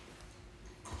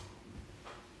 I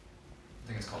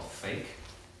think it's called Fake.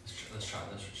 Let's try to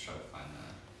find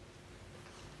that.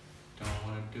 Don't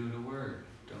want to do the work.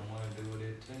 Don't want to do what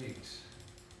it takes.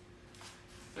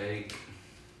 Fake.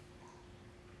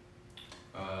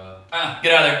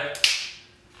 Get out of there.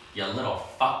 You little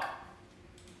fuck.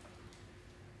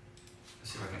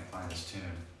 Let's see if I can find this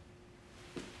tune.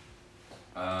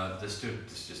 Let's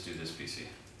just do this PC.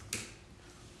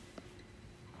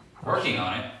 Working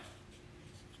on it.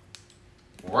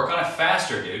 Work on it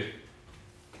faster, dude.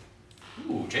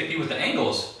 Ooh, JP with the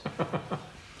angles.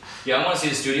 Yeah, I want to see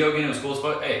the studio again. It was cool as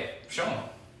fuck. Hey, show them.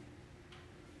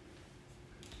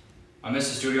 I missed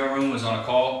the studio room. Was on a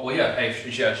call. Well, yeah. Hey,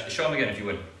 show them again if you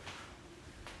would.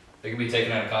 They can be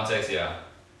taken out of context. Yeah.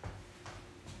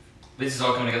 This is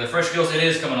all coming together. Fresh Skills. It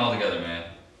is coming all together, man.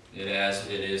 It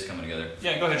is coming together.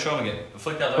 Yeah, go ahead. Show them again.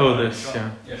 Flick that. Oh, this.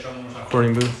 Yeah. Yeah, show them one more time.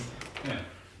 Recording booth. Yeah.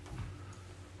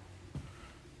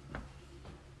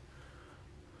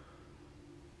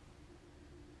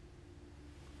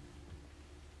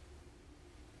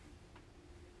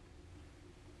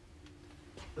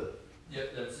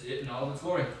 Yep, that's it in all of its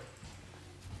glory.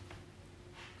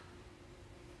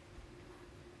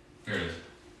 Here it is.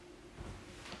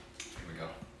 Here we go.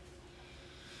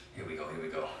 Here we go, here we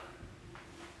go.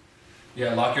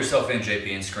 Yeah, lock yourself in,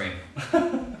 JP, and scream.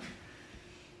 Don't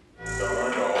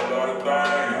wanna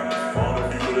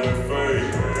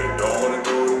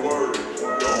do the work,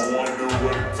 don't wanna do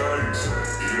what it takes.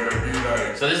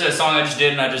 So this is a song I just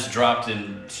did and I just dropped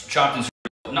and chopped and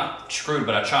screwed. Not screwed,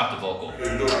 but I chopped the vocal.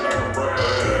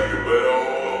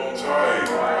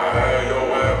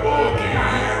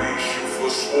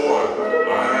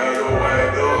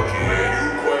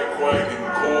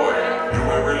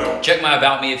 Check my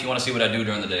About Me if you want to see what I do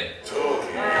during the day.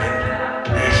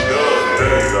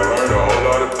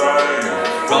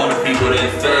 From the people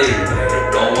that fade,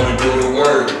 don't want to do the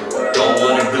work, don't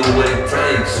want to do what it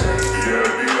takes. Yeah,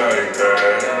 be like that.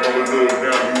 Oh, look,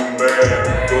 now you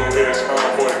mad. Go ahead,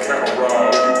 smile for the camera.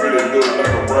 You really look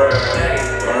like a rat.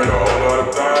 Learn a whole lot of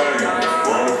things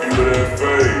from the people that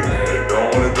fade, that don't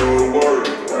want to do the work,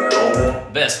 don't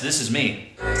want. Best, this is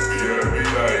me. Yeah, be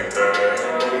like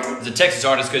that. It's a Texas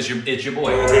artist because it's your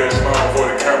boy. Go ahead, smile for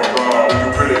the camera. You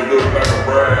really look like a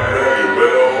rat. Hey,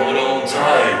 better hold on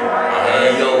tight. I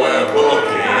had your ass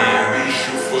bucking, we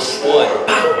shoot for sport.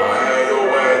 I had your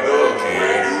ass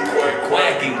ducking, you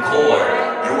quacking core.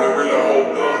 You ain't really hold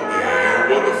nothing,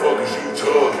 what the fuck is you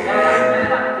talking?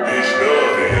 Bitch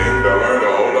nothing, I learned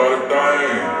a whole lot of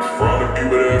things from the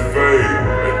people that fade,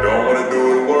 that don't wanna do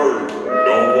the work,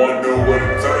 don't wanna do what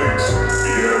it takes.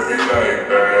 Yeah, be like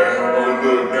that. Oh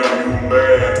look, now you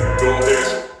mad. Go ahead.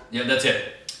 Yeah, that's it.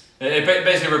 It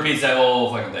basically repeats that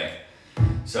whole fucking thing.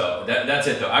 So that's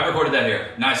it though. I recorded that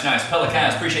here. Nice, nice.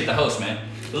 Pelicast, appreciate the host, man.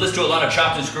 I listened to a lot of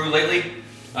Chopped and Screw lately.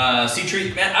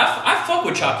 C-Treat, man, I fuck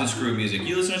with Chopped and Screw music.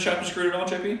 You listen to Chopped and Screw at all,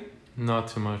 JP? Not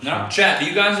too much. No? Chat, do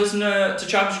you guys listen to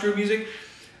Chopped and Screw music?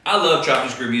 I love Chopped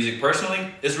and Screw music personally.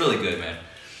 It's really good, man.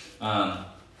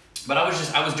 But I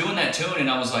was doing that tune and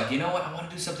I was like, you know what? I want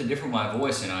to do something different with my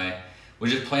voice, and I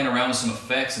was just playing around with some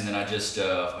effects, and then I just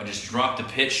dropped the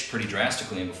pitch pretty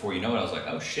drastically, and before you know it, I was like,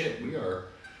 oh shit,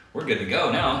 we're good to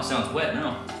go now. It sounds wet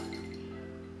now.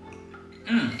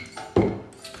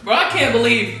 Bro, I can't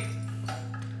believe.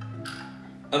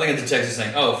 I think it's a Texas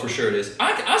thing. Oh, for sure it is.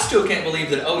 I still can't believe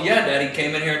that, oh yeah, Daddy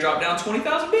came in here and dropped down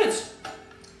 20,000 bits.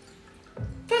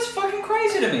 That's fucking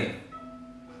crazy to me.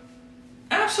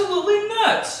 Absolutely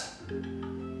nuts.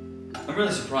 I'm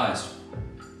really surprised.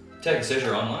 Texas says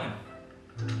you're online.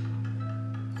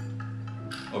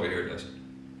 Over here it does.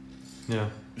 Yeah.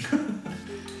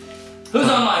 Who's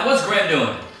online? What's Graham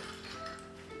doing? What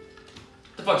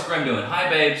the fuck's Graham doing? Hi,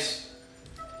 babes.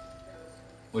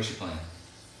 What's she playing?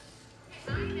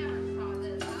 I never saw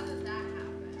this. How did that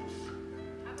happen?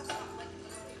 I thought like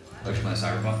Oh, she's playing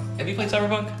Cyberpunk. Have you played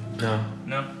Cyberpunk? No.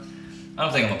 No? I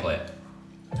don't think I'm gonna play it.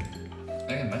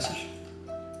 I get a message.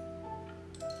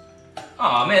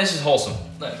 Aw, man, this is wholesome.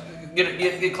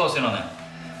 Get close in on that.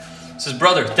 It says,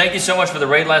 brother, thank you so much for the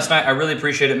raid last night. I really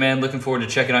appreciate it, man. Looking forward to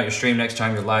checking out your stream next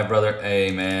time you're live, brother.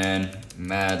 Hey, man.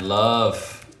 Mad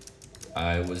love.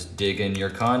 I was digging your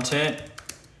content.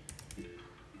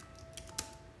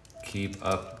 Keep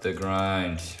up the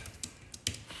grind.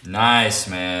 Nice,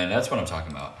 man. That's what I'm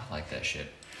talking about. I like that shit.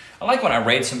 I like when I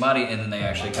raid somebody and then they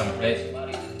actually come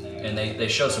and they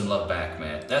show some love back,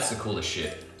 man. That's the coolest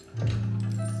shit.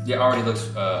 Yeah, already looks,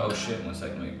 oh shit, 1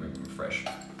 second, let me refresh.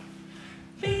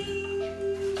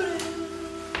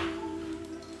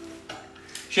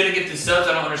 Should have gifted subs.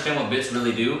 I don't understand what bits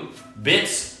really do.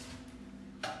 Bits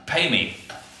pay me.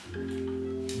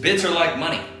 Bits are like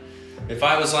money. If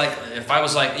I was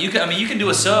like, you can do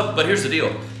a sub, but here's the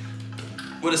deal.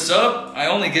 With a sub, I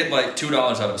only get like $2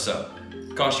 out of a sub.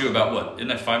 Cost you about what? Isn't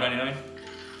that $5.99?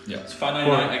 Yeah, it's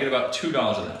 $5.99. I get about $2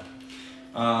 of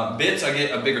that. Bits, I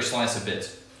get a bigger slice of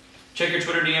bits. Check your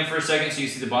Twitter DM for a second so you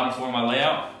see the bottom floor of my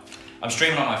layout. I'm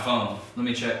streaming on my phone. Let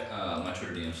me check my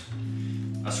Twitter DMs.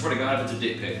 I swear to God, if it's a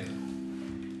dick pic.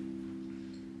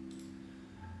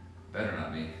 Better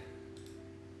not be.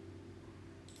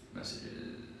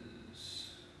 Messages.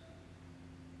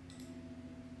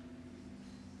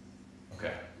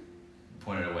 Okay.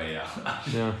 Pointed away out.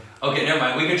 Yeah. Okay, never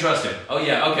mind. We can trust him. Oh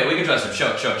yeah, okay, we can trust him.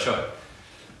 Show it.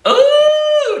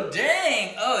 Ooh,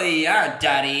 dang. Oh yeah,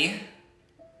 daddy.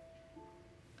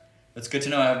 That's good to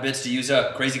know. I have bits to use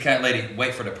up. Crazy Cat Lady,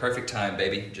 wait for the perfect time,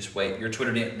 baby. Just wait. Your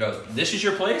Twitter DM. No, this is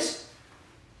your place?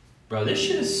 Bro, this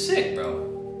shit is sick, bro.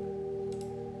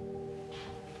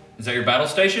 Is that your battle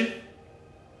station?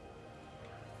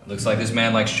 Looks like this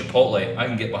man likes Chipotle. I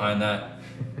can get behind that.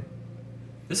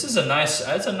 This is that's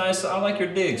a nice, I like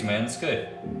your digs, man. It's good.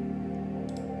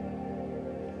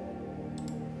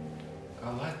 I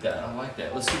like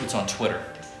that. Let's see what's on Twitter.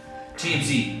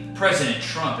 TMZ, President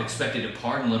Trump expected to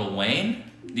pardon Lil Wayne.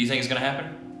 Do you think it's gonna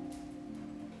happen?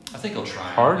 I think he'll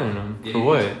try. Pardon him? Yeah, For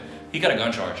what? He got a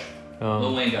gun charge.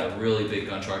 Lil Wayne got a really big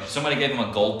gun charge. Somebody gave him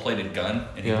a gold-plated gun,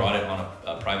 and he brought it on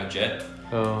a private jet.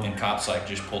 And cops like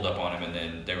just pulled up on him, and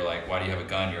then they were like, "Why do you have a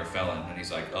gun? You're a felon." And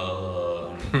he's like,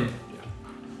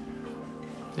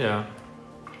 Yeah.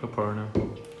 No problem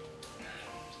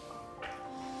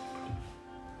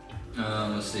now.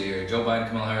 Let's see here. Joe Biden,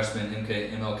 Kamala Harris,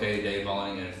 MLK Day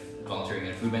volunteering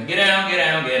at food bank. Get down, get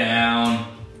down, get down.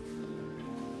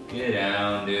 Get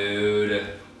down, dude.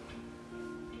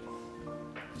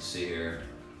 Let's see here.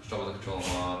 Struggle to control the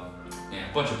mob.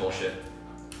 Yeah, bunch of bullshit.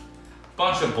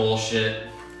 Bunch of bullshit.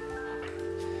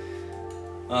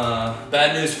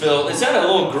 Bad news, Phil. Is that a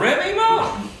little grim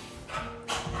emo?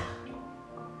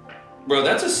 Bro,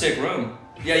 that's a sick room.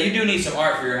 Yeah, you do need some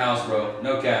art for your house, bro.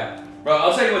 No cap. Bro,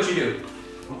 I'll tell you what you do.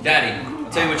 Daddy,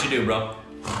 I'll tell you what you do, bro.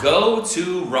 Go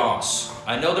to Ross.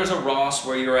 I know there's a Ross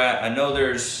where you're at. I know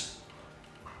there's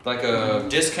like a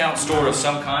discount store of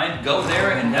some kind. Go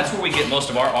there, and that's where we get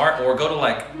most of our art. Or go to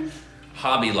like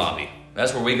Hobby Lobby.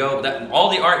 That's where we go.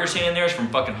 All the art you're seeing in there is from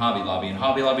fucking Hobby Lobby. And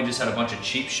Hobby Lobby just had a bunch of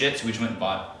cheap shit, so we just went and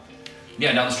bought.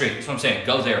 Yeah, down the street. That's what I'm saying.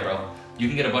 Go there, bro. You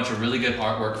can get a bunch of really good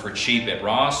artwork for cheap at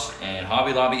Ross. And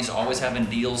Hobby Lobby's always having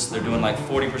deals. They're doing like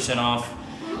 40% off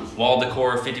wall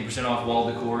decor, 50% off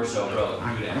wall decor. So, bro,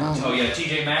 do that. Oh, yeah,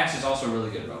 TJ Maxx is also really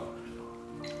good, bro.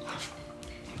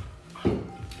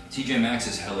 TJ Maxx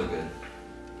is hella good.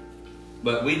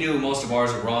 But we do most of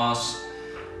ours at Ross,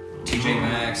 TJ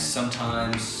Maxx,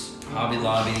 sometimes Hobby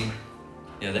Lobby.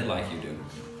 Yeah, they like you, dude.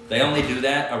 They only do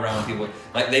that around people.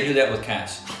 Like, they do that with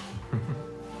cats.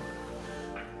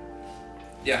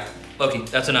 Yeah, Loki,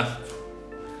 that's enough.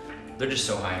 They're just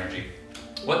so high energy.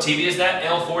 What TV is that?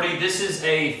 L40? This is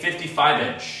a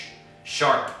 55-inch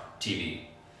Sharp TV.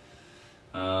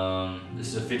 This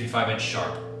is a 55-inch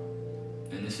Sharp.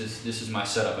 And this is my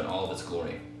setup in all of its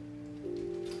glory.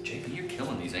 JP, you're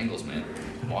killing these angles, man.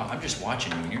 I'm just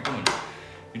watching you, and you're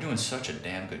doing such a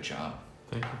damn good job.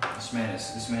 Thank you. This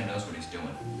man knows what he's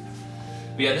doing.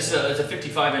 But yeah, it's a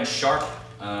 55-inch Sharp,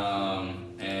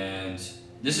 and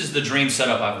this is the dream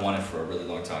setup I've wanted for a really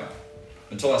long time.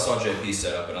 Until I saw JP's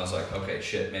setup, and I was like, okay,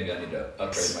 shit, maybe I need to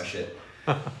upgrade my shit.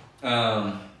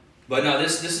 But no,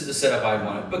 this is the setup I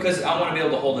wanted, because I want to be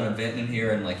able to hold an event in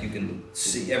here, and like you can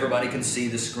see, everybody can see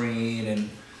the screen. And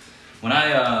when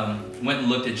I went and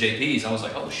looked at JP's, I was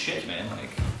like, oh shit, man, like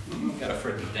you got a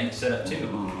freaking dank setup too.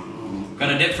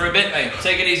 Gonna dip for a bit? Hey,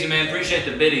 take it easy, man. Appreciate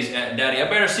the biddies, Daddy. I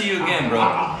better see you again, bro.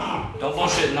 Don't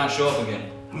bullshit and not show up again.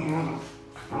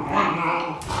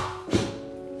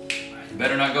 You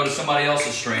better not go to somebody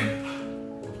else's stream.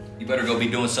 You better go be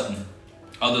doing something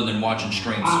other than watching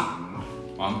streams.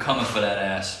 I'm coming for that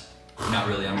ass. Not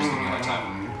really, I'm just giving you a hard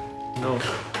time. No.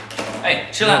 Hey,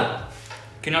 chill out.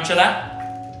 Can y'all chill out?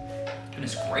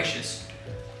 Goodness gracious.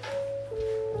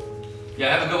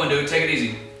 Yeah, have a good one, dude. Take it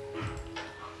easy.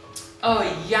 Oh,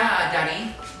 yeah,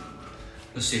 Daddy.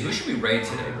 Let's see, who should we raid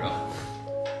today, bro?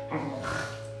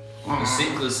 Let's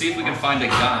see if we can find a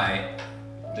guy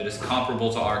that is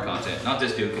comparable to our content. Not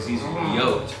this dude, because he's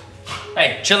yoked.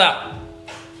 Hey, chill out.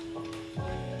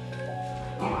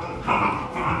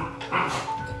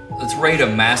 Let's raid a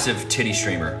massive titty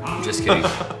streamer. Just kidding.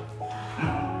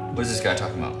 What is this guy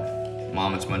talking about?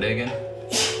 Mom, it's Monday again?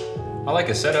 I like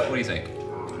his setup. What do you think?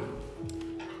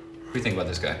 What do you think about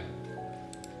this guy?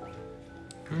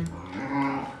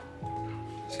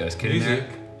 This guy's kidding Music.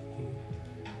 there?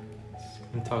 He's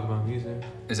gonna talk about music.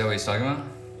 Is that what he's talking about?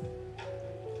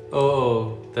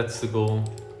 Oh, that's the goal.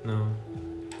 No.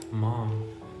 Mom.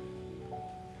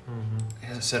 He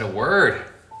hasn't said a word.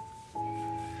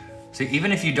 See,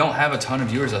 even if you don't have a ton of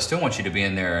viewers, I still want you to be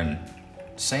in there and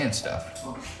saying stuff.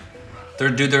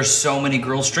 Dude, there's so many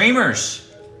girl streamers.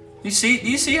 Do you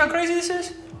see how crazy this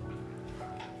is?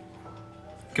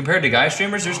 Compared to guy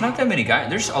streamers, there's not that many guys.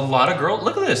 There's a lot of girls.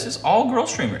 Look at this. It's all girl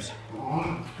streamers.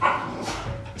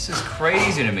 This is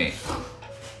crazy to me.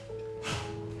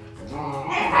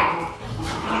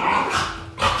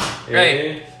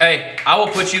 Hey, I will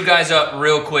put you guys up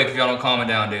real quick if y'all don't calm it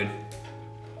down, dude.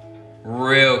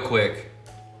 Real quick.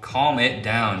 Calm it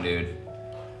down, dude.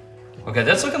 Okay,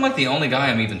 that's looking like the only guy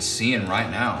I'm even seeing right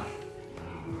now.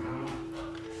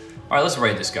 All right, let's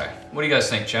raid this guy. What do you guys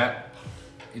think, chat?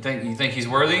 You think he's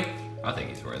worthy? I think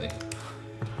he's worthy.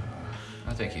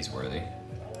 I think he's worthy.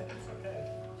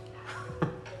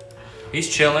 He's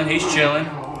chilling. He's chilling.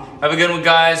 Have a good one,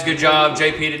 guys. Good job,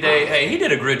 JP today. Hey, he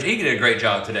did a great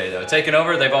job today, though. Taking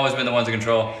over. They've always been the ones in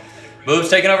control. Boobs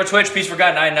taking over Twitch. Peace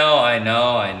forgotten. I know.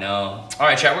 All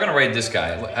right, chat. We're gonna raid this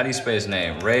guy. How do you spell his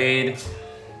name? Raid.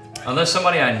 Unless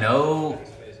somebody I know.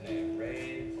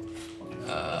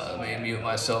 Let me mute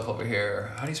myself over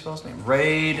here. How do you spell his name?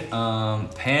 Raid.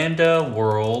 Panda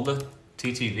World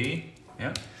TTV.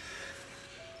 Yeah.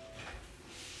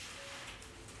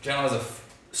 Channel has a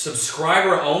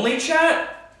subscriber only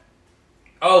chat.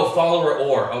 Oh, follower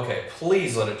or. Okay,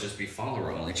 please let it just be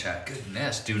follower only chat.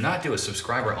 Goodness, do not do a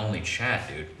subscriber only chat,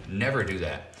 dude. Never do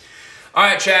that. All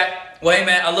right, chat. Well, hey,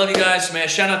 man, I love you guys, man.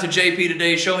 Shout out to JP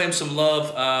today. Show him some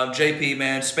love. JP,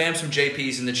 man, spam some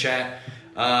JPs in the chat.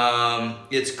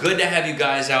 It's good to have you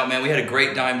guys out, man. We had a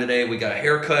great time today. We got a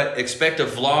haircut. Expect a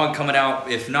vlog coming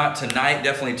out, if not tonight,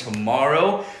 definitely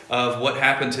tomorrow, of what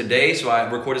happened today. So I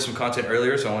recorded some content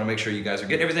earlier, so I want to make sure you guys are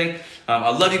getting everything.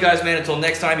 I love you guys, man. Until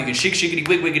next time, you can shake, shiggity,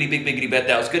 wig, wiggity, big, biggity, bet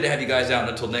that. It's good to have you guys out.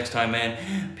 And until next time, man,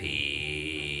 peace.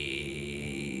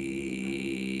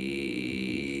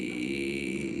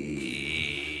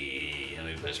 Let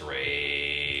me press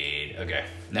raid. Okay,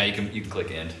 now you can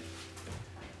click end.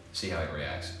 See how he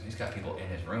reacts. He's got people in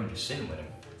his room just sitting with him.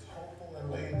 It's hopeful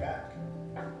and laid back.